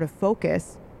some sort of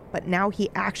focus, but now he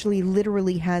actually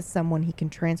literally has someone he can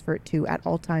transfer it to at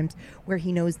all times where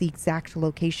he knows the exact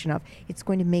location of. It's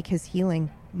going to make his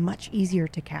healing much easier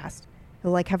to cast.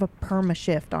 He'll have a perma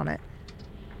shift on it.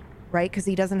 Right? Because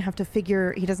he doesn't have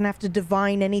to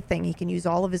divine anything. He can use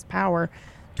all of his power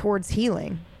towards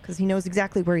healing because he knows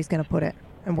exactly where he's going to put it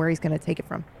and where he's going to take it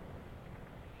from.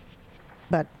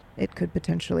 But it could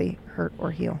potentially hurt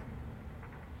or heal.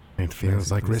 It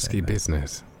feels like Basically risky say that.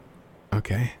 business.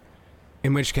 Okay.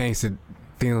 In which case, it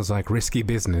feels like risky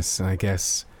business. I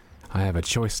guess I have a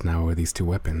choice now with these two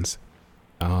weapons.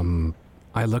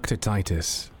 I looked at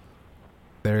Titus.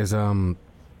 There's, I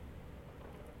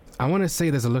want to say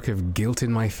there's a look of guilt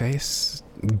in my face.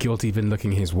 Guilt even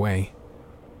looking his way.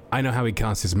 I know how he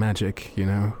casts his magic,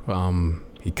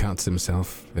 He cuts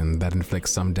himself, and that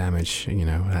inflicts some damage,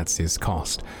 that's his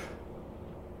cost.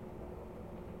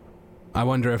 I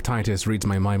wonder if Titus reads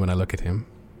my mind when I look at him.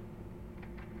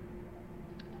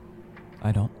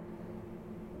 I don't.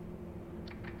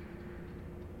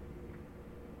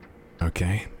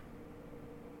 Okay.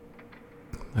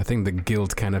 I think the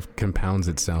guilt kind of compounds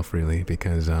itself, really,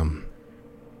 because,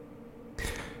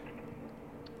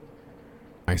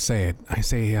 I say,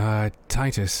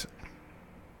 Titus,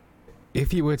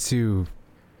 if you were to...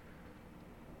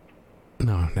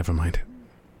 No, never mind.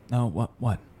 No,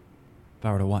 what? If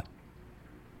I were to what?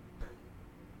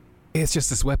 It's just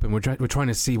this weapon. We're trying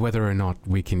to see whether or not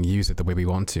we can use it the way we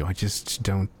want to. I just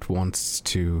don't want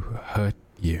to hurt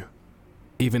you.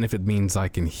 Even if it means I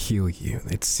can heal you.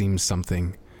 It seems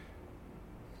something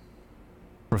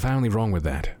profoundly wrong with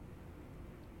that.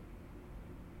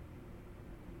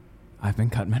 I've been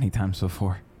cut many times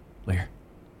before, Lear.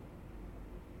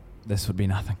 This would be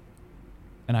nothing.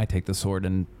 And I take the sword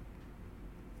and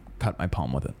cut my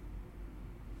palm with it.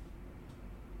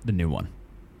 The new one.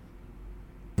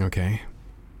 Okay.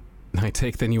 I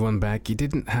take the new one back. You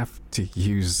didn't have to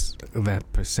use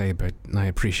that per se, but I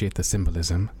appreciate the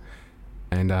symbolism.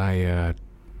 And I,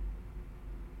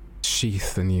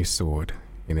 sheath the new sword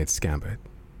in its scabbard.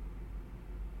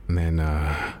 And then,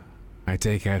 I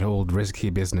take out old risky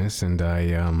business and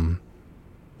I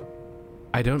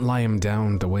I don't lie him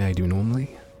down the way I do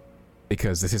normally,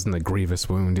 because this isn't a grievous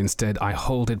wound. Instead, I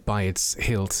hold it by its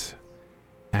hilt,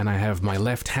 and I have my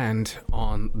left hand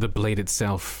on the blade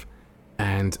itself,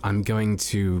 and I'm going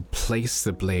to place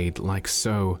the blade like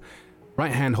so.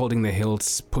 Right hand holding the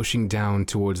hilt, pushing down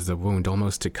towards the wound,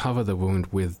 almost to cover the wound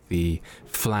with the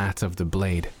flat of the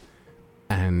blade.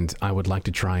 And I would like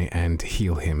to try and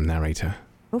heal him, narrator.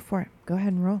 Go for it. Go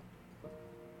ahead and roll.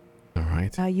 All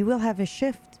right. You will have a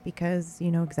shift because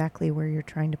you know exactly where you're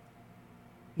trying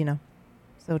to,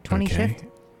 So 20 Okay. shift.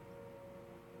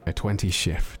 A 20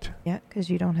 shift. Yeah, because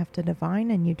you don't have to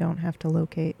divine and you don't have to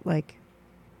locate, like...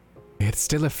 It's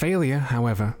still a failure,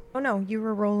 however. Oh, no, you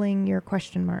were rolling your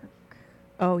question mark.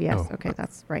 Oh, yes. Oh. Okay,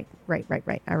 that's right.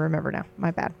 Right. I remember now. My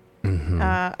bad.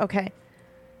 Mm-hmm. Okay.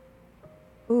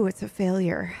 Ooh, it's a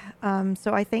failure.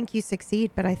 So I think you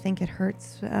succeed, but I think it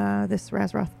hurts this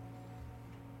Razroth.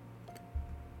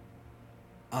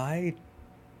 I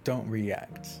don't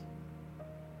react.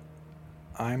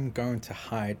 I'm going to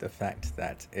hide the fact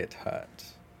that it hurt.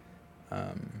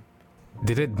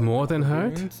 Did it more than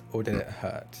hurt? Wound, or did it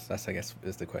hurt? That's, I guess,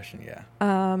 is the question, yeah.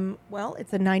 Well,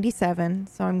 it's a 97,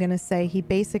 so I'm going to say he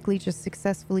basically just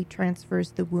successfully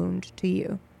transfers the wound to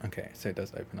you. Okay, so it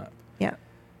does open up. Yeah.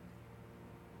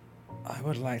 I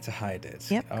would like to hide it.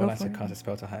 Yep, I go would like for to it. cast a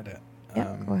spell to hide it.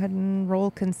 Yeah, go ahead and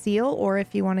roll conceal, or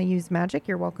if you want to use magic,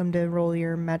 you're welcome to roll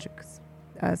your magic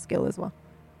skill as well.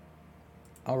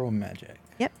 I'll roll magic.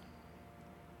 Yep.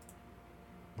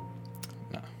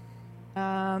 No.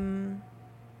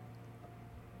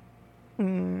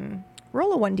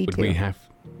 Roll a 1d2. Would we have...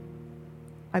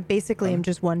 I basically am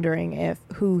just wondering if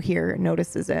who here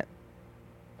notices it.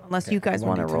 Unless Okay, you guys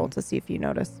want to 1d2. roll to see if you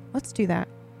notice. Let's do that.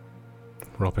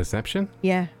 Roll perception?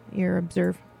 Yeah, you're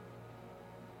observe.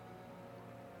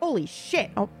 Holy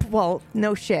shit. Oh, well,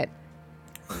 no shit.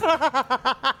 Of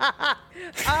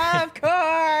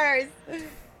course.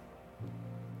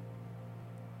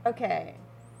 Okay.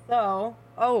 So,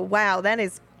 oh, wow. That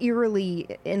is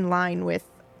eerily in line with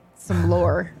some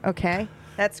lore. Okay.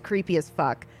 That's creepy as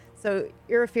fuck. So,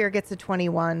 Irafir gets a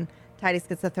 21. Titus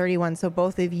gets a 31. So,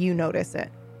 both of you notice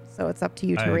it. So, it's up to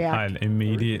you to react. I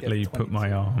immediately Get put my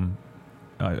 22. arm.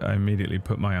 I immediately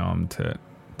put my arm to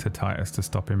Titus to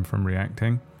stop him from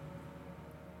reacting.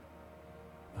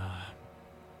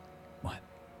 What?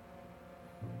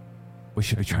 We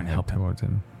should be trying to help him. towards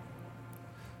him.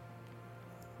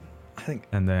 I think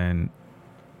And then,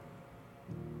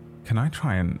 can I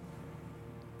try and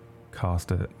cast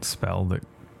a spell that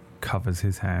covers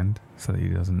his hand so that he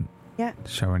doesn't Yeah.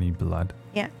 show any blood?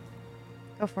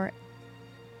 Go for it.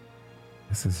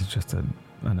 This is just an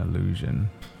illusion.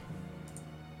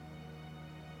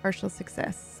 Partial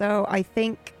success. So, I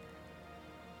think...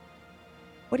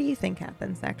 What do you think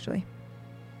happens, actually?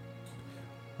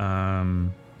 I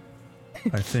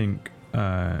think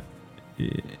I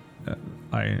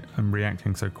am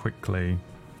reacting so quickly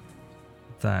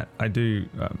that I do.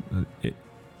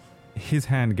 His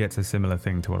hand gets a similar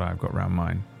thing to what I've got around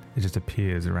mine. It just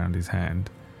appears around his hand,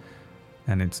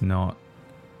 and it's not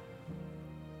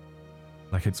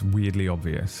like it's weirdly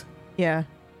obvious Yeah.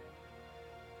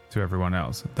 to everyone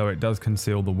else. Though it does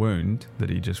conceal the wound that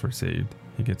he just received.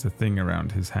 He gets a thing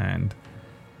around his hand,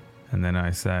 and then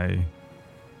I say,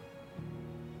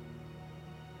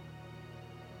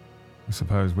 I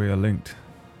suppose we are linked.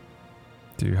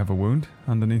 Do you have a wound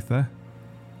underneath there?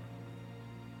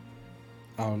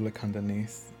 I'll look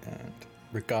underneath, and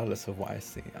regardless of what I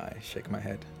see, I shake my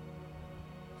head.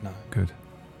 No. Good.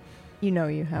 You know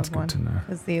you That's have one. good to know.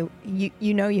 Because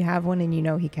you know you have one, and you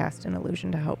know he cast an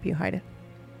illusion to help you hide it.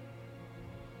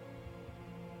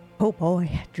 Oh boy,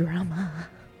 drama.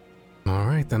 All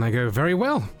right, then I go, very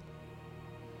well.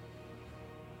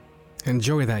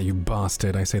 Enjoy that, you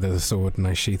bastard, I say to the sword, and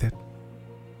I sheath it.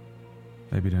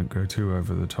 Maybe don't go too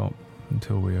over the top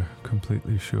until we are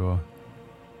completely sure.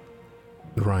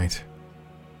 Right.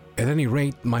 At any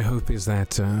rate, my hope is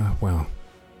that, well,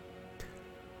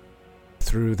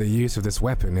 through the use of this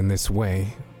weapon in this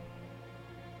way,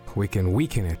 we can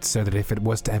weaken it so that if it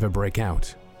was to ever break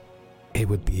out, it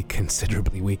would be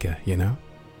considerably weaker, you know?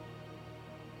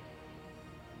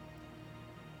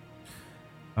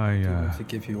 I want to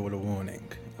give you all a warning.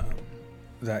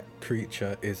 That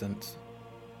creature isn't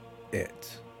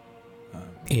it.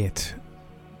 It.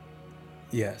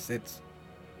 Yes, it's...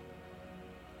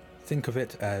 Think of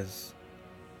it as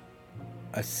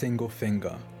a single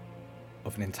finger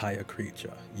of an entire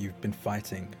creature. You've been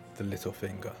fighting the little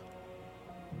finger.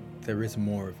 There is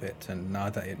more of it, and now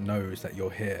that it knows that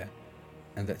you're here,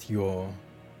 and that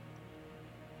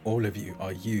all of you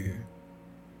are you,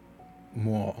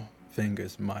 more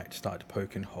fingers might start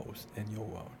poking holes in your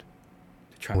world.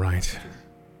 To trap Right. messages.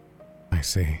 I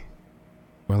see.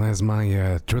 Well, as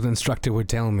my drill instructor would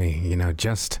tell me,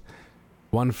 just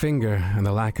one finger, and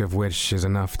the lack of which is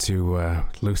enough to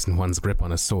loosen one's grip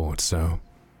on a sword, so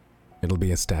it'll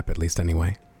be a step, at least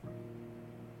anyway.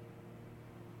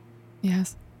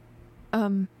 Yes.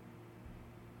 I'm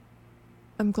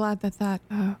glad that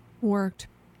worked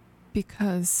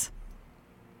because,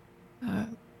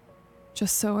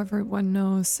 just so everyone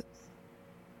knows,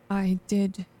 I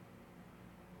did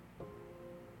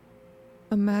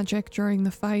a magic during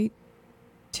the fight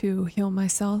to heal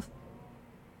myself.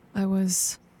 I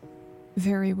was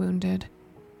very wounded.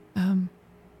 And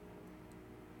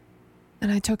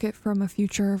I took it from a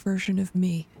future version of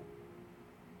me,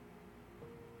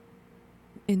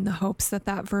 in the hopes that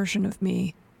that version of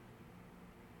me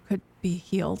could be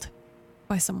healed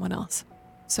by someone else.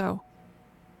 So,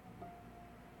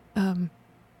 I'm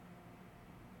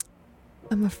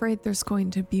afraid there's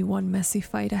going to be one messy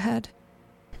fight ahead.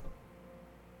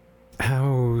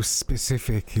 How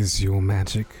specific is your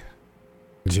magic?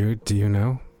 Jude, do you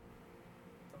know?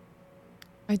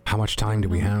 How much time do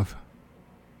we have?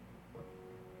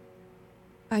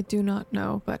 I do not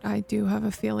know, but I do have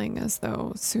a feeling as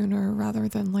though sooner rather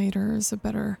than later is a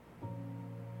better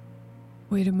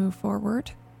way to move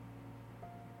forward.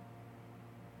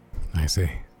 I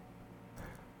see.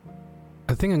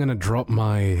 I think I'm gonna drop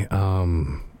my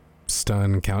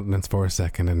stern countenance for a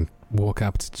second and walk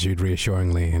up to Jude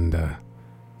reassuringly and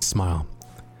smile.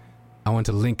 I want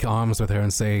to link arms with her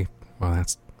and say, well,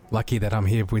 that's lucky that I'm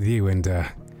here with you, and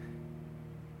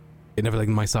you're never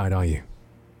leaving my side, are you?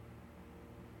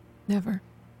 Never.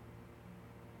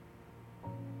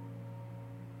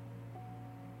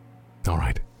 All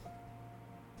right.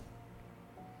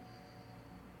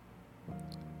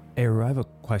 Eru, I have a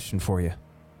question for you.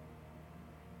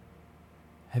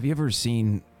 Have you ever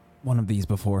seen one of these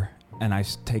before? And I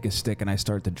take a stick and I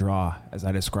start to draw as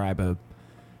I describe a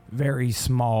very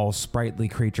small, sprightly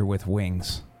creature with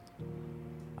wings.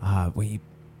 We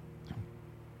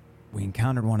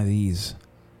encountered one of these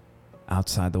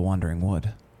outside the Wandering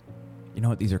Wood. You know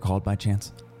what these are called by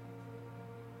chance?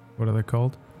 What are they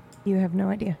called? You have no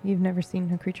idea. You've never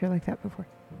seen a creature like that before.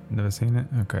 Never seen it?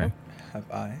 Okay. Have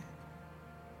I?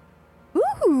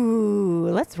 Ooh,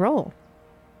 let's roll.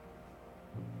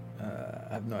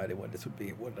 I have no idea what this would be.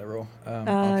 What did I roll?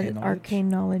 Arcane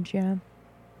knowledge, yeah.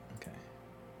 Okay.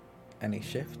 Any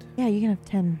shift? Yeah, you can have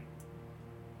 10.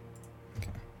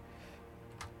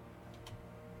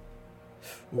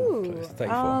 Ooh, close.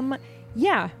 34.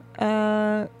 Yeah.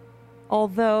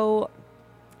 Although,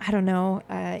 I don't know,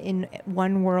 in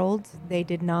one world, they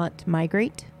did not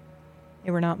migrate.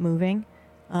 They were not moving.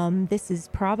 This is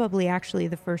probably actually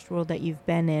the first world that you've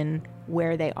been in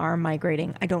where they are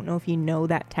migrating. I don't know if you know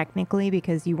that technically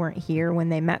because you weren't here when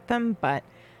they met them, but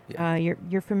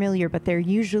you're familiar. But they're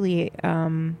usually,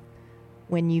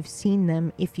 when you've seen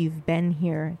them, if you've been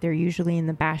here, they're usually in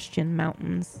the Bastion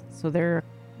Mountains. So they're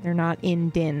not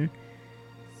in Din.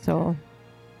 So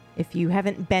if you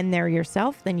haven't been there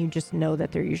yourself, then you just know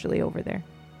that they're usually over there.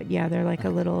 But yeah, they're like a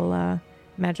little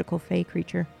magical fae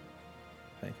creature.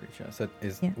 Fae creature. So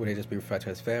would it just be referred to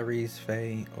as fairies,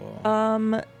 fae, or?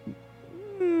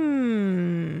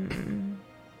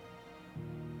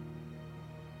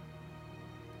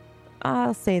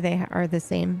 I'll say they are the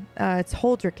same. It's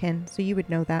Holdrikin, so you would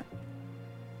know that.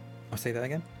 I'll say that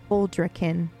again.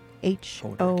 Holdrikin.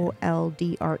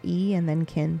 Holdre, and then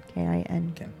kin.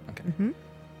 Kin. Kin. Okay. Mm-hmm.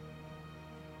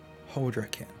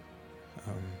 Holdrikin.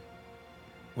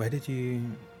 Where did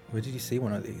you see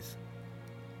one of these?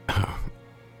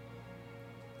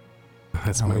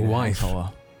 That's my wife.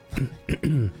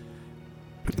 Yes.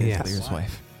 Yes. Your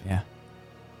wife. Yeah.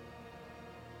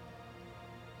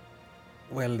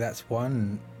 Well, that's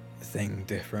one thing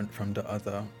different from the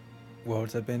other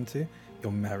worlds I've been to.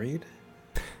 You're married?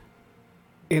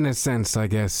 In a sense, I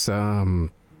guess,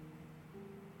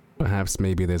 perhaps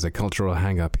maybe there's a cultural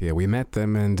hang-up here. We met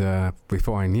them, and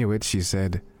before I knew it, she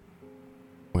said,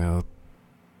 well,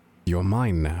 you're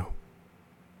mine now.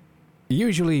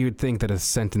 Usually you'd think that a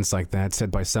sentence like that,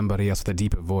 said by somebody else with a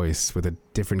deeper voice, with a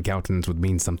different countenance, would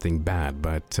mean something bad,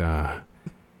 but,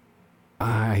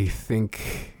 I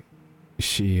think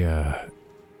she,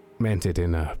 meant it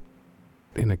in a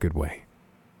good way.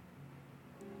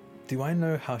 Do I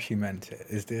know how she meant it?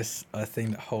 Is this a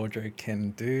thing that Holdrick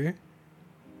can do?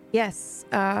 Yes,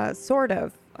 sort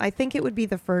of. I think it would be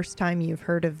the first time you've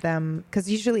heard of them, because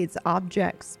usually it's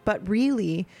objects. But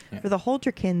really, for the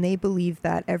Holdrikin, they believe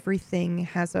that everything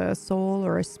has a soul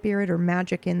or a spirit or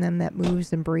magic in them that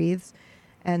moves and breathes.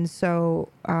 And so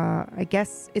I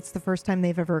guess it's the first time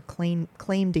they've ever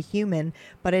claimed a human,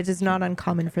 but it is not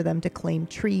uncommon for them to claim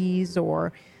trees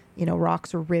or,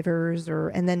 rocks or rivers,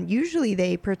 and then usually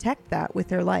they protect that with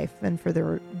their life, and for the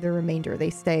remainder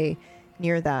they stay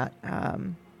near that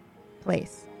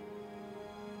place.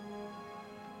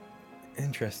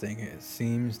 Interesting. It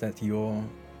seems that you're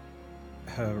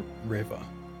her river,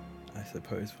 I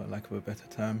suppose, for lack of a better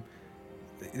term.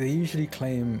 They usually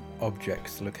claim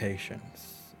objects,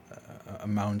 locations, a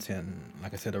mountain,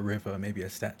 like I said, a river, maybe a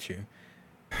statue.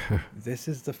 This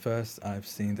is the first I've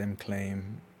seen them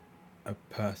claim a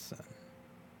person.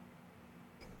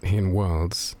 In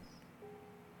worlds.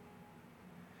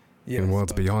 Yes, In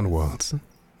worlds but beyond as worlds.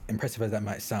 impressive as that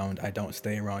might sound, I don't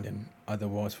stay around in other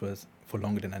worlds for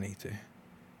longer than I need to.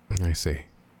 I see.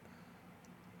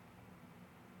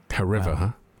 A river,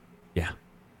 huh? Yeah.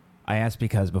 I asked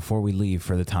because before we leave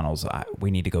for the tunnels,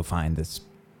 we need to go find this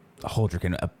Holdrick.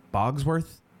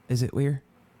 Bogsworth? Is it Weir?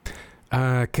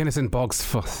 Kinnison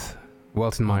Bogsforth.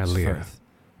 Welton Mire Lear.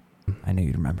 Bogsforth. I knew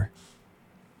you'd remember.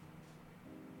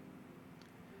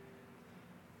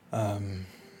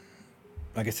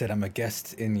 Like I said, I'm a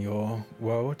guest in your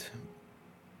world.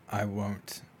 I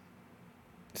won't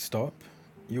stop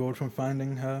you all from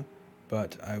finding her,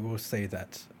 but I will say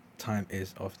that time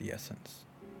is of the essence.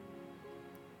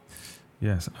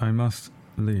 Yes, I must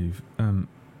leave.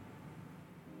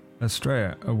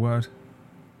 Estrella, a word?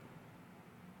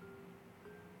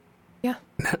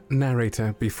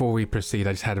 Narrator, before we proceed,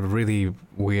 I just had a really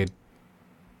weird...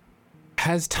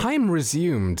 Has time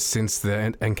resumed since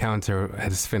the encounter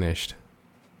has finished?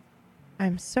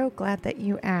 I'm so glad that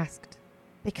you asked,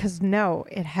 because no,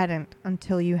 it hadn't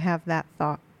until you have that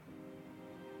thought.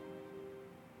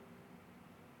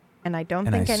 And I don't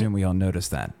And think I assume we all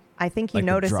noticed that. I think you Like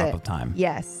the notice drop it. of time.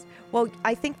 Yes. Well,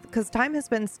 I think because time has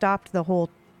been stopped the whole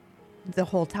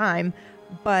time,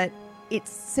 but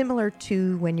it's similar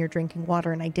to when you're drinking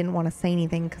water, and I didn't want to say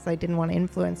anything because I didn't want to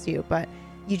influence you, but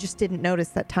you just didn't notice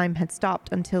that time had stopped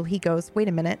until he goes, wait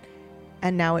a minute,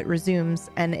 and now it resumes,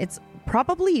 and it's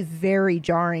probably very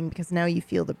jarring because now you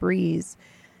feel the breeze.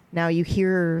 Now you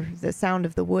hear the sound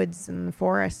of the woods and the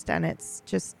forest, and it's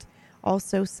just all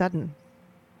so sudden.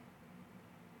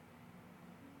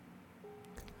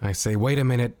 I say, wait a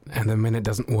minute, and the minute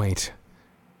doesn't wait.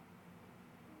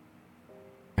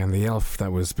 And the elf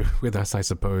that was with us, I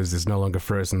suppose, is no longer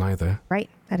frozen either. Right,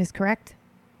 that is correct.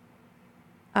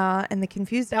 And the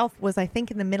confused elf was, I think,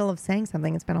 in the middle of saying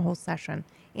something. It's been a whole session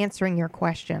answering your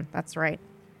question. That's right.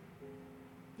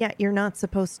 Yeah, you're not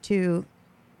supposed to...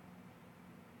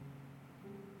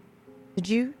 Did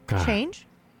you change?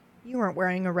 You weren't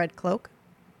wearing a red cloak.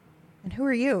 And who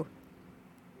are you?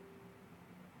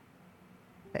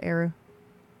 The Eru.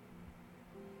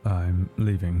 I'm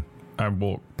leaving. I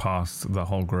walk past the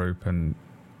whole group and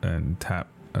tap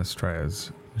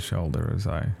Estrella's shoulder as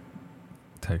I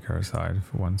take her aside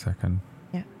for 1 second.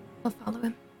 Yeah. I'll follow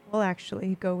him. We'll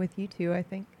actually go with you two, I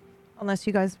think. Unless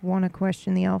you guys want to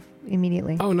question the elf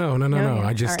immediately. Oh, no. Yeah,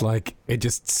 I just, it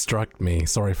just struck me.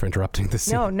 Sorry for interrupting the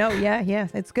scene. No, yeah.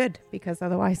 It's good, because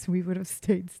otherwise we would have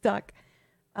stayed stuck.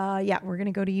 Yeah, we're going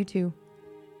to go to you two.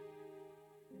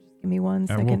 Just give me 1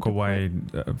 second. I walk away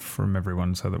from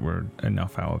everyone so that we're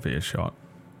enough out of earshot.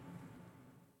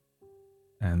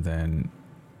 And then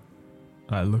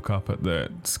I look up at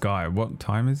the sky. What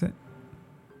time is it?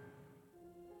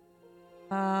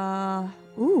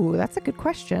 Ooh, that's a good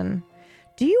question.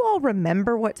 Do you all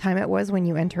remember what time it was when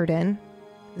you entered in?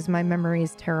 Because my memory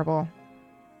is terrible.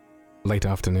 Late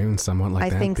afternoon, somewhat like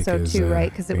that. I think because, so too,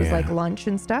 right? Because it was like lunch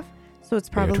and stuff. So it's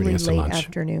probably treating us to late lunch.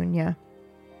 afternoon, yeah.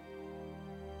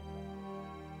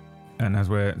 And as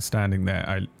we're standing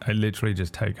there, I literally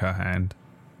just take her hand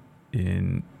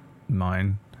in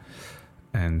mine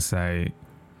and say,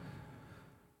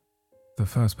 the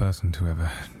first person to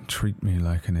ever treat me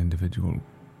like an individual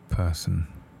person,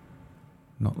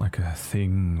 not like a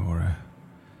thing or a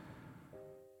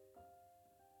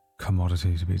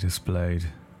commodity to be displayed,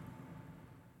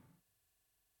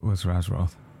 was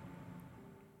Razroth.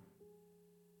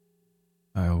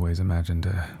 I always imagined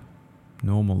a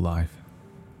normal life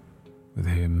with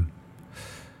him,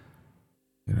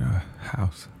 a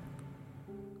house,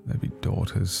 maybe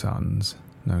daughters, sons,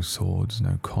 no swords,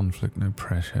 no conflict, no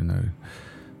pressure, no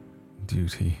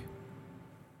duty.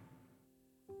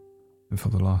 And for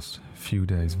the last few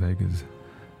days, Vega's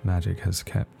magic has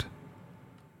kept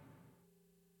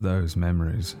those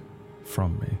memories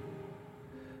from me,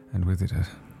 and with it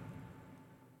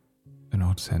an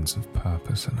odd sense of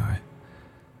purpose, and I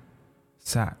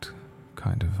sat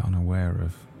kind of unaware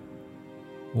of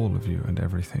all of you and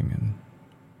everything,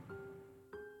 and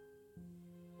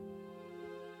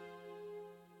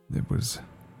It was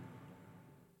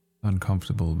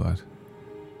uncomfortable, but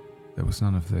there was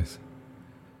none of this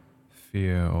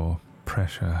fear or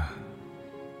pressure.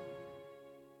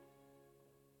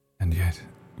 And yet,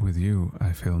 with you,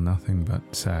 I feel nothing but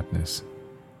sadness.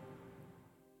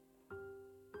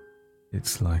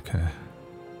 It's like a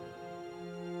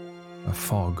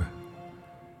fog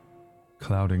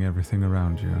clouding everything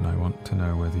around you, and I want to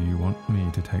know whether you want me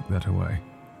to take that away.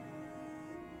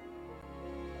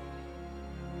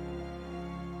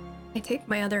 I take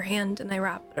my other hand and I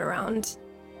wrap it around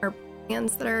our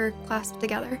hands that are clasped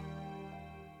together.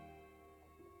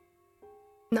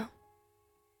 No.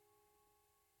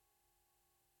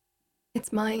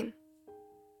 It's mine.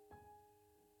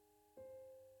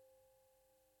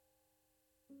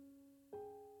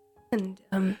 And,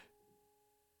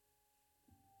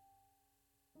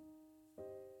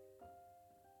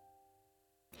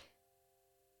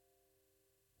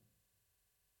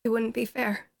 it wouldn't be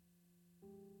fair.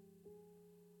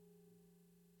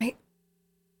 Right?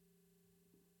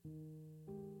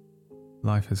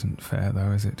 Life isn't fair,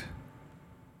 though, is it?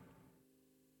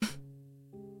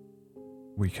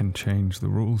 We can change the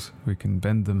rules, we can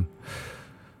bend them.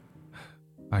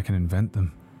 I can invent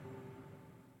them.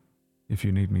 If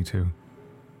you need me to.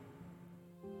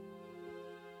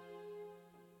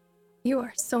 You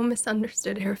are so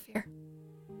misunderstood, Aerofir.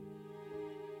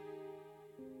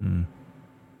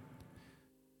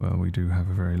 Well, we do have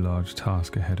a very large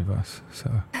task ahead of us,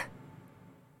 so...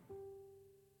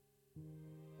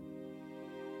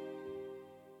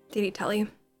 Did he tell you?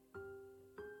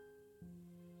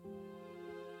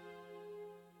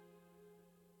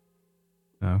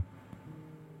 No?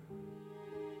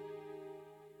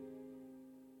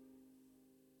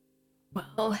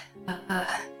 Well,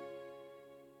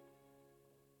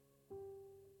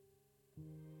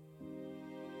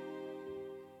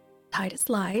 Titus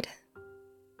lied.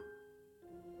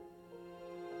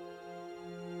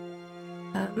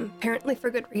 Apparently for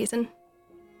good reason.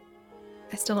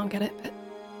 I still don't get it, but...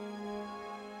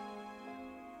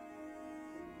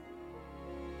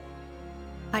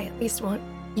 I at least want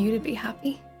you to be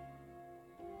happy.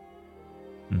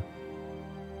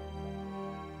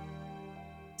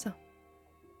 So.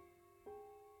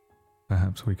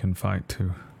 Perhaps we can fight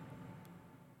to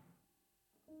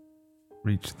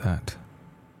reach that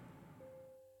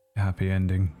happy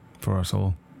ending for us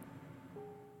all.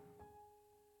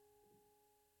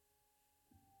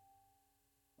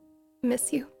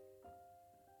 Miss you.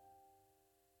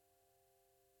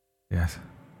 Yes.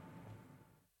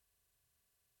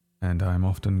 And I'm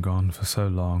often gone for so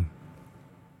long,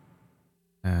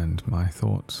 and my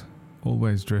thoughts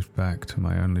always drift back to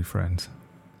my only friends.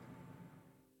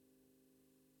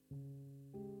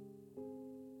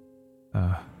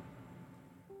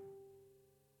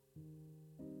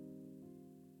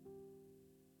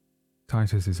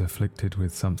 Titus is afflicted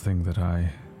with something that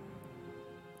I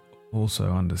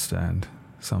also understand.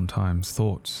 Sometimes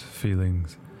thoughts,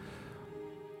 feelings,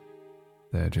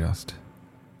 they're just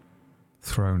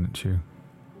thrown at you.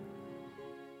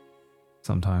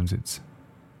 Sometimes it's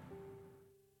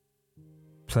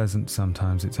pleasant,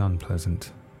 sometimes it's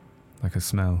unpleasant, like a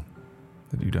smell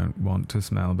that you don't want to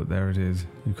smell, but there it is.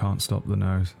 You can't stop the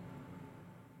nose.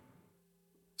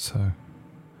 So,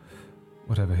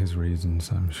 whatever his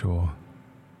reasons, I'm sure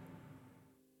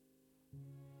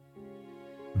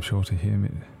to him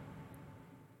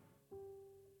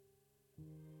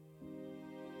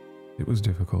it was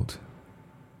difficult.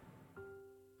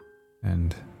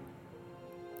 And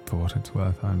for what it's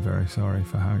worth, I'm very sorry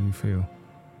for how you feel.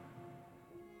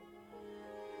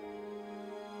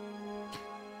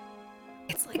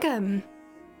 It's like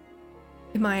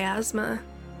miasma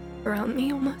around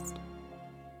me almost.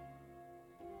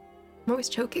 I'm always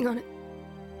choking on it.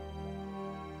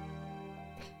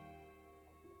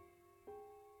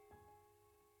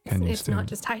 It's not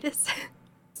just Titus.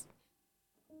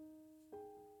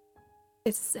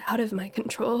 It's out of my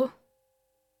control.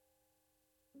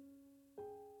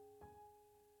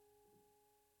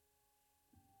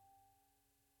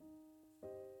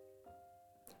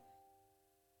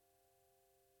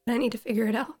 I need to figure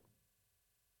it out.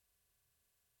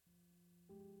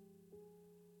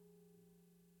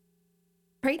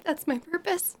 Right? That's my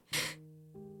purpose.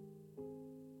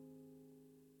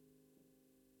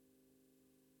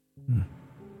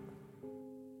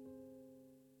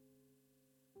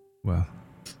 Well,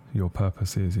 your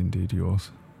purpose is indeed yours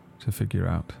to figure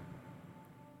out.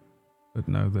 But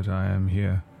know that I am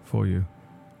here for you.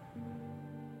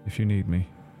 If you need me,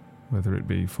 whether it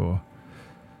be for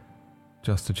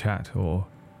just a chat or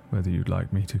whether you'd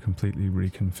like me to completely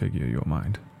reconfigure your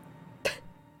mind.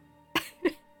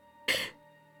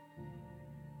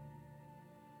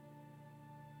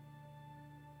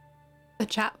 a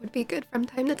chat would be good from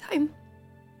time to time.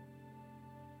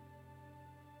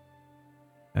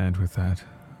 And with that,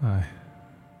 I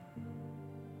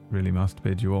really must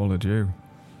bid you all adieu.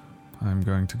 I'm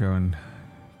going to go and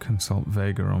consult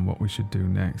Vega on what we should do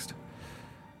next.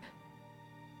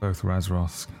 Both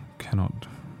Razroths cannot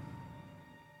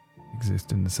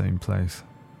exist in the same place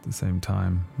at the same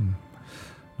time. I'm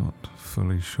not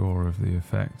fully sure of the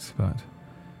effects, but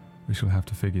we shall have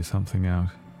to figure something out.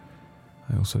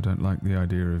 I also don't like the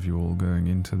idea of you all going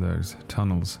into those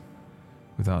tunnels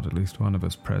without at least one of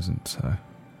us present, so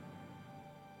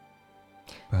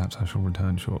perhaps I shall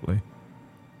return shortly.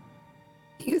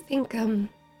 Do you think,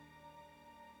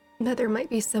 that there might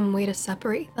be some way to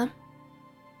separate them?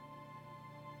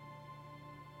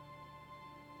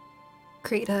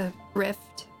 Create a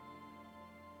rift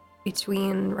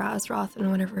between Razroth and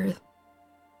whatever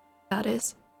that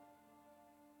is?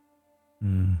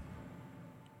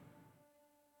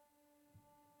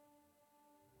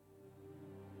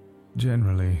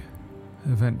 Generally,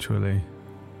 eventually,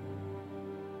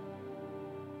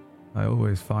 I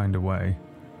always find a way.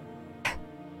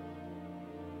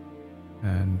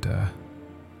 And,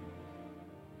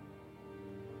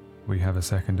 we have a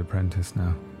second apprentice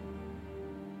now.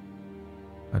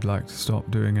 I'd like to stop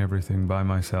doing everything by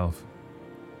myself.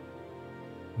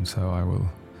 And so I will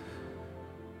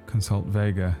consult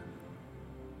Vega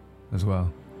as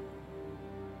well.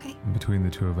 Okay. And between the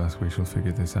two of us, we shall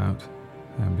figure this out.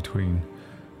 And between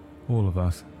all of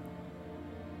us,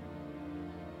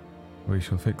 we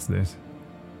shall fix this.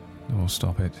 Or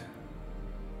stop it.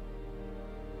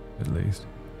 At least.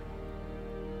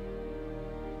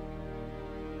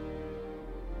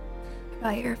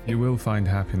 Bye, Erfir. You will find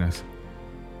happiness.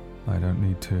 I don't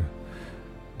need to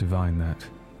divine that.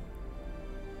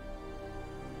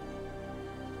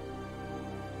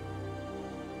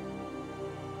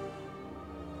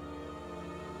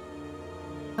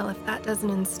 Well, if that doesn't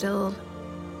instill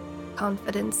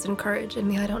confidence and courage in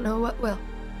me, I don't know what will.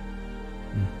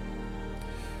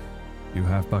 You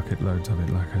have bucket loads of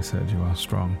it, like I said, you are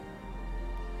strong.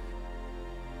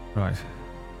 Right.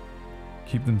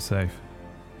 Keep them safe,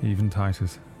 even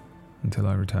Titus, until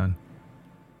I return.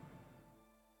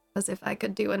 As if I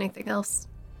could do anything else.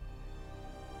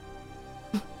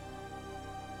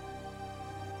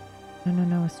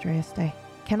 No, Estrella, stay.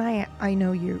 Can I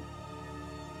know you're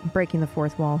breaking the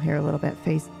fourth wall here a little bit,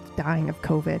 face dying of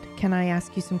COVID. Can I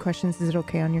ask you some questions? Is it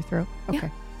okay on your throat?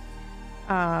 Okay.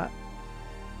 Yeah.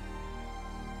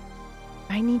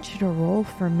 I need you to roll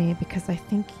for me because I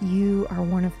think you are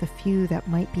one of the few that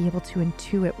might be able to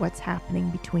intuit what's happening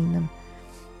between them.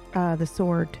 The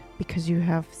sword, because you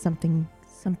have something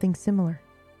similar.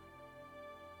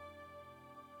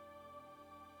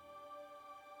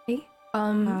 Hey,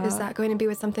 is that going to be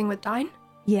with something with Dine?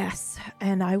 Yes,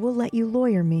 and I will let you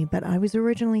lawyer me, but I was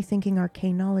originally thinking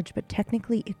arcane knowledge, but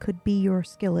technically it could be your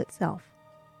skill itself.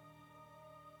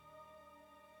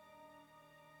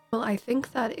 Well, I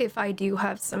think that if I do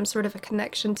have some sort of a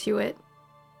connection to it,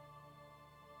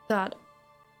 that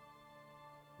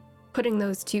putting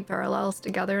those two parallels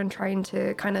together and trying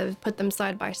to kind of put them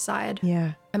side by side,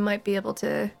 Yeah. I might be able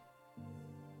to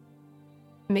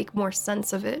make more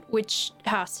sense of it, which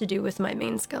has to do with my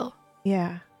main skill.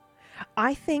 Yeah.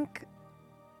 I think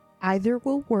either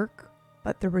will work,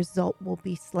 but the result will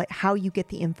be how you get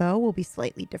the info will be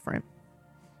slightly different.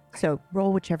 So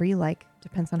roll whichever you like.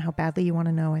 Depends on how badly you want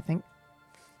to know, I think.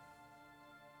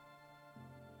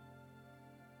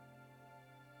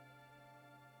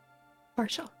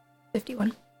 Partial.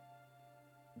 51.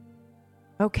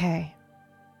 Okay.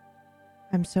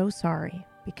 I'm so sorry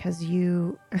because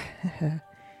you...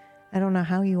 I don't know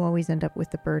how you always end up with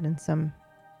the burdensome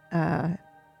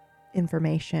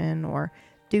information or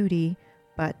duty,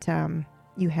 but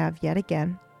you have yet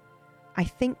again. I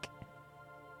think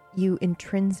you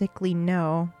intrinsically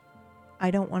know, I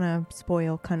don't want to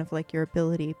spoil kind of like your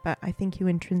ability, but I think you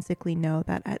intrinsically know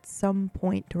that at some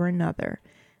point or another,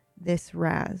 this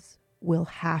Raz will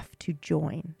have to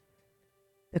join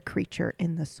the creature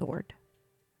in the sword.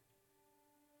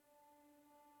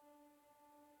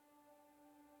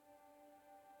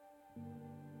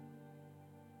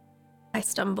 I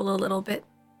stumble a little bit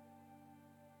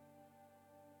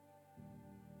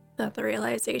at the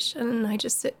realization, and I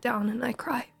just sit down and I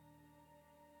cry.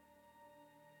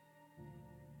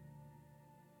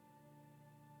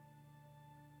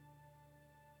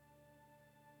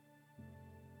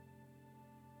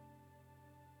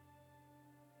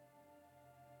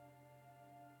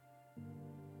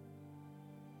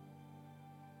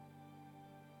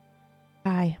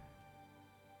 Bye.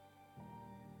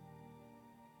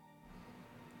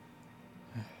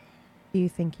 Do you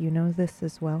think you know this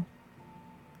as well?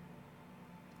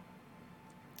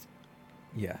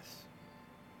 Yes.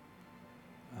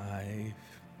 I've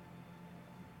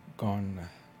gone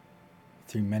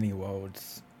through many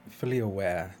worlds, fully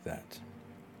aware that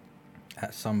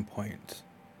at some point,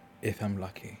 if I'm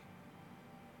lucky,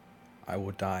 I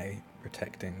will die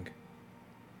protecting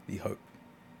the hope.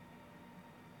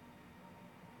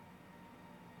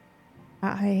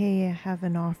 I have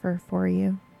an offer for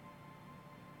you.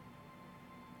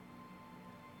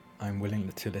 I'm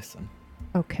willing to listen.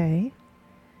 Okay.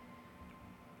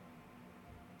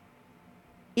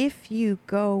 If you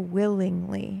go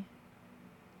willingly,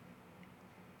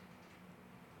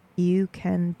 you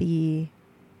can be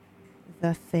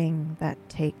the thing that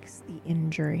takes the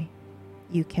injury.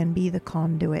 You can be the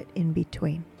conduit in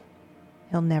between.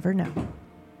 He'll never know.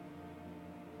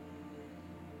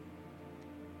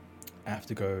 I have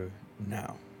to go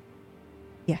now.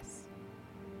 Yes.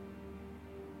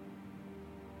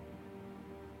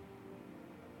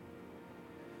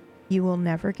 You will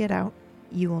never get out.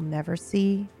 You will never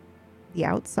see the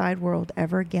outside world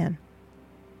ever again.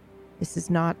 This is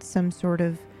not some sort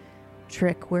of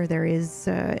trick where there is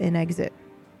an exit.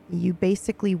 You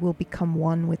basically will become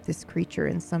one with this creature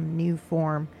in some new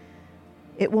form.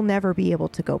 It will never be able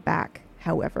to go back,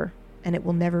 however, and it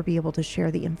will never be able to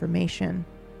share the information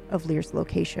of Lear's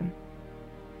location.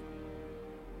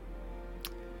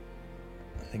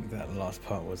 I think that last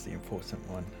part was the important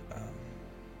one.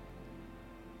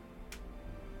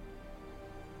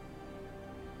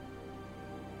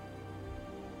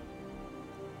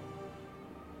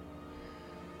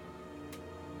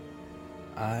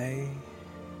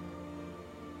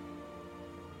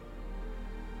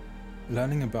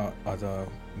 Learning about other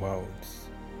worlds,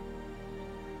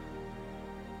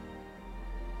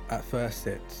 at first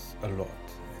it's a lot.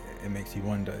 It makes you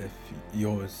wonder if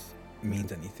yours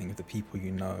means anything, if the people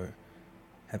you know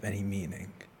have any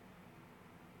meaning.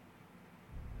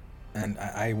 And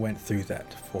I went through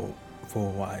that for a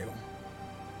while.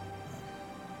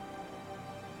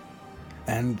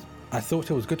 And I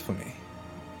thought it was good for me,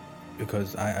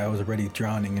 because I was already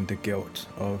drowning in the guilt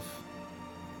of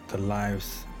the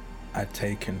lives I'd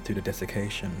taken through the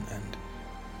desiccation, and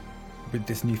with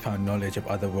this newfound knowledge of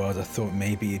other worlds, I thought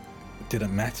maybe it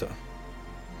didn't matter.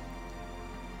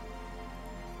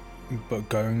 But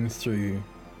going through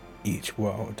each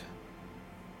world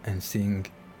and seeing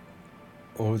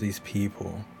all these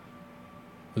people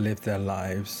live their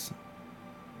lives,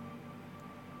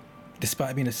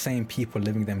 despite being the same people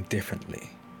living them differently,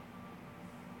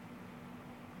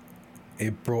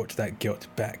 it brought that guilt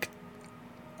back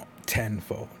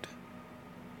tenfold.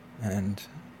 And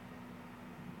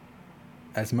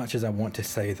as much as I want to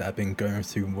say that I've been going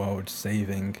through worlds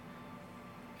saving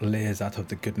layers out of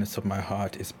the goodness of my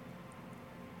heart, is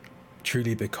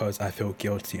truly because I feel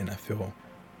guilty and I feel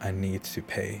I need to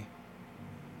pay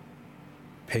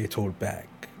it all back.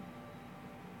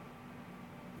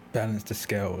 Balance the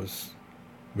scales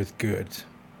with good.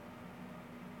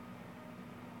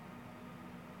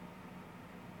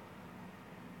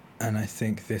 And I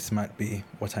think this might be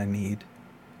what I need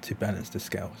to balance the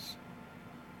scales.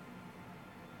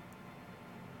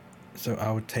 So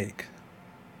I would take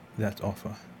that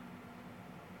offer.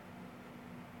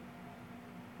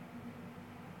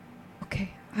 Okay,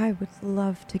 I would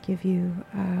love to give you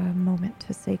a moment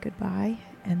to say goodbye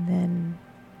and then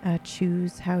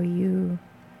choose how you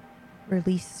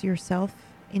release yourself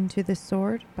into the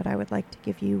sword, but I would like to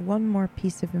give you one more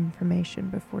piece of information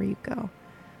before you go.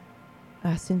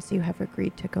 Since you have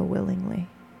agreed to go willingly,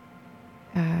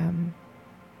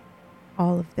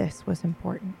 all of this was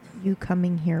important. You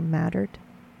coming here mattered.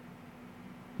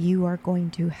 You are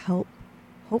going to help,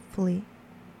 hopefully,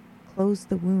 close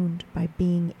the wound by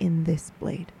being in this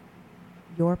blade.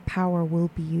 Your power will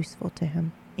be useful to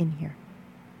him in here.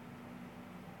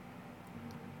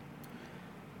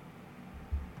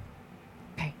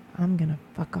 Okay, I'm gonna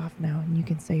fuck off now and you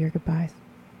can say your goodbyes.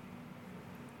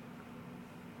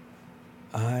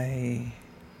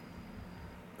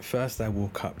 First I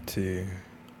walk up to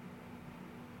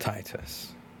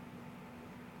Titus.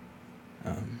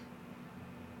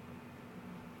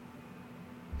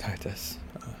 Titus,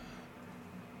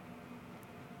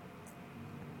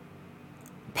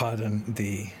 pardon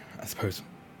the, I suppose,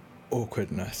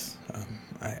 awkwardness.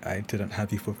 I didn't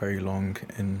have you for very long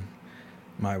in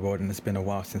my world, and it's been a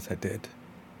while since I did.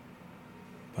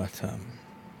 But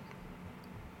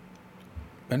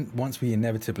and once we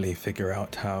inevitably figure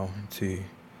out how to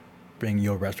bring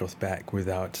your Resroth back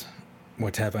without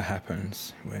whatever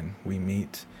happens when we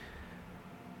meet,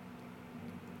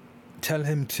 tell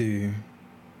him to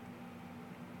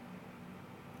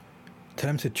Tell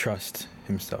him to trust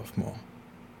himself more.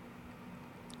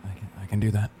 I can do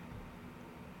that.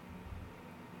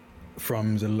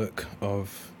 From the look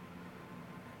of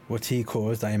what he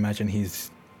caused, I imagine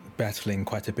he's battling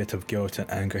quite a bit of guilt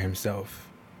and anger himself,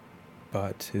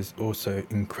 but is also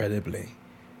incredibly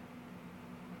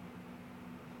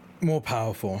more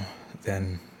powerful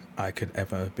than I could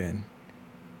ever have been.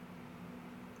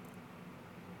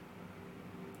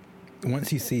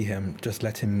 Once you see him, just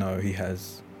let him know he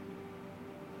has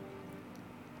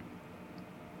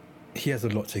a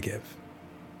lot to give.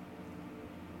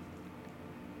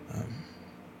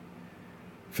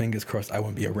 Fingers crossed I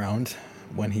won't be around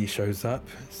when he shows up,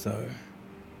 so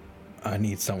I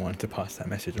need someone to pass that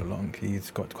message along.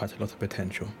 He's got quite a lot of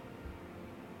potential.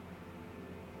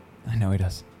 I know he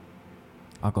does.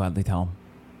 I'll gladly tell him.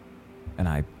 And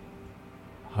I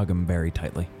hug him very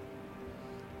tightly.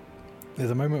 There's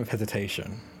a moment of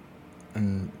hesitation,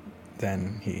 and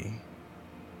then he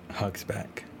hugs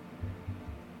back.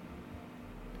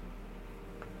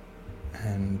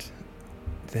 And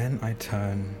then I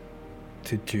turn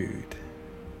to Jude.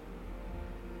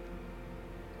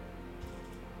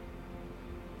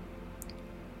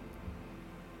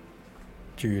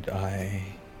 Jude, I've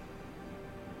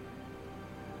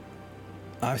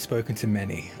spoken to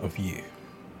many of you.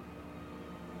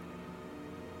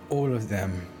 All of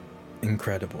them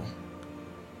incredible.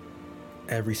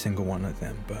 Every single one of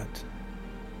them, but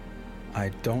I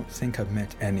don't think I've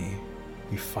met any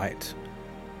who fight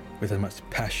with as much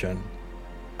passion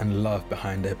and love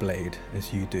behind their blade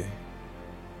as you do.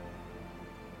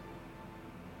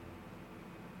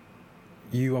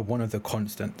 You are one of the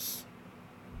constants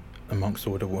amongst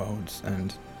all the worlds,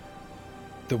 and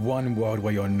the one world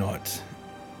where you're not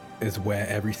is where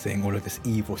everything, all of this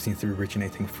evil seems to be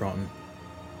originating from.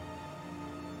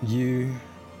 You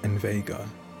and Vega.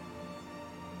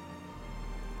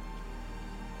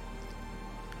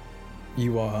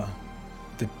 You are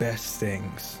the best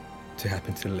things to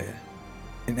happen to Lear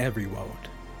in every world.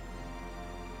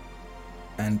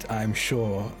 And I'm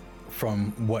sure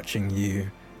from watching you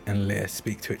and Lear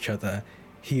speak to each other,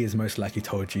 he has most likely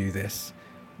told you this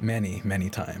many, many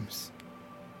times.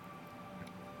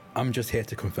 I'm just here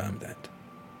to confirm that.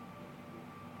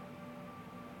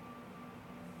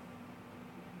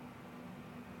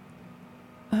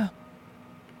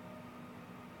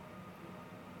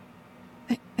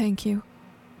 Thank you.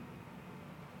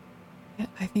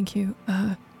 I think you,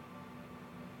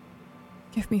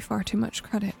 give me far too much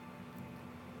credit.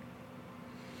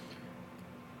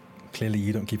 Clearly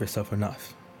you don't give yourself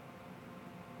enough.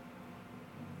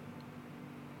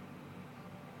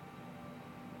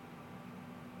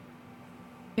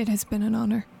 It has been an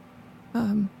honor,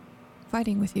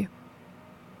 fighting with you.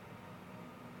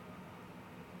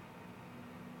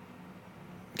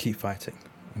 Keep fighting,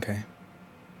 okay?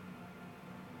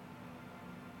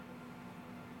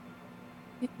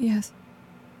 Yes.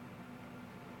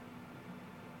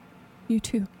 You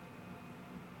too.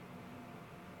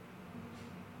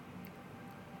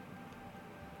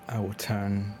 I will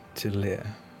turn to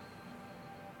Lear.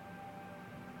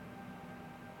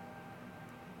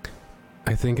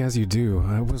 I think as you do,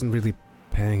 I wasn't really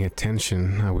paying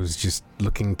attention. I was just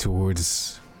looking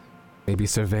towards, maybe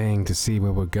surveying to see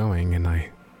where we're going, and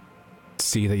I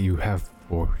see that you have,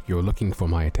 or you're looking for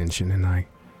my attention, and I...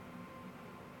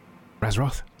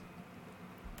 Razroth?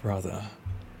 Brother.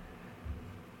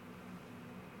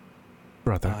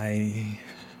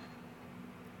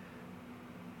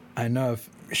 I know I've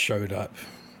showed up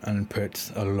and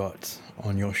put a lot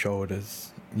on your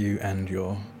shoulders, you and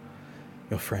your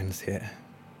friends here.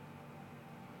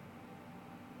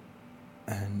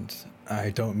 And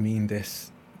I don't mean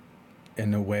this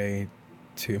in a way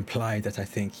to imply that I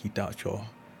think you doubt your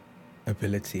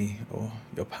ability or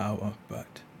your power,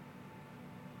 but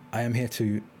I am here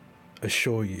to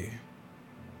assure you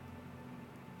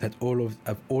that all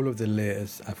of the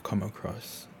layers I've come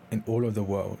across in all of the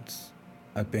worlds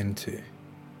I've been to,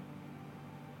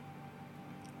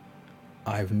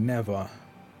 I've never,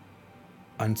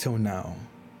 until now,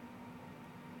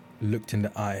 looked in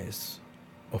the eyes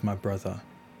of my brother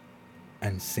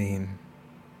and seen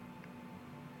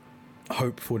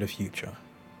hope for the future.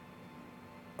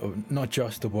 Of not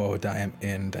just the world that I am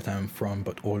in, that I am from,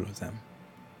 but all of them.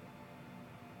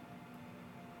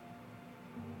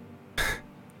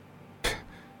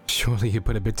 Surely you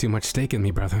put a bit too much stake in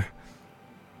me, brother.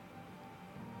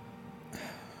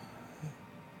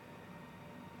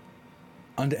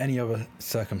 Under any other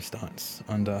circumstance,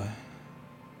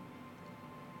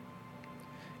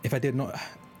 if I did not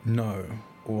know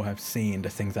or have seen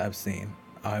the things that I've seen,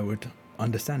 I would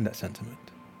understand that sentiment.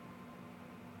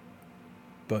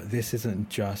 But this isn't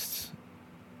just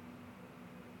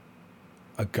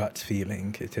a gut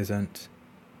feeling. It isn't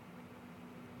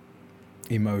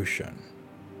emotion.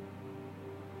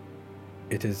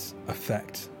 It is a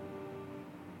fact.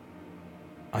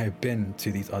 I have been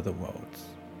to these other worlds.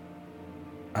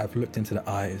 I've looked into the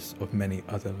eyes of many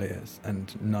other layers,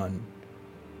 and none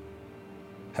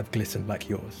have glistened like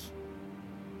yours.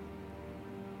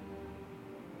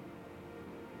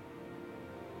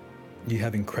 You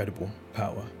have incredible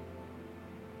power.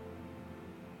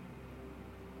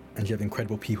 And you have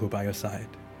incredible people by your side.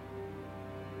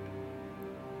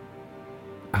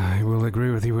 I will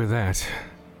agree with you with that.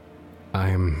 I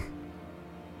am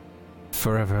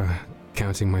forever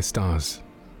counting my stars.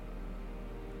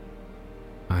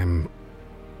 I'm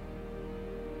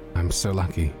so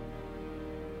lucky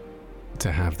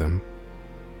to have them.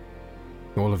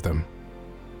 All of them.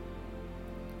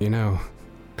 You know,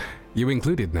 you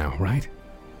included now, right?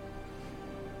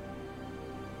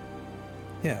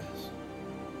 Yes.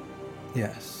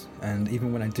 Yes. And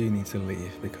even when I do need to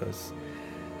leave, because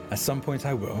at some point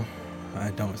I will,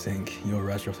 I don't think your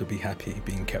Razroth would be happy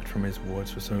being kept from his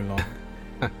wards for so long.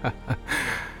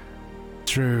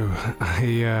 True.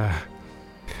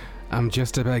 I'm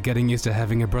just about getting used to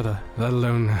having a brother, let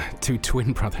alone 2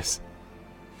 twin brothers.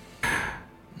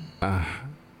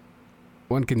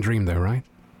 One can dream though, right?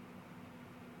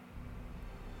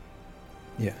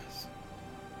 Yes.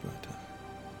 But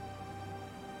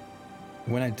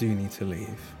when I do need to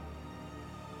leave,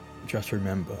 just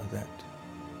remember that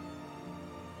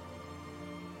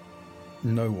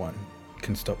no one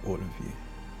can stop all of you.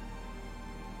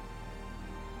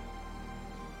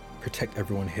 Protect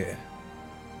everyone here.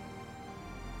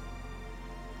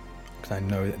 Because I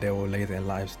know that they will lay their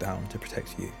lives down to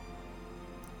protect you.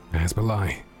 As will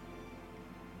I.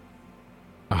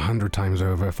 100 times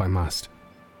over if I must.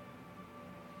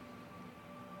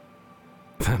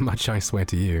 That much I swear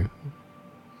to you,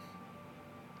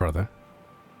 brother.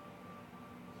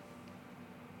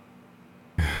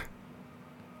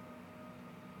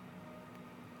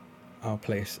 I'll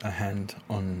place a hand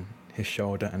on his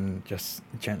shoulder and just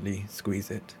gently squeeze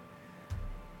it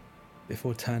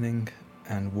before turning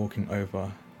and walking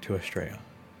over to Estrella.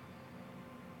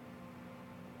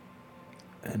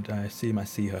 And I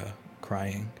see her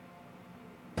crying.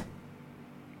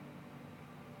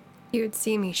 You would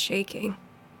see me shaking.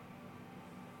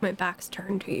 My back's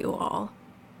turned to you all.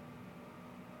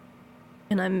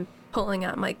 And I'm pulling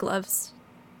out my gloves,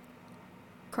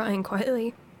 crying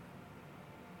quietly.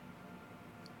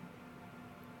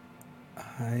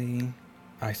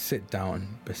 I sit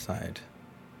down beside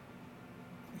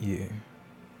you,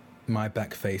 my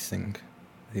back facing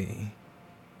the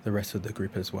rest of the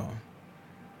group as well.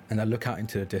 And I look out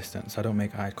into the distance. I don't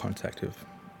make eye contact with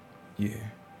you.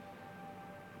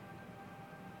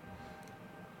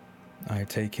 I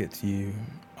take it you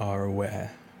are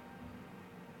aware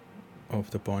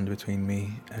of the bond between me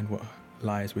and what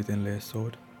lies within Lear's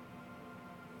sword.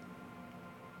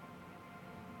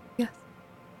 Yes.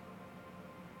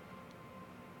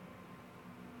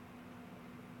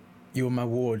 You were my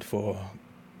ward for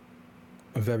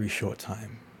a very short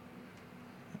time.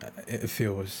 It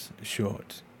feels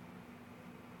short.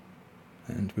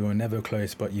 And we were never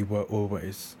close, but you were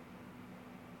always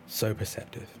so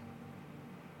perceptive.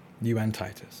 You and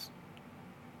Titus.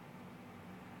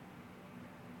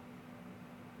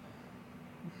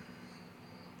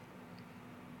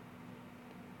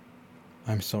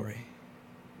 I'm sorry.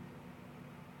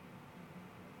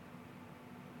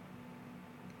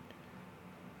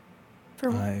 For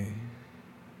what?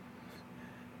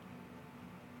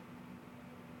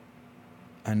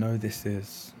 I know this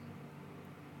is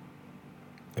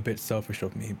a bit selfish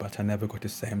of me, but I never got to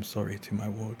say I'm sorry to my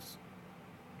wards.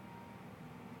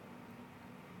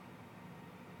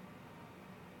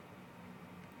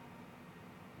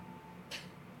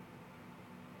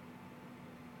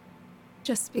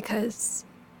 Just because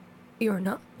you're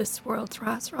not this world's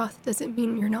Razroth doesn't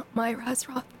mean you're not my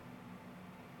Razroth.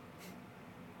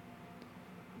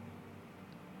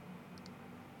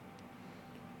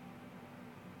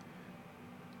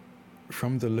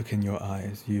 From the look in your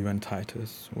eyes, you and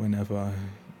Titus, whenever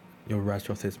your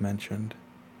Razroth is mentioned,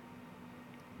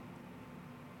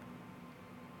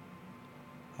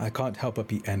 I can't help but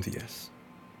be envious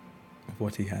of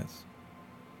what he has.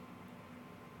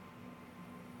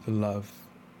 The love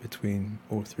between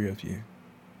all three of you.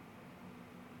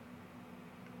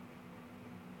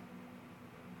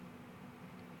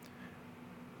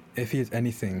 If he is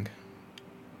anything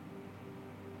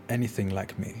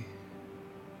like me,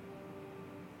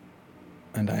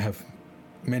 and I have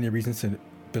many reasons to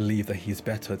believe that he is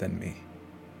better than me,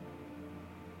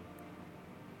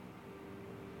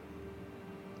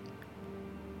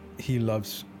 he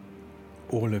loves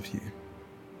all of you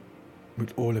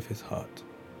with all of his heart.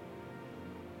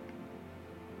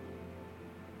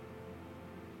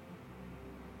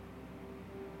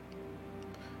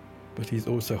 But he's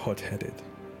also hot-headed,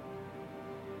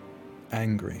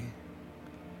 angry,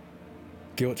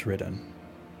 guilt-ridden.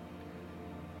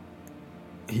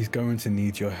 He's going to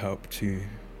need your help to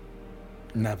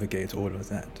navigate all of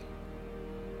that.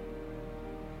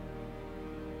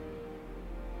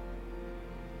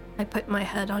 I put my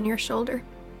head on your shoulder.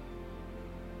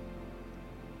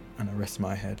 And I rest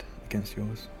my head against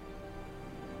yours.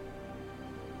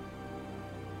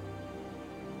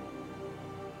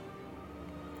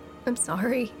 I'm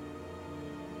sorry.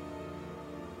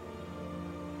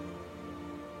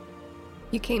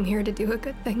 You came here to do a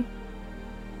good thing.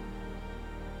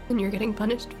 And you're getting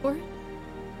punished for it?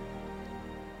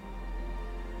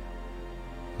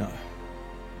 No.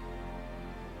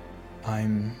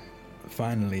 I'm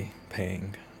finally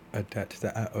paying a debt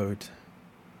that I owed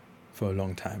for a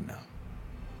long time now.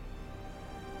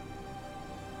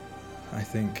 I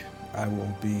think I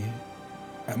will be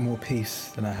at more peace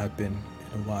than I have been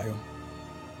in a while.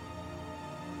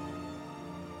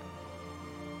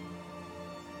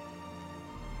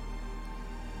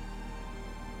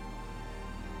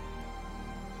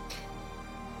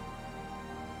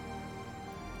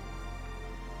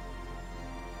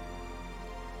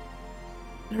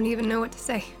 I don't even know what to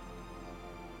say.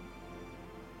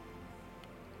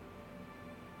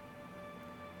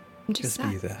 I'm just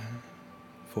Just be sad. there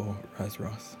for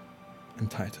Razroth and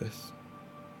Titus.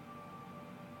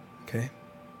 Okay?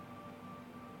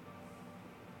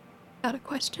 Without a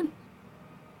question.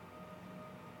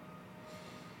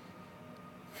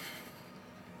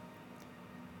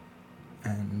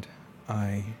 And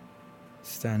I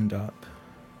stand up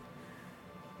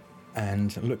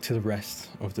and look to the rest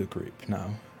of the group now.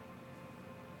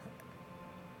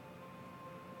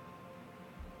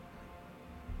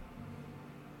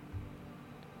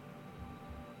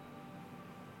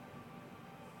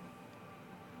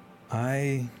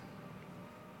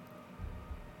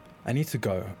 I need to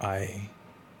go. I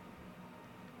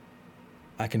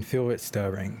can feel it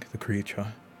stirring, the creature.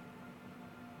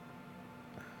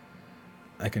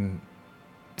 I can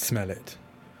smell it,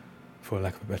 for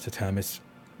lack of a better term. It's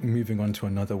moving on to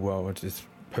another world, it's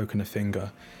poking a finger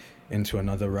into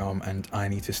another realm, and I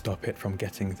need to stop it from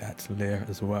getting that leer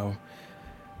as well.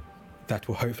 That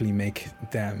will hopefully make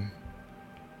them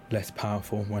less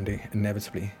powerful when they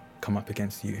inevitably come up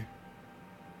against you.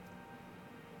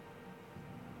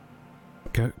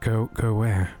 Go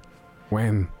where?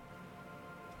 When?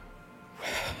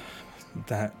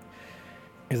 That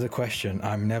is a question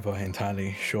I'm never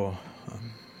entirely sure.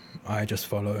 I just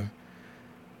follow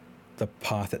the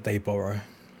path that they borrow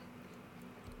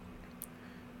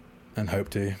and hope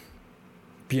to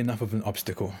be enough of an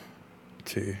obstacle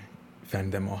to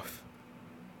fend them off.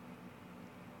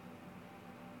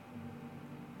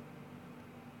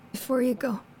 Before you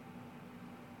go,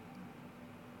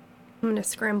 I'm gonna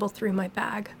scramble through my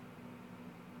bag.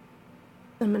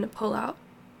 I'm gonna pull out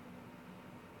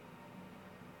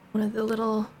one of the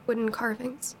little wooden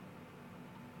carvings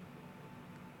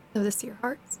of the seer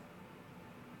hearts.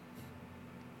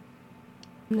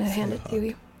 I'm gonna hand it to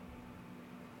you.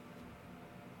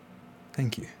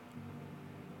 Thank you.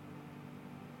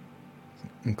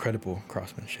 Incredible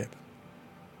craftsmanship.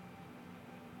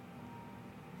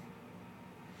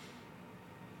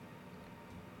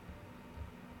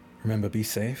 Remember, be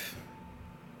safe.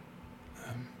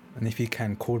 And if you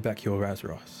can, call back your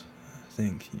Razroth. I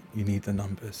think you need the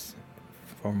numbers.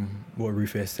 From what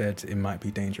Rufus said, it might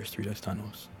be dangerous through those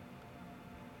tunnels.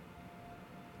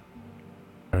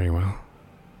 Very well.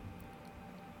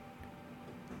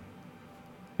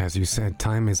 As you said,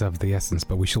 time is of the essence,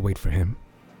 but we shall wait for him.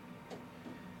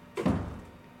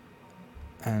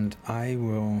 And I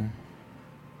want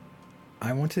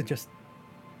to just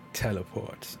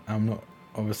teleport. I'm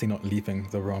obviously not leaving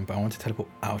the realm, but I want to teleport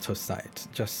out of sight,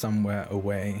 just somewhere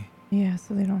away Yeah,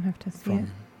 so they don't have to see it.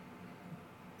 from...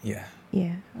 Yeah.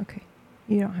 Yeah, okay.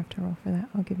 You don't have to roll for that.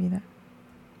 I'll give you that.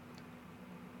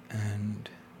 And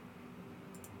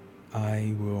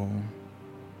I will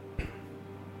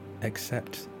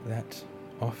accept that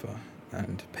offer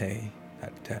and pay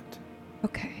that debt.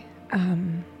 Okay.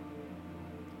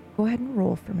 Go ahead and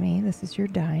roll for me. This is your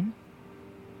dine.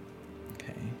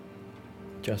 Okay.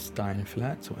 Just dine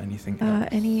flat or anything else?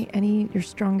 Any your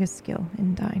strongest skill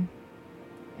in dine.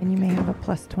 And you may have a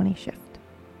plus 20 shift.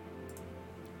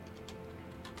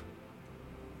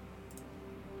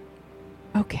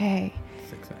 Okay.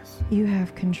 Success. You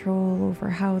have control over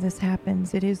how this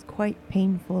happens. It is quite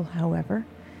painful, however.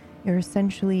 You're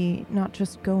essentially not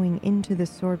just going into the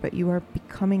sword, but you are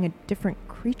becoming a different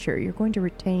creature. You're going to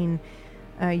retain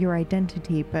your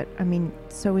identity, but I mean,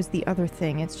 so is the other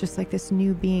thing. It's just like this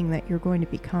new being that you're going to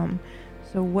become.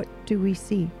 So what do we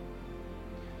see?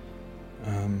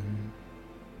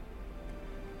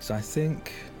 So I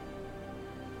think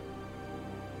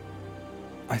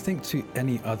to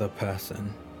any other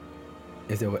person,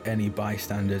 if there were any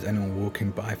bystanders, anyone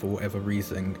walking by for whatever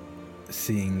reason,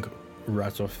 seeing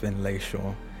Razov in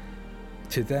Layshore,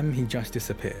 to them he just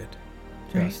disappeared.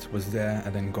 Just was there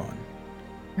and then gone.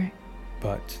 Right.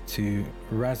 But to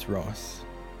Razros,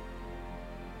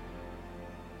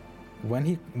 when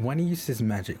he uses his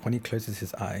magic, when he closes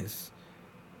his eyes,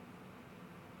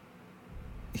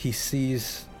 he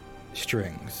sees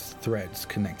strings, threads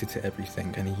connected to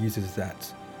everything, and he uses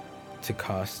that to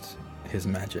cast his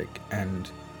magic,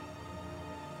 and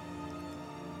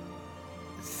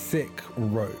thick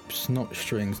ropes, not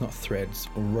strings, not threads,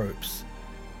 ropes,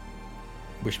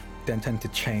 which then tend to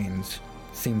change,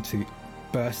 seem to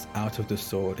burst out of the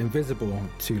sword, invisible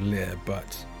to Lear,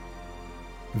 but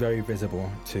very visible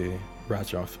to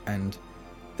Razov, and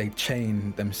they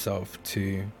chain themselves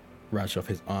to Razov,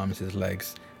 his arms, his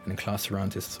legs, and clasp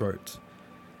around his throat,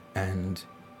 and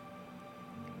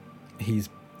he's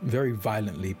very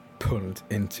violently pulled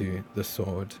into the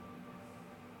sword.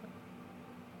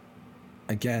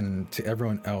 Again, to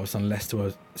everyone else, unless they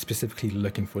were specifically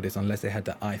looking for this, unless they had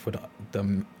the eye for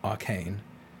the arcane,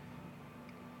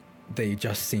 they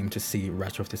just seem to see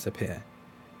Razov disappear.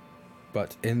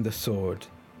 But in the sword,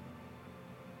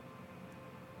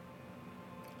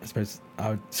 I suppose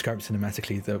I'll describe it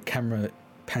cinematically, the camera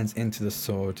pans into the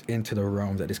sword, into the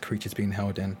realm that this creature's being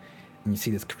held in, and you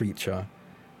see this creature,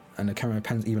 and the camera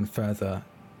pans even further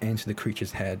into the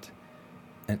creature's head,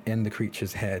 and in the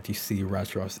creature's head you see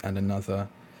Razros and another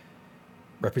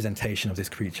representation of this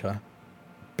creature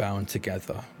bound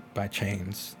together by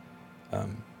chains,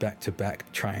 back to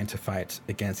back, trying to fight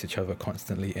against each other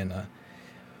constantly in a,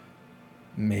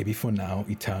 maybe for now,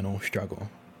 eternal struggle.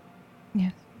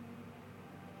 Yes.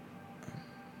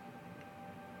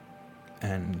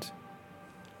 And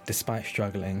despite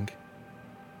struggling,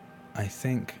 I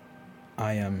think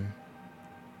I am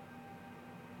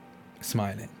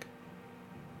smiling.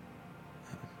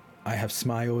 I have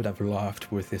smiled, I've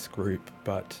laughed with this group,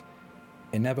 but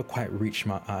it never quite reached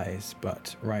my eyes.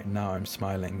 But right now I'm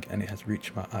smiling and it has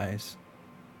reached my eyes.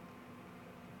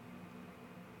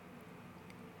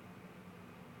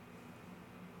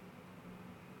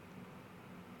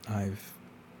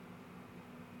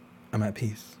 I'm at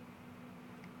peace.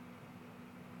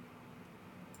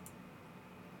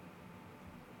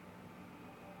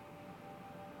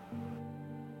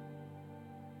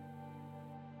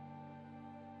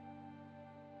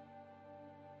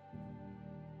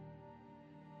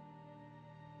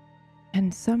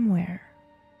 And somewhere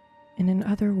in an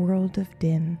other world of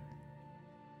Din,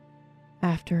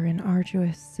 after an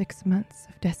arduous 6 months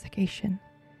of desiccation,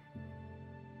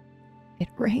 it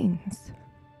rains.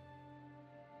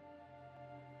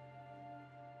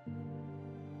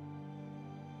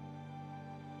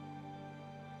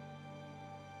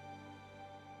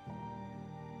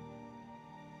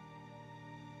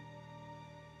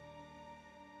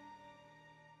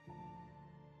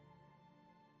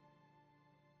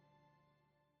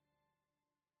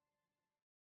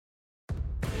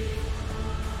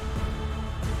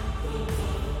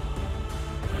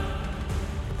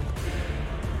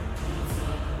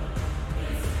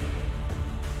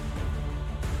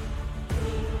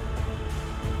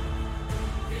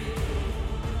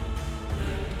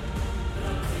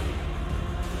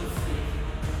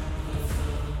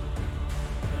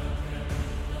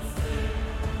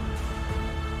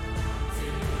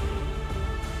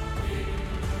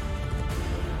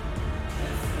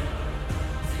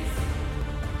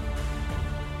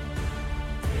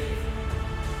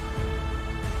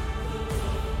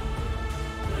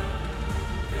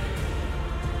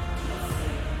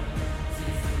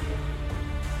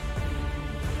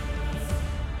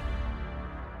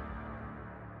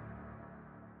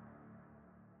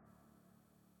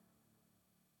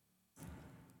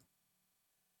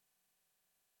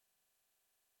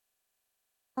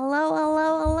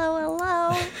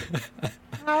 Hello.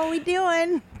 How are we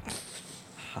doing?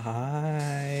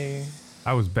 Hi.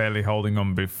 I was barely holding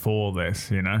on before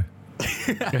this, you know?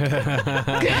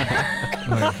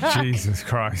 Like, Jesus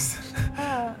Christ.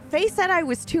 Faye said I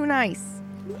was too nice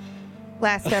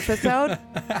last episode.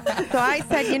 So I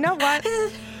said, you know what?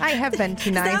 I have been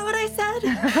too nice. Is that what I said?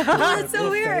 Oh, that's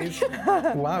so weird.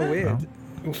 Wow, weird.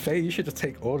 Faye, you should just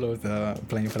take all of the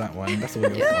blame for that one. That's all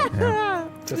your fault. Yeah.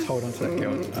 Just hold on to that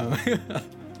guilt.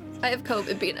 I have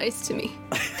COVID. Be nice to me.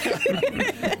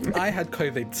 I had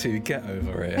COVID too. Get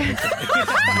over it.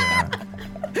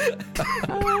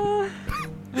 Oh.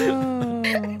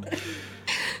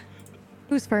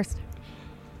 Who's first?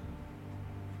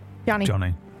 Johnny.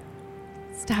 Johnny.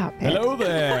 Stop it. Hello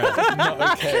there. Not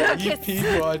okay. You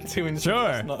people are too in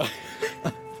Sure.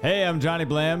 Hey, I'm Johnny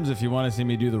Blams. If you want to see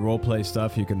me do the roleplay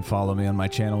stuff, you can follow me on my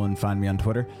channel and find me on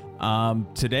Twitter.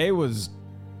 Today was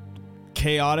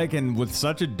chaotic and with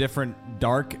such a different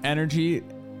dark energy.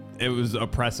 It was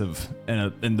oppressive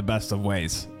in the best of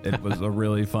ways. It was a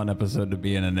really fun episode to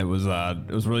be in, and it was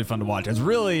really fun to watch. It's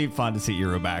really fun to see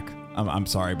Iru back. I'm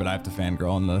sorry, but I have to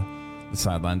fangirl on the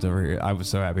sidelines over here. I was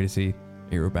so happy to see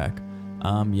Iru back.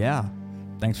 Yeah.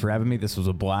 Thanks for having me. This was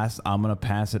a blast. I'm gonna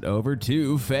pass it over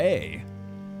to Faye.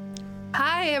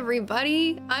 Hi,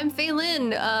 everybody. I'm Faye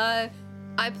Lynn.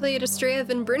 I played Estrella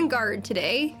Van Bryngaard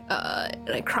today, and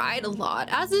I cried a lot,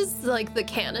 as is like the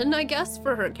canon, I guess,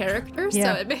 for her character.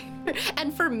 Yeah. So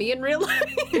and for me in real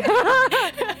life.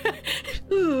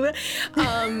 Ooh.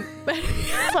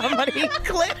 Somebody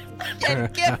clip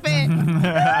and gif it.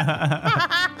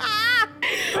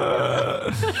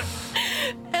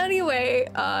 Anyway,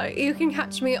 you can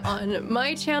catch me on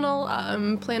my channel,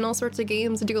 playing all sorts of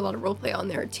games. I do a lot of roleplay on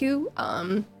there too.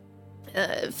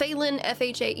 Phelan,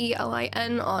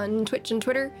 Phaelin on Twitch and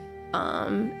Twitter.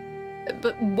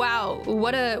 But wow,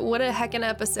 what a heckin'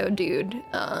 episode, dude.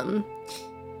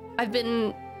 I've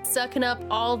been sucking up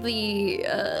all the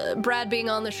Brad being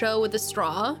on the show with the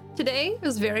straw today. I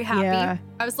was very happy. Yeah.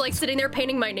 I was like sitting there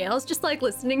painting my nails, just like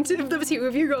listening to the two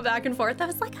of you go back and forth. I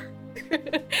was like,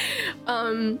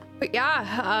 but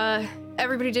yeah,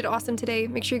 everybody did awesome today.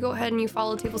 Make sure you go ahead and you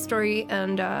follow Table Story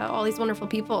and all these wonderful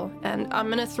people. And I'm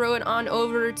gonna throw it on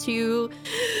over to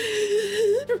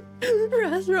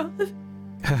Razroth.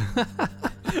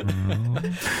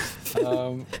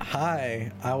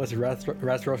 Hi, I was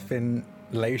Razrofin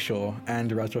Layshore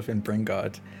and Razrofin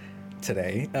Bryngaard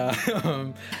today.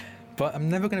 But I'm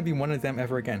never going to be one of them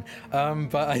ever again.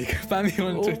 But you can find me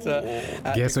on Twitter.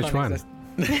 Guess which one?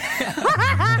 You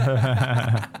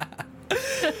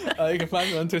can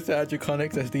find me on Twitter at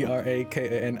Draconix,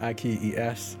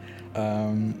 DRAKANIKES.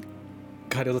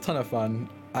 God, it was a ton of fun.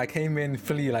 I came in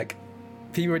fully like,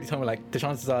 people already told me like, the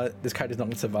chances are this character's not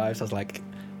going to survive. So I was like,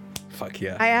 fuck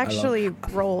yeah. I actually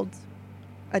rolled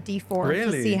a d4 to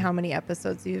Really? see how many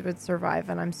episodes you would survive,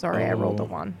 and I'm sorry, I rolled a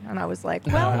 1, and I was like,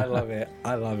 No, well, I love it.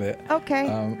 I love it. okay.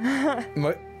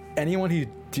 Anyone who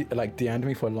DM'd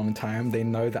me for a long time, they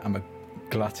know that I'm a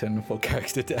glutton for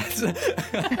character deaths.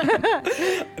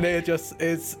 They're just,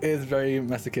 it's very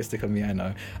masochistic of me, I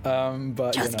know.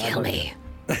 But Just you know, kill me.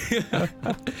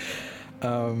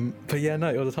 But yeah, no,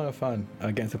 it was a ton of fun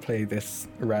getting to play this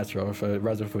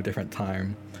Razroth for a different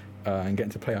time, and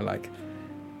getting to play on like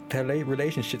their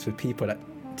relationships with people that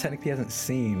technically hasn't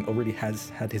seen or really has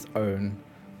had his own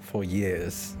for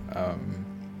years.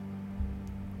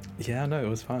 Yeah, no, it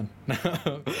was fun.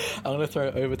 I'm gonna throw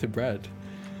it over to Brad.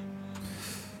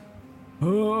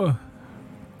 Oh.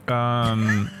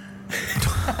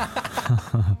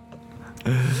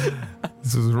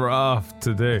 This was rough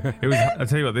to do. It was. I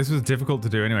tell you what, this was difficult to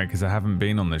do anyway because I haven't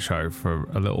been on the show for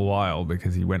a little while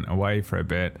because he went away for a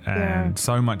bit, and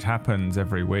so much happens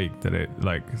every week that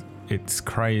it's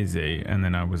crazy. And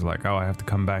then I was like, oh, I have to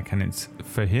come back, and it's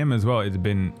for him as well. It's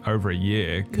been over a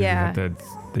year because he had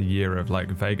the year of like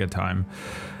Vega time.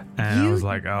 And I was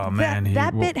like, oh man.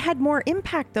 That bit had more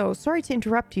impact though. Sorry to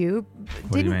interrupt you.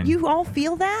 What do you Didn't mean? you all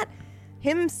feel that?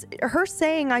 Her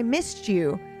saying, I missed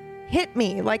you, hit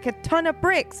me like a ton of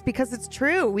bricks because it's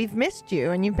true. We've missed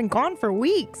you and you've been gone for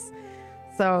weeks.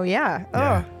 So yeah.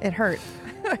 Oh, it hurt.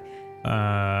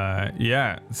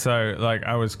 Yeah. So like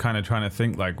I was kind of trying to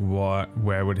think like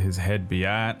where would his head be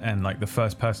at, and like the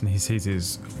first person he sees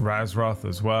is Razroth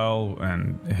as well,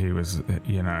 and he was,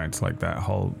 you know, it's like that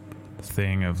whole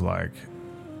thing of like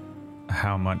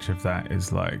how much of that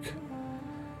is like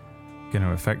going to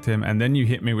affect him. And then you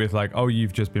hit me with like, oh,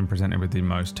 you've just been presented with the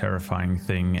most terrifying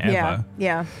thing ever.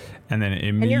 Yeah. And then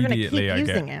And you're gonna immediately keep I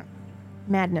using get it.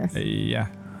 Madness.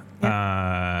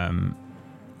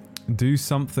 Do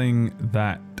something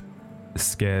that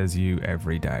scares you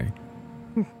every day.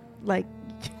 Like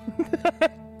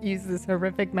use this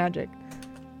horrific magic.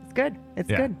 It's good. It's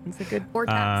good. It's a good Or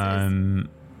taxes.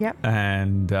 Yep.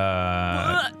 And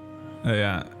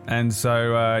yeah, and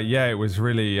so it was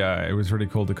really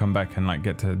cool to come back and like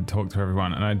get to talk to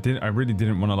everyone. And I really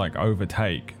didn't want to like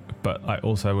overtake, but I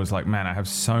also was like, man, I have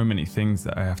so many things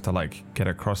that I have to like get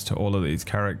across to all of these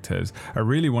characters. I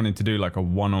really wanted to do like a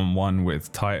one-on-one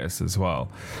with Titus as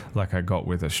well, like I got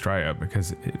with Estrella,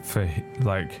 because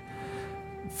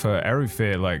for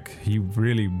Erufir, like he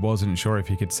really wasn't sure if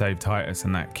he could save Titus,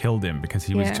 and that killed him because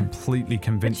he was Yeah. completely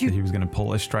convinced that he was going to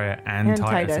pull Estrella and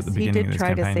Titus at the He beginning did of this try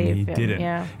to campaign. save He him, didn't.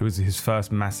 yeah. It was his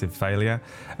first massive failure,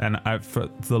 and for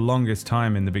the longest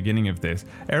time in the beginning of this,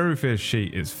 Erufir's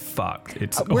sheet is fucked.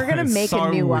 It's We're gonna it's make so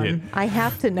a new weird. one. I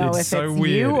have to know if so it's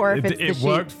weird. you or if it's it the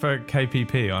worked sheet. for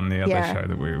KPP on the other Yeah. show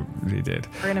that we did.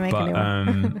 We're gonna make but, a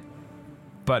new one.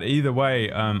 But either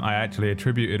way, I actually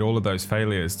attributed all of those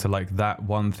failures to like that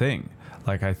one thing.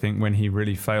 Like I think when he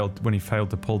failed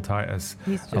to pull Titus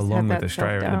He's just along had with that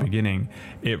Estrella at the self-doubt. beginning,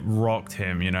 it rocked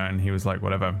him, you know, and he was like,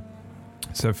 whatever.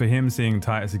 So for him, seeing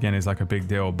Titus again is like a big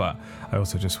deal. But I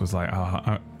also just was like,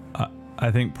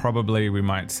 I think probably we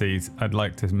might see. I'd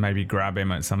like to maybe grab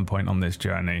him at some point on this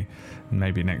journey,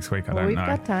 maybe next week. I Well, don't we've know.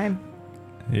 got time.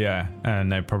 Yeah,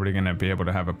 and they're probably going to be able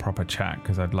to have a proper chat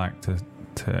because I'd like to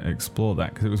explore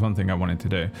that because it was one thing I wanted to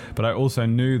do. But I also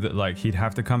knew that like he'd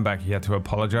have to come back. He had to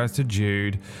apologize to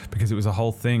Jude because it was a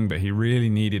whole thing, but he really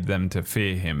needed them to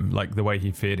fear him like the way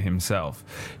he feared himself.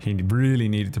 He really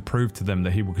needed to prove to them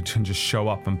that he could just show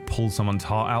up and pull someone's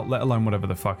heart out, let alone whatever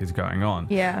the fuck is going on.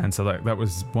 Yeah. And so that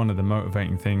was one of the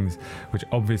motivating things, which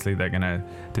obviously they're going to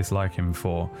dislike him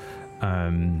for.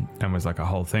 And was like a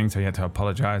whole thing, so he had to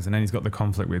apologize, and then he's got the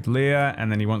conflict with Leah,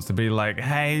 and then he wants to be like,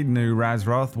 hey, new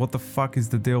Razroth, what the fuck is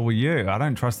the deal with you? I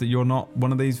don't trust that you're not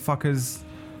one of these fuckers,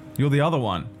 you're the other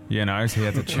one, you know. So he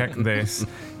had to check this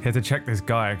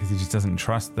guy because he just doesn't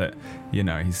trust that, you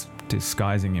know, he's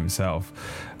disguising himself.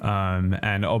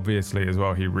 And obviously as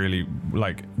well, he really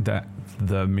like that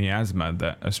the miasma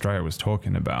that Estrella was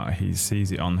talking about, he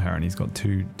sees it on her, and he's got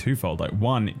twofold. Like,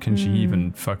 one, can she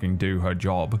even fucking do her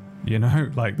job? You know,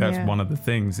 like that's Yeah. one of the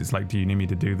things. It's like, do you need me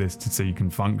to do this so you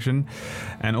can function?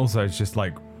 And also it's just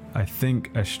like, I think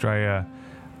Estrella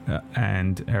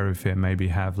and Erufir maybe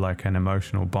have like an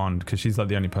emotional bond because she's like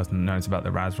the only person that knows about the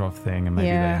Razroth thing, and maybe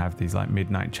they have these like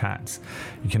midnight chats.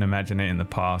 You can imagine it in the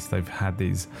past. They've had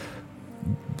this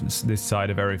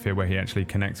side of Erufir where he actually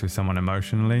connects with someone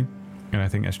emotionally. And I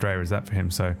think Estrella is that for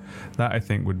him. So that I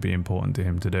think would be important to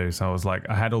him to do. So I was like,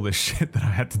 I had all this shit that I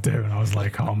had to do, and I was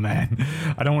like, oh man,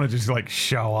 I don't want to just like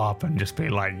show up and just be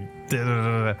like,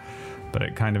 da-da-da-da. But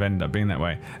it kind of ended up being that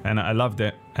way. And I loved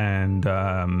it. And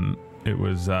it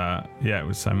was, it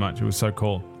was so much. It was so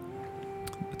cool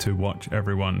to watch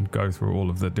everyone go through all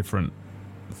of the different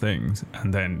things,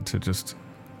 and then to just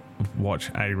watch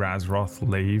a Razroth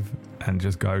leave and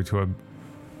just go to a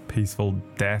peaceful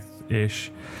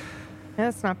death-ish.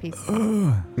 That's not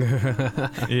peaceful.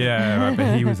 Yeah, right,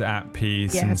 but he was at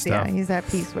peace and Yes, yeah, stuff. he's at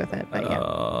peace with it. But yeah.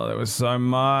 Oh, there was so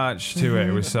much to it.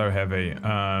 It was so heavy.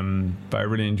 But I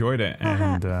really enjoyed it,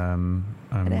 and I'm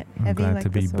Heavy glad like to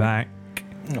the be sword. back.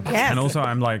 Yes. And also,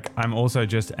 I'm also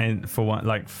just for one,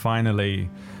 like, finally,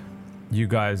 you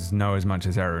guys know as much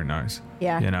as Eru knows.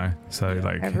 Yeah. You know, so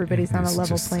like Everybody's on a it's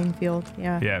level just- playing field.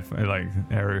 Yeah. Yeah, like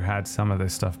Eru had some of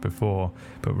this stuff before,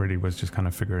 but really was just kind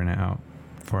of figuring it out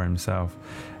for himself.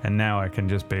 And now I can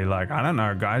just be like, I don't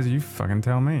know, guys, you fucking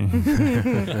tell me.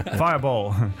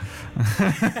 Fireball.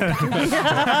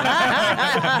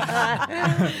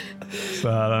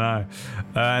 So I don't know.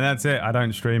 And that's it. I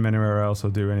don't stream anywhere else or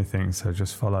do anything, so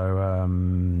just follow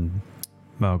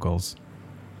Murgles.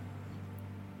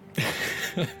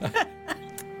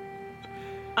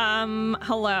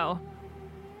 Hello.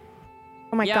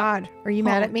 Oh my Yeah. God. Are you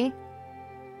mad at me?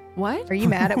 What? Are you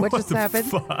mad at what just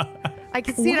happened? I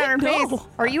can see it on her What? face.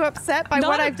 Are you upset by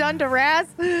what Not- I've done to Raz?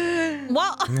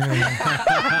 Well, Myrtles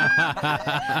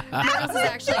is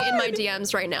actually in my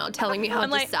DMs right now telling me how I'm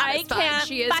like, I dissatisfied can't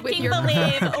she is with fucking your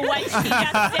believe what she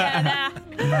just did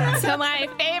to my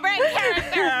favorite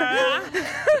character.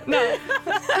 No.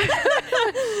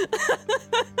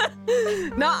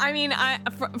 No, I mean,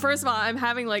 first of all, I'm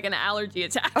having like an allergy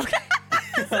attack. Okay.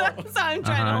 so I'm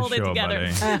trying to hold it Sure, together.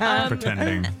 buddy.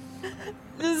 Pretending.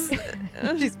 This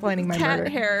She's planning my cat murder.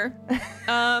 hair.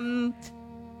 What am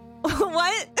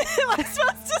I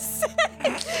supposed to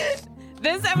say?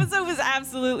 This episode was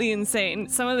absolutely insane.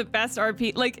 Some of the best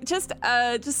RP, like just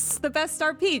the best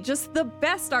RP, just the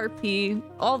best RP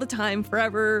all the time,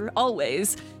 forever,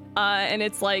 always. And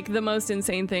it's like the most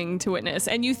insane thing to witness.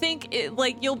 And you think it,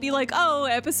 like, you'll be like, oh,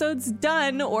 episode's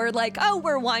done, or like, oh,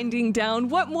 we're winding down.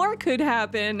 What more could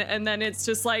happen? And then it's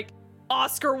just like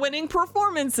Oscar-winning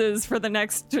performances for the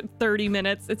next 30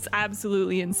 minutes. It's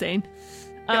absolutely insane.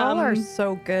 Y'all are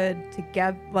so good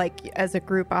together, like as a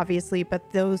group, obviously,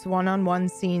 but those one-on-one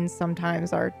scenes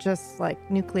sometimes are just like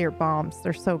nuclear bombs.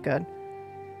 They're so good.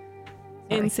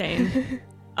 Sorry. Insane.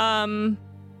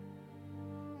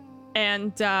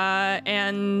 And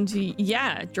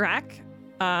yeah, Drac.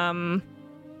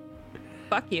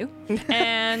 fuck you.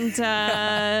 And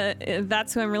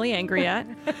that's who I'm really angry at.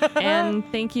 And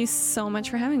thank you so much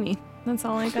for having me. That's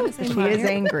all I gotta say. She about is it.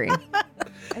 angry.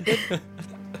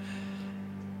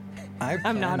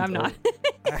 I'm not.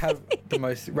 I have the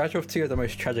most Razroth 2 has the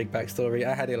most tragic backstory.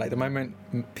 I had it like the moment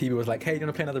PB was like, "Hey, do you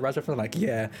want to play another Razroth?" I'm like,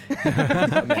 "Yeah."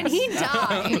 Can he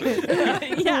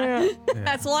die? Yeah.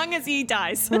 As long as he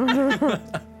dies.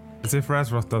 As if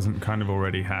Razroth doesn't kind of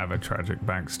already have a tragic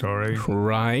backstory.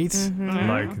 Right? Mm-hmm.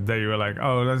 Like, they were like,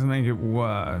 oh, let's make it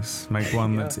worse. Make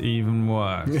one that's even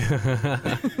worse.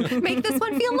 Make this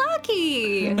one feel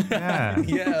lucky. Yeah.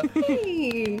 Yeah.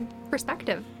 Hey,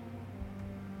 perspective.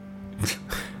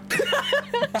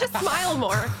 Just smile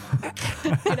more.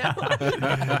 You know?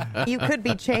 You could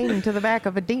be chained to the back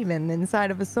of a demon inside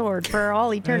of a sword for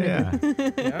all eternity.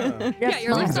 Yeah. Yeah,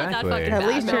 your life's not that Exactly. fucking At bad.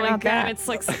 least you're Oh my not God, that. it's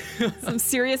like some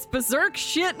serious berserk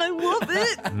shit, and I love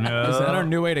it. No. Is that our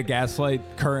new way to gaslight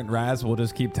current Raz? We'll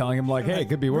just keep telling him like, hey, it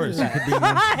could be worse. It could be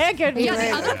It could be Yeah, the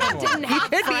there. other guy didn't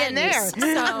have could be in friends, so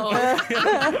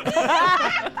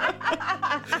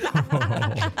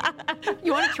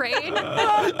you want to trade?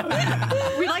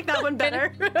 We like that one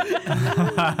better.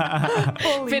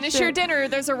 Finish your dinner.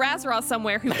 There's a Razroth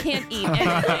somewhere who can't eat anything.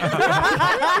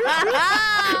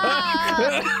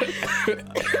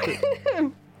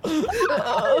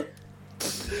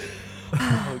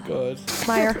 Oh god.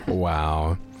 Meyer.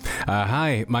 Wow.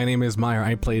 Hi, my name is Meyer.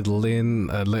 I played Lynn.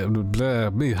 My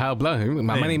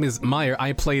name is Meyer.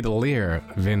 I played Lear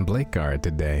Vin Blakeguard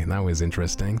today. That was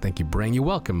interesting. Thank you, Brain. You're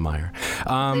welcome, Meyer.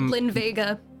 Lynn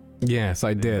Vega. Yes,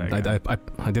 I did. Yeah,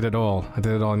 I did it all. I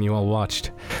did it all, and you all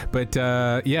watched. But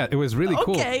yeah, it was really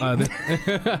cool. Okay.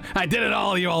 I did it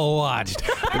all. You all watched.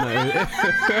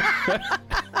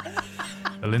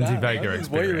 The Lindsay Damn, Vega those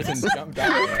warriors experience. and jumped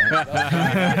out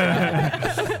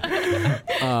there.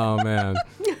 Oh man.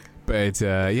 But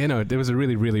you know, it was a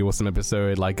really, really awesome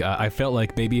episode. Like I felt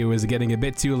like maybe it was getting a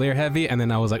bit too Lear heavy, and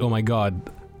then I was like, oh my god,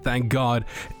 thank God.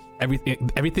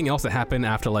 Everything else that happened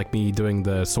after like me doing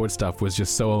the sword stuff was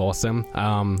just so awesome.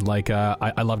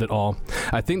 I loved it all.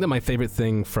 I think that my favorite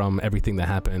thing from everything that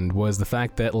happened was the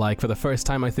fact that like for the first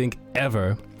time I think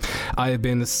ever, I have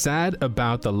been sad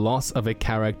about the loss of a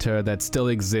character that still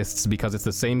exists because it's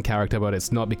the same character, but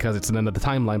it's not because it's in another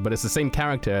timeline, but it's the same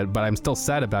character, but I'm still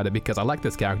sad about it because I like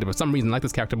this character. For some reason, I like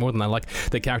this character more than I like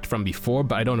the character from before,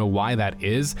 but I don't know why that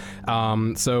is.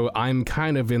 So I'm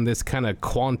kind of in this kind of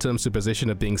quantum superposition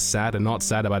of being sad and not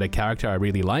sad about a character I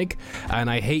really like, and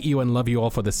I hate you and love you all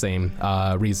for the same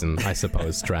reason, I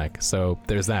suppose, Drac. So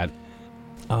there's that.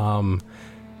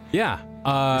 Yeah.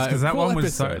 Because that cool one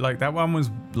was so, episode. like, that one was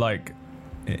like,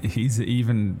 he's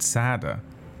even sadder.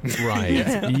 Right.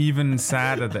 It's even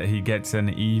sadder that he gets an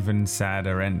even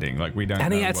sadder ending. Like, we don't And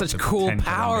know he had what such the cool potential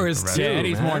powers, ending for too. Razroth Yeah, and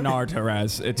he's more man. Naruto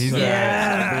Raz. It's He's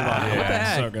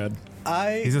Yeah. so good.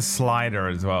 He's a slider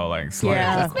as well. Like, slider.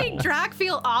 Yeah. This made Drac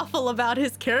feel awful about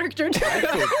his character. I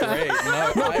feel great.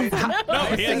 No,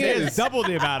 He has double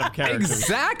the amount of characters.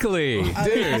 Exactly, dude.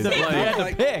 He had to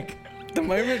like, pick. the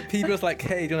moment people was like,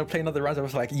 "Hey, do you want to play another Razroth?" I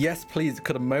was like, "Yes, please."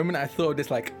 Because the moment I thought of this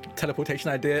like teleportation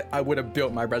idea, I would have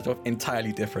built my Razroth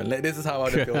entirely different. Like, this is how I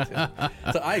would have built it.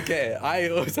 So I get it. I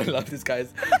also love this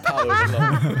guy's powers a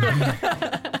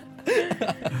lot.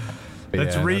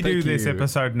 Let's Yeah, no, redo thank this you.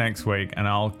 episode next week, and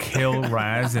I'll kill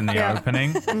Raz in the Yeah.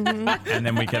 opening, and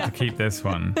then we get to keep this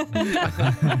one. And then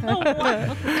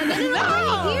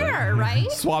it'll be here, right?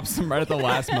 Swaps them right at the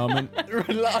last moment.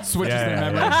 Relax. Switches Yeah,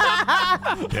 their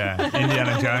yeah. memory. Yeah,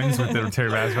 Indiana Jones with the two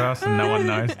Razroths, and no one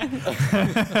knows.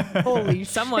 Holy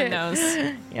Someone shit. knows.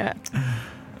 Yeah. Yeah,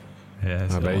 Oh,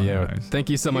 but someone yeah, knows. thank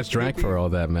you so much, Drac, for all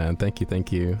that, man. Thank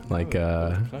you. Like,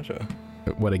 Pleasure.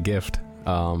 what a gift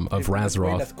of It's way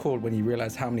Razroth. less cool when you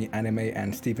realize how many anime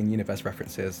and Steven Universe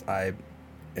references I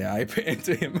put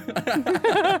into him.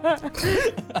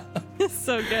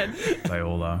 So good. They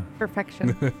all are.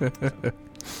 Perfection.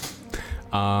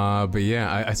 But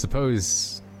yeah, I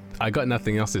suppose I got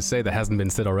nothing else to say that hasn't been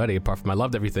said already, apart from I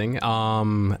loved everything.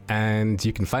 And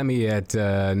you can find me at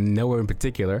nowhere in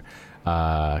particular.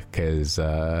 Because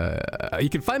you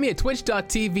can find me at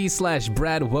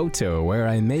twitch.tv/BradWoto, where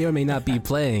I may or may not be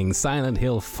playing Silent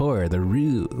Hill 4 The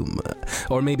Room,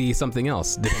 or maybe something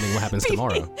else, depending what happens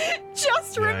tomorrow.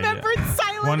 Just Yeah, remembered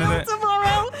Silent One of Hill the-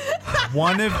 tomorrow.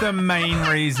 One of the main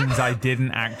reasons I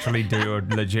didn't actually do a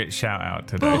legit shout out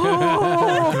today,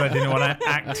 because I didn't want to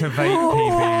activate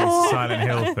PB's Silent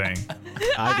Hill thing.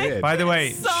 I did. By the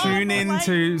way, So tune in like-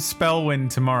 to Spellwind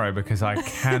tomorrow, because I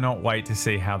cannot wait to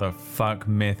see how the fuck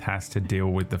Myth has to deal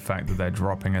with the fact that they're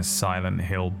dropping a Silent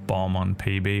Hill bomb on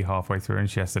PB halfway through, and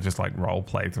she has to just like role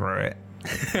play through it.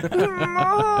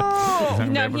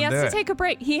 No, he has to take a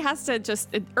break. He has to just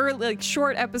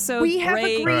short episode. We have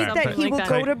break, agreed that something he like will that.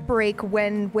 go to break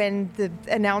when the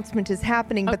announcement is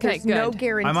happening, but Okay, there's no good.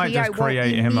 guarantee I might just won't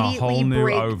create him a whole immediately new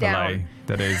break overlay down.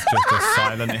 that is just a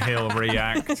Silent Hill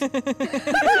React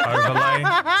overlay.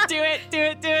 Do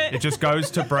it. It just goes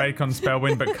to break on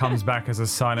Spellwind, but comes back as a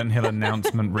Silent Hill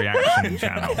announcement reaction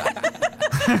channel. That's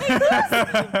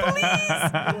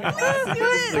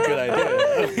a good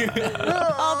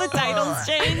idea. All the titles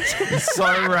change. It's so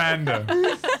random.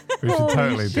 We should Holy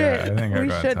totally do it. shit. I think I We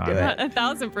got should time. do it.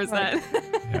 1,000%.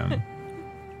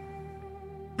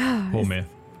 Yeah. Poor myth.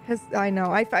 I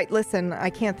know. Listen, I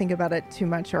can't think about it too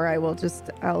much, or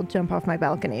I'll jump off my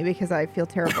balcony because I feel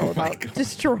terrible about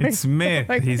destroying. It's myth.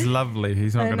 Like- He's lovely.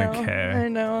 He's not I going know, to care. I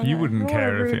know. You wouldn't What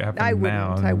care a if it rude- happened I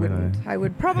wouldn't. now. I wouldn't. I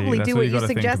would probably that's do what what you you gotta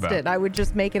think suggested. about. I would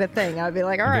just make it a thing. I'd be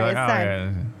like, all You'd be right, like, it's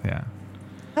time. yeah.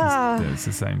 Ah. It's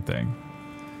the same thing.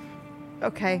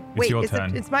 Okay. It's Wait, your is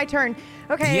turn. it's my turn.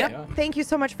 Okay. Yep. Thank you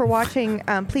so much for watching.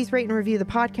 Please rate and review the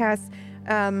podcast.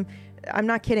 I'm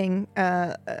not kidding.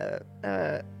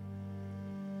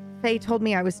 Faye told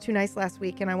me I was too nice last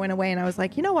week, and I went away and I was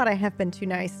like, you know what? I have been too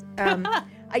nice.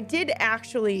 I did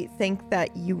actually think that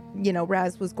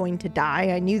Raz was going to die.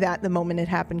 I knew that the moment it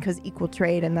happened because equal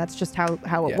trade, and that's just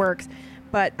how it works.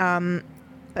 But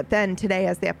then today,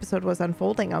 as the episode was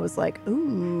unfolding, I was like,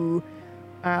 ooh.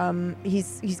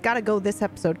 He's got to go this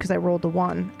episode because I rolled a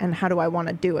 1, and how do I want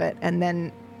to do it? And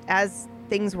then as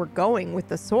things were going with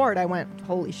the sword, I went,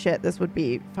 holy shit, this would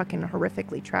be fucking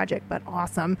horrifically tragic, but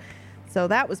awesome. So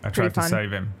that was I pretty tried fun. to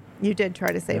save him. You did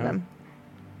try to save him.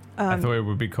 I thought it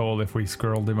would be cool if we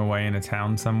squirreled him away in a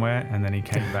town somewhere and then he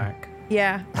came back.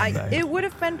 Yeah, One day. it would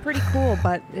have been pretty cool,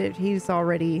 but he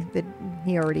already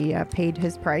paid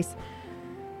his price.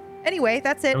 Anyway,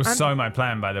 that's it. It was so my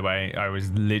plan, by the way. I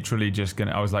was literally just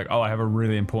I was like, oh, I have a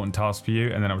really important task for you.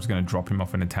 And then I was going to drop him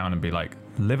off in a town and be like,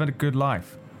 live a good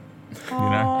life. You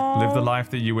know, live the life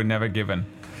that you were never given.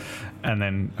 And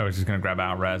then I was just going to grab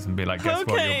out Raz and be like, guess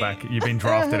what? You're back. You've been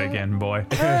drafted again, boy.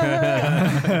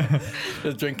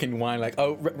 Just drinking wine like,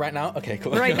 oh, right now? Okay,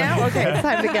 cool. Right now? Okay, it's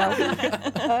time to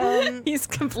go. He's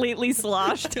completely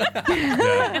sloshed.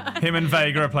 Yeah. Him and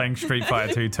Vega are playing Street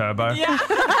Fighter 2 Turbo. Yeah.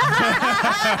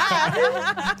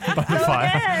 By the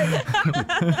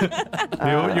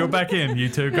fire. You're back in. You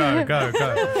two, go.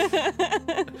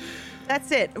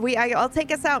 That's it. I'll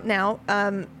take us out now.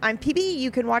 I'm PB.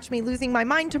 You can watch me losing my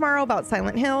mind tomorrow about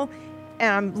Silent Hill.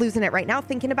 And I'm losing it right now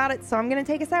thinking about it. So I'm going to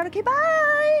take us out. Okay,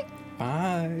 bye.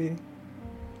 Bye.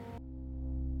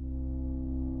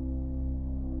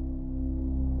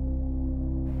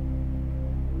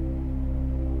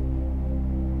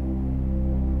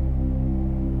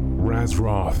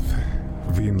 Razroth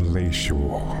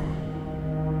Vinlayshaw.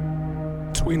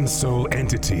 Twin soul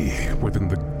entity within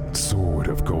the Sword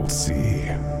of Gold Sea.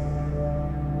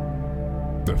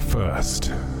 The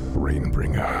first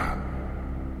Rainbringer.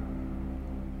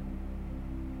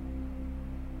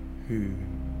 Who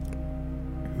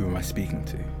am I speaking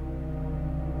to?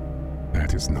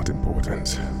 That is not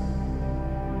important.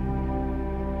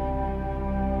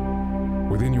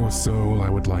 Within your soul, I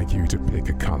would like you to pick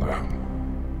a color.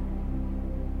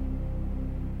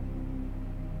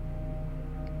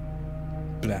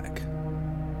 Black.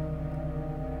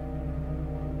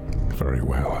 Very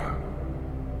well.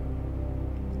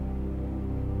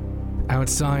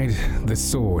 Outside the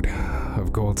Sword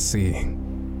of Gold Sea,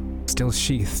 still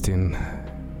sheathed in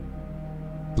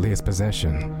Lear's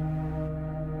possession,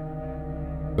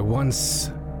 the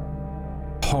once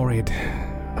horrid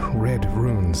red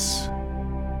runes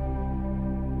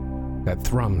that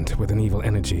thrummed with an evil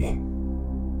energy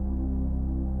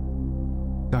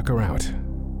suck her out,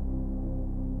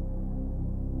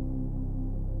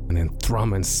 and then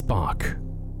thrum and spark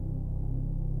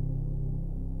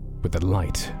with the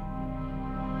light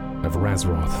of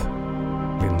Razroth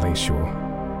Vinlayshaw,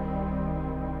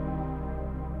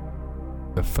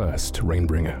 the first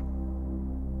Rainbringer.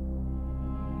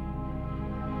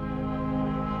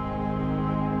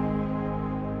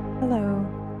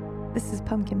 Hello, this is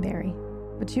Pumpkinberry,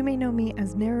 but you may know me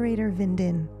as narrator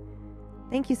Vindin.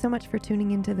 Thank you so much for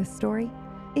tuning into this story.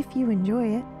 If you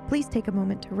enjoy it, please take a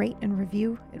moment to rate and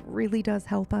review. It really does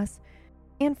help us.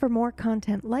 And for more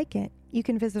content like it, you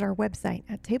can visit our website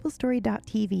at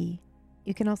tablestory.tv.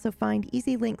 You can also find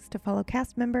easy links to follow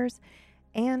cast members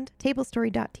and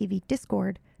tablestory.tv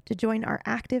Discord to join our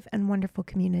active and wonderful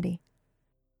community.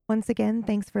 Once again,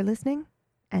 thanks for listening,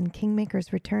 and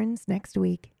Kingmakers returns next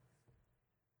week.